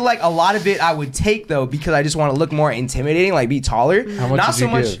 I feel like a lot of it I would take though, because I just want to look more intimidating, like be taller. How much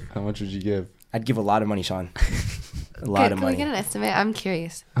give? How much would you give? I'd give a lot of money, Sean. A lot of money. Can we get an estimate? I'm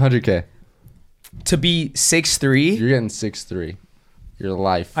curious. 100K. To be 6'3". You're getting 6'3". Your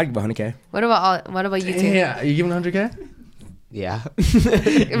life. I'd give 100K. What about you two? Yeah, are you giving 100K? Yeah.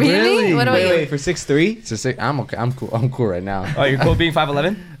 Really? What about you? Wait, for 6'3"? So I'm okay. I'm cool. I'm cool right now. Oh, you're cool being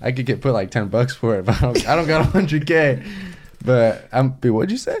 5'11"? I could get put like $10 for it, but I don't got 100K. But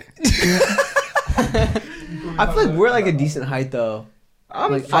what'd you say? I feel like we're like a decent height though.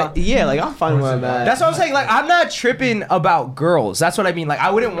 I'm fine where I'm at. That's what I'm saying. Like, I'm not tripping about girls. That's what I mean. Like, I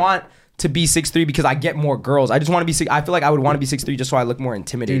wouldn't want to be 6'3" because I get more girls. I just want to be I feel like I would want to be 6'3" just so I look more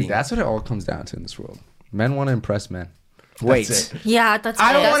intimidating. Dude, that's what it all comes down to in this world. Men want to impress men. Wait. Yeah, that's.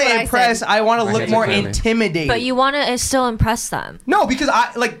 I don't want to impress. I want to look more intimidating. But you want to still impress them. No, because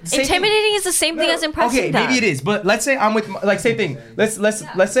intimidating is the same thing as impressing them. them. Maybe it is, but let's say I'm with same thing.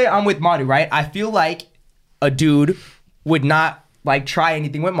 Let's say I'm with Madu, right? I feel like a dude would not like try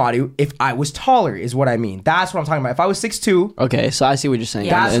anything with Madu if I was taller, is what I mean. That's what I'm talking about. If I was 6'2", okay, so I see what you're saying.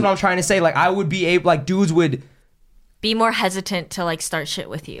 That's what I'm trying to say. Like, I would be able, like, dudes would be more hesitant to like start shit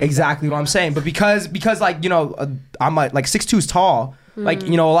with you. Exactly what I'm saying. But because like, you know, I'm like 6'2" is tall. Like,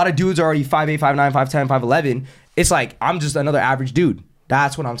 you know, a lot of dudes are already 5'8", 5'9", 5'10", 5'11". It's like I'm just another average dude.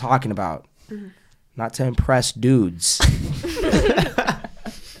 That's what I'm talking about. Not to impress dudes.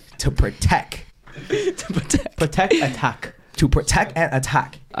 To protect. Protect, attack. To protect and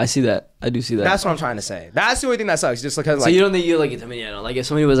attack. I see that. I do see that. That's what I'm trying to say. That's the only thing that sucks. Just because, like, so you don't think you like intimidating? Like, if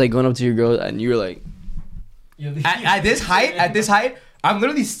somebody was like going up to your girl and you were like, at this height, I'm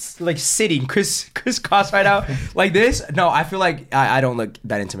literally like sitting crisscross right now like this. No, I feel like I don't look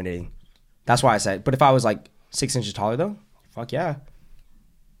that intimidating. That's why I said. But if I was like 6 inches taller though, fuck yeah.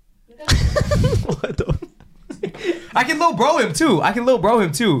 What the? I can little bro him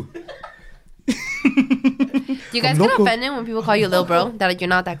too. You guys get offended when people call you Lil Bro that you're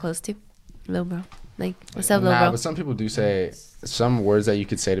not that close to? Lil Bro. Like, what's up, Lil Bro? But some people do say some words that you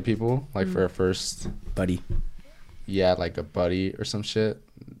could say to people, like for a first buddy. Yeah, like a buddy or some shit.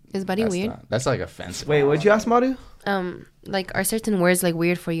 Is buddy weird? That's like offensive. Wait, what'd you ask, Madu? Like, are certain words like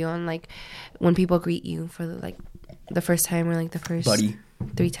weird for you on like when people greet you for like the first time or like the first buddy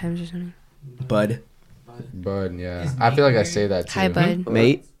 3 times or something? Bud, yeah. I feel like I say that too. Hi, bud.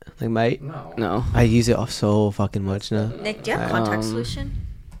 Mate? Like mate? No. I use it so fucking much now. Nick, do you have contact solution?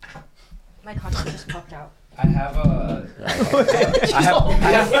 My contact just popped out. I have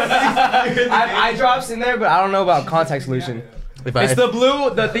eye drops in there, but I don't know about contact solution. It's the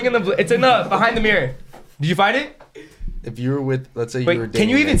blue, the thing in the blue. It's in the behind the mirror. Did you find it? If you were with, let's say you wait, were dating can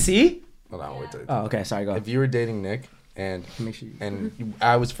you even Nick, see? Hold on, wait. Oh, okay. Sorry, go. If you were dating Nick and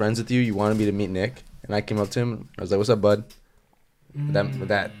I was friends with you, you wanted me to meet Nick, and I came up to him. I was like, "What's up, bud?" With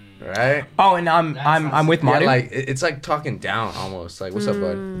that, right? Oh, and I'm with Madu. Yeah, like it's like talking down almost. Like, "What's up,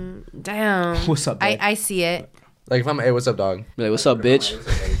 bud?" Damn. What's up, bud? I see it. Like if I'm, "Hey, what's up, dog?" Be like, what's up, bitch?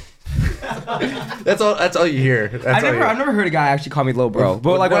 That's all you hear. I've never heard a guy actually call me Lil Bro.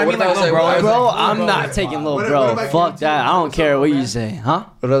 But like what I mean, like Lil Bro. Bro, I'm not taking Lil Bro. Fuck that. I don't care what you say, huh?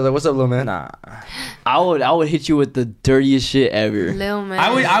 What's up, little man? Nah. I would hit you with the dirtiest shit ever. Lil man.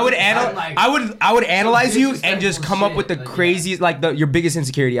 I would analyze you and just come up with the craziest, like your biggest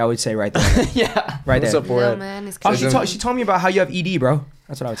insecurity. I would say right there. Yeah. Right there. What's up, Lil man is Oh, crazy. she told me about how you have ED, bro.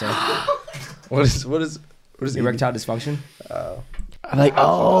 That's what I would say. What is What is erectile dysfunction? I'm like,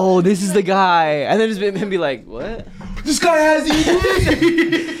 oh, this is the guy, and then just him be like, what? This guy has ED.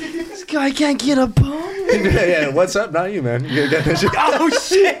 This guy can't get a bone. Yeah, what's up? Not you, man. You gotta get that shit. Oh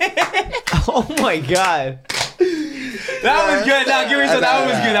shit! Oh my god. That was good. Now give me some. That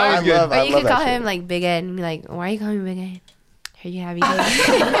was good. That was good. Or you could call him like Big Ed and be like, why are you calling me Big Ed? Heard you have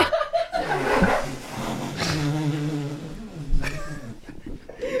ED.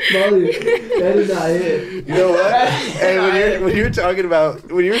 That is not it. You know what? Hey, when you were talking about the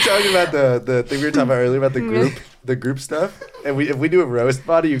thing we were talking about earlier about the group stuff, and if we do a roast,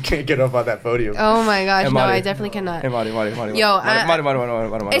 Marty, you can't get up on that podium. Oh my gosh, Hey, no, Marty. I definitely cannot. Hey, Marty. Yo,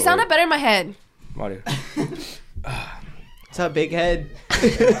 Marty. It sounded better in my head. Marty. What's up, big head?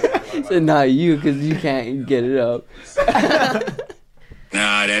 Said not you, because you can't get it up.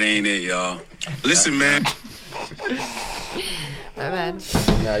 Nah, that ain't it, y'all. Listen, man. My bad.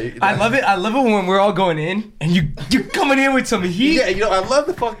 Yeah, I love it. I love it when we're all going in and you're coming in with some heat. Yeah, you know, I love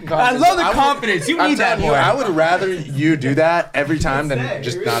the fucking I confidence. love the confidence. You need that telling more. you, I would rather you do that every time than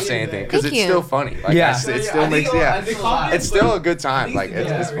just not say anything because Thank it's you. still funny. Like, Yeah. it still makes it's still a good time. Like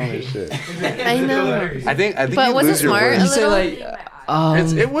it's funny as shit. I know. I think But you was it lose your smart? words. A You say little? like,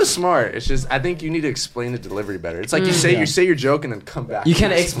 It was smart. It's just I think you need to explain the delivery better. It's like you say your joke and then come back. you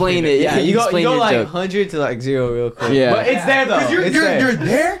can't explain it. Yeah, you go explain like your joke. 100 to like 0 real quick. Yeah. But it's there though. Because It's there. you're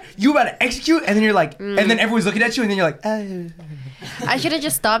there, you about to execute, and then you're like, and then everyone's looking at you, and then you're like, I should have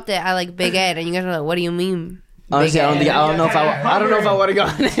just stopped it at like Big Ed, and you guys were like, "What do you mean?" Honestly, Big I Ed? don't know if I would have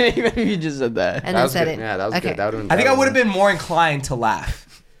gone even if you just said that. And That then was said good. it. Yeah, that was Okay. good. That would have been. I think I would have been more inclined to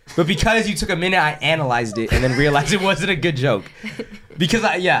laugh. But because you took a minute, I analyzed it and then realized it wasn't a good joke. Because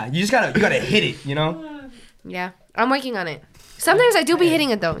you gotta hit it, you know? Yeah, I'm working on it. Sometimes I do be hitting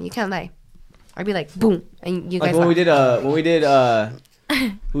it though. You can't lie. I'd be like, boom, and you Like guys. when laugh. we did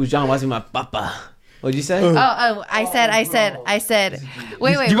who's John Watson my papa. What'd you say? Oh, I said.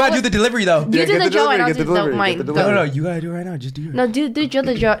 Wait. You gotta do the delivery though. You do get the the Joe and delivery, I'll get do the delivery, the get mine. the No, delivery. you gotta do it right now. Just do it. No, do Joe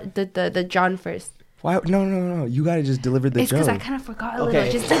the John first. Why? No. You gotta just deliver the It's because I joke. kind of forgot a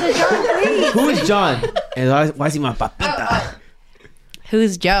Okay. little. Just do the John, please. Who is John? And why is he my papa?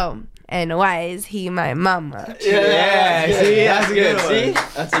 Who's Joe? And why is he my mama? Yeah, see, that's a good one. See,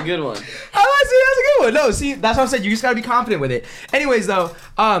 that's a good one. Oh, see, that's a good one. No, see, that's what I'm saying. You just gotta be confident with it. Anyways, though,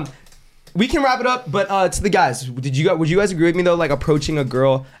 we can wrap it up. But to the guys, would you guys agree with me though? Like approaching a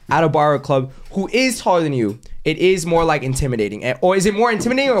girl at a bar or club who is taller than you, it is more like intimidating, or is it more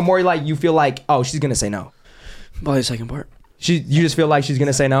intimidating, or more like you feel like, oh, she's gonna say no? Probably the second part. You just feel like she's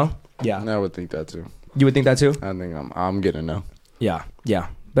gonna say no? Yeah, I would think that too. you would think that too? I think I'm getting no. Yeah,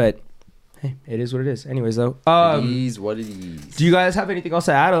 but hey, it is what it is. Anyways, though, It is what it is. do you guys have anything else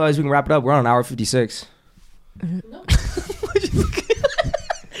to add? Otherwise, we can wrap it up. We're on an hour 56.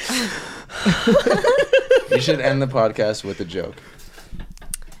 You should end the podcast with a joke.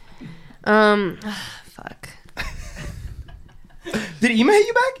 Fuck. Did Ema hit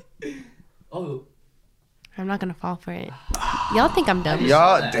you back? I'm not gonna fall for it. Y'all think I'm dumb.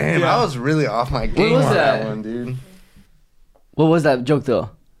 Y'all, damn, I was really off my game was on that? that one, dude. What was that joke though?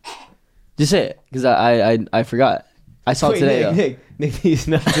 Just say it, because I forgot. I saw it today. though. Nick, he's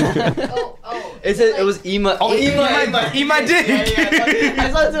not. It said it was Ema. Oh, Ema. Eat my dick.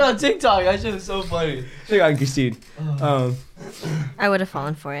 I saw it on TikTok. That shit was so funny. Check out Christine. I would have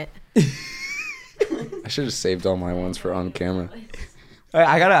fallen for it. I should have saved all my ones for on camera.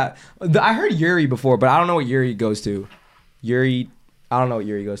 I heard Yuri before, but I don't know what Yuri goes to. I don't know what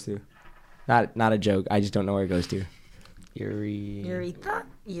Yuri goes to. Not a joke. I just don't know where it goes to. Urethra?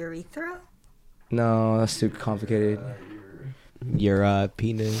 No, that's too complicated. Your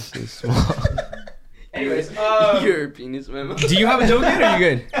penis is small. Anyways, Your penis memo. do you have a joke yet, or are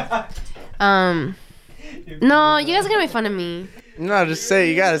you good? No, you guys are gonna make fun of me. No, just say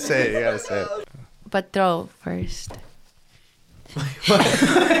it. You gotta say it. You gotta say it. But throw first.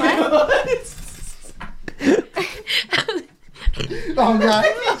 Oh god.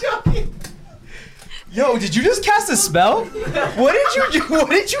 Yo, did you just cast a spell? What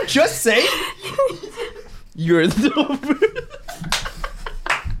did you just say? You're the.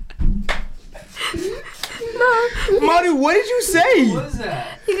 Manu, what did you say? You guys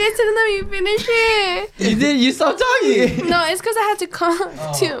didn't let me finish it. You did. You stopped talking. No, it's because I had to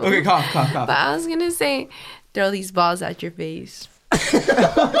cough too. Okay, cough. But I was gonna say, throw these balls at your face.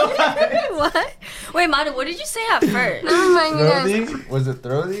 What? Wait, Manu, what did you say at first? Oh my goodness. Was it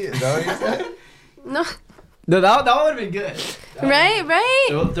throw thee? Is that what you said? No, No, that would have been good. right?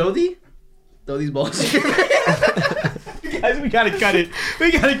 Throw these balls. Guys, we gotta cut it.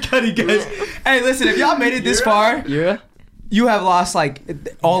 Guys. Hey, listen, if y'all made it this far, Yeah. you have lost like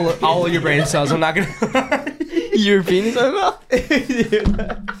all of your brain cells. I'm not gonna. Your penis in my mouth?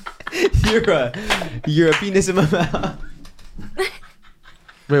 You're a penis in my mouth.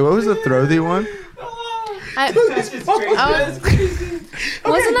 Wait, what was the throw-the one? Wasn't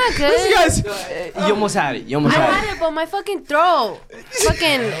that good? Listen, guys. You almost had it. I had it, but my fucking throat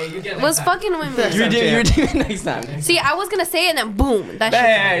was fucking with me. You're doing it next time. See, I was gonna say it and then boom. That shit.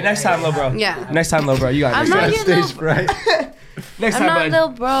 Hey, next time, little bro. Yeah. Next time, little bro. You got it. I'm not your Stage little, fright. Next I'm not time, little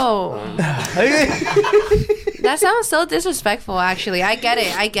bro. That sounds so disrespectful, actually. I get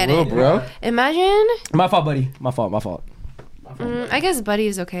it. Little bro? Imagine. My fault, buddy. My fault. I guess buddy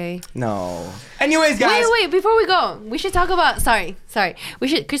is okay. No. Anyways, guys. Wait, before we go, we should talk about, sorry. We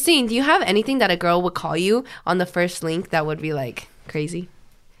should, Christine, do you have anything that a girl would call you on the first link that would be like crazy?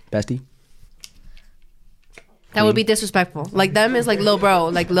 Bestie. That would be disrespectful. Like them is like lil bro,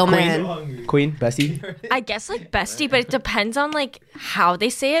 like lil man. Queen. Bestie. I guess like bestie, but it depends on like how they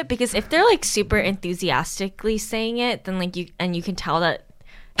say it, because if they're like super enthusiastically saying it, then like you can tell that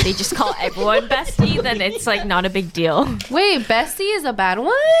they just call everyone bestie, then it's like not a big deal. Wait, bestie is a bad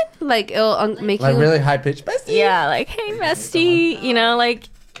one? Like it'll make Like you really high pitched bestie? Yeah, like hey bestie, you know, like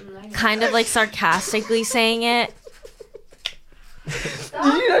kind of like sarcastically saying it. Did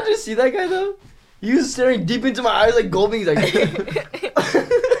you not just see that guy though? He was staring deep into my eyes like Golding. He's like, the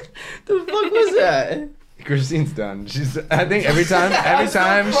fuck was that? Christine's done. I think every time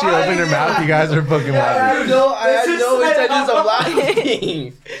she opened her mouth, you guys are fucking laughing. I had no intentions of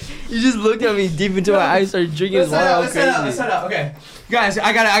laughing. You just looked at me deep into my eyes, started drinking his water all crazy. Let's set up. Okay. Guys,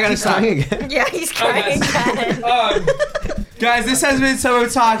 I gotta stop. Yeah, he's crying again. Guys, this has been Summer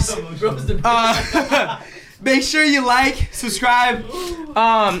Talks. Make sure you like, subscribe,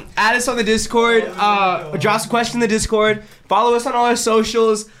 add us on the Discord, drop us a question in the Discord, follow us on all our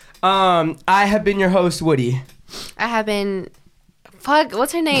socials. I have been your host, Woody. I have been,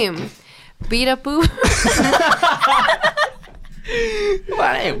 what's her name? Beat up boo. Oh,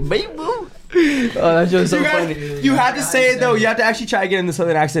 that show's so funny. You have to say it though. You have to actually try to get in the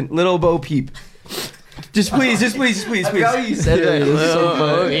southern accent. Little Bo Peep. Just please. I forgot how you said that. It was so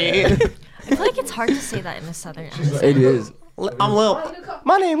funny. I feel like it's hard to say that in a southern accent. It is. I'm Lil.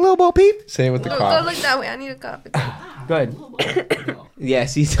 My name, Lil Bo Peep. Say it with the Don't cough. look that way. I need a copy. Go ahead. Yeah,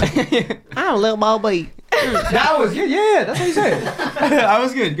 see. I'm Lil Boy. That was good. Yeah, that's how you say it. That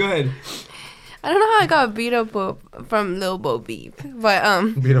was good. Go ahead. I don't know how I got beat up from Lil Bo Beep, but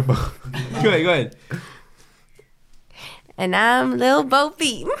Beautiful. Go ahead. and I'm Lil Bo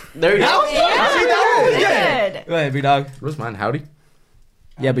Beep. There you go. That was Good. Go ahead, big dog. What's mine? Howdy?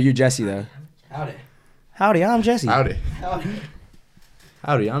 Yeah, but you're Jesse though. Howdy, I'm Jesse. Howdy,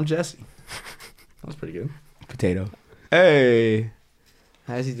 I'm Jesse. That was pretty good. Potato. Hey.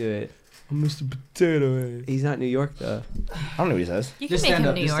 How does he do it? I'm Mr. Potato Head. He's not New York though. I don't know what he says. You can make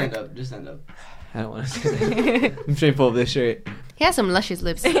him New York. Just stand up. I don't want to say that. I'm trying to pull up this shirt. He has some luscious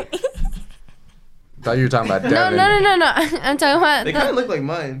lips. Thought you were talking about No. Devin. I'm talking about. They kind of look like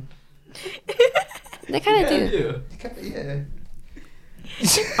mine. They kind of do. Yeah.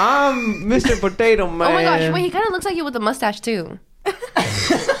 I'm Mr. Potato Man. Oh my gosh! Wait, he kind of looks like you with a mustache too.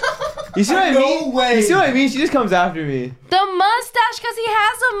 You see what I mean? No way. You see what I mean? She just comes after me. The mustache, cause he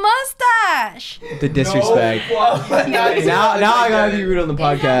has a mustache. The disrespect. Now I gotta be rude on the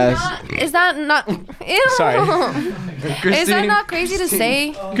podcast. Is that not? Ew. Sorry. Is that not crazy to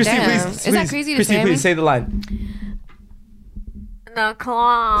say? Christine, Damn. please. Is that crazy to Christine, say? please say the line. No, come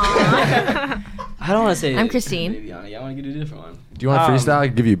on. I don't want to say. I'm Christine. Baby on it. I want to get a different one. Do you want to freestyle? I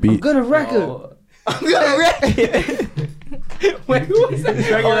can give you a beat. Gonna wreck it. I'm gonna wreck it. Wait, who was that?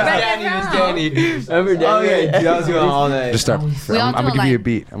 Danny. It was Danny. Remember Danny? Oh yeah, dude, I was going all day. Just start. We all I'm do gonna a give you a line.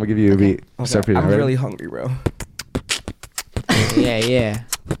 beat. I'm gonna give you a beat. Start I'm ready? really hungry, bro. Yeah.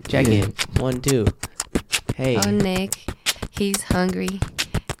 Check it. 1, 2. Hey. Oh, Nick, he's hungry.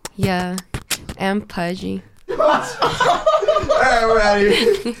 Yeah, and pudgy. Alright, we're out of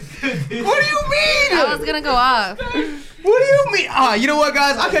here. What do you mean? I was gonna go off. What do you mean? You know what,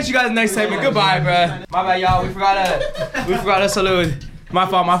 guys? I'll catch you guys in the next segment. Goodbye, bro. My bad, y'all. We forgot to salute. My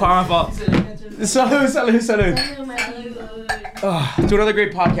fault. Salute. To another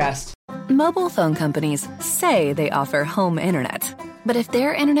great podcast. Mobile phone companies say they offer home internet. But if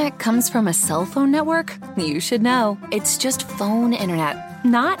their internet comes from a cell phone network, you should know. It's just phone internet,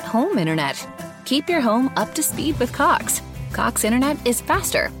 not home internet. Keep your home up to speed with Cox. Cox internet is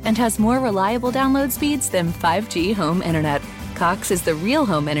faster and has more reliable download speeds than 5G home internet. Cox is the real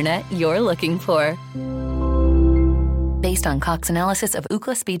home internet you're looking for. Based on Cox analysis of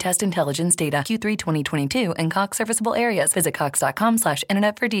Ookla speed test intelligence data Q3 2022 and Cox serviceable areas, visit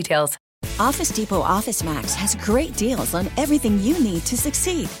cox.com/internet for details. Office Depot Office Max has great deals on everything you need to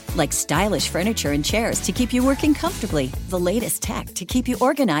succeed, like stylish furniture and chairs to keep you working comfortably, the latest tech to keep you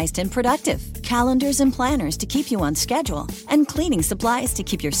organized and productive, calendars and planners to keep you on schedule, and cleaning supplies to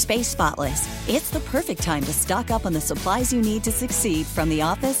keep your space spotless. It's the perfect time to stock up on the supplies you need to succeed, from the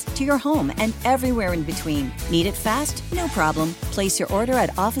office to your home and everywhere in between. Need it fast? No problem. Place your order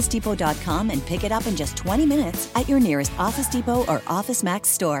at OfficeDepot.com and pick it up in just 20 minutes at your nearest Office Depot or Office Max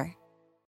store.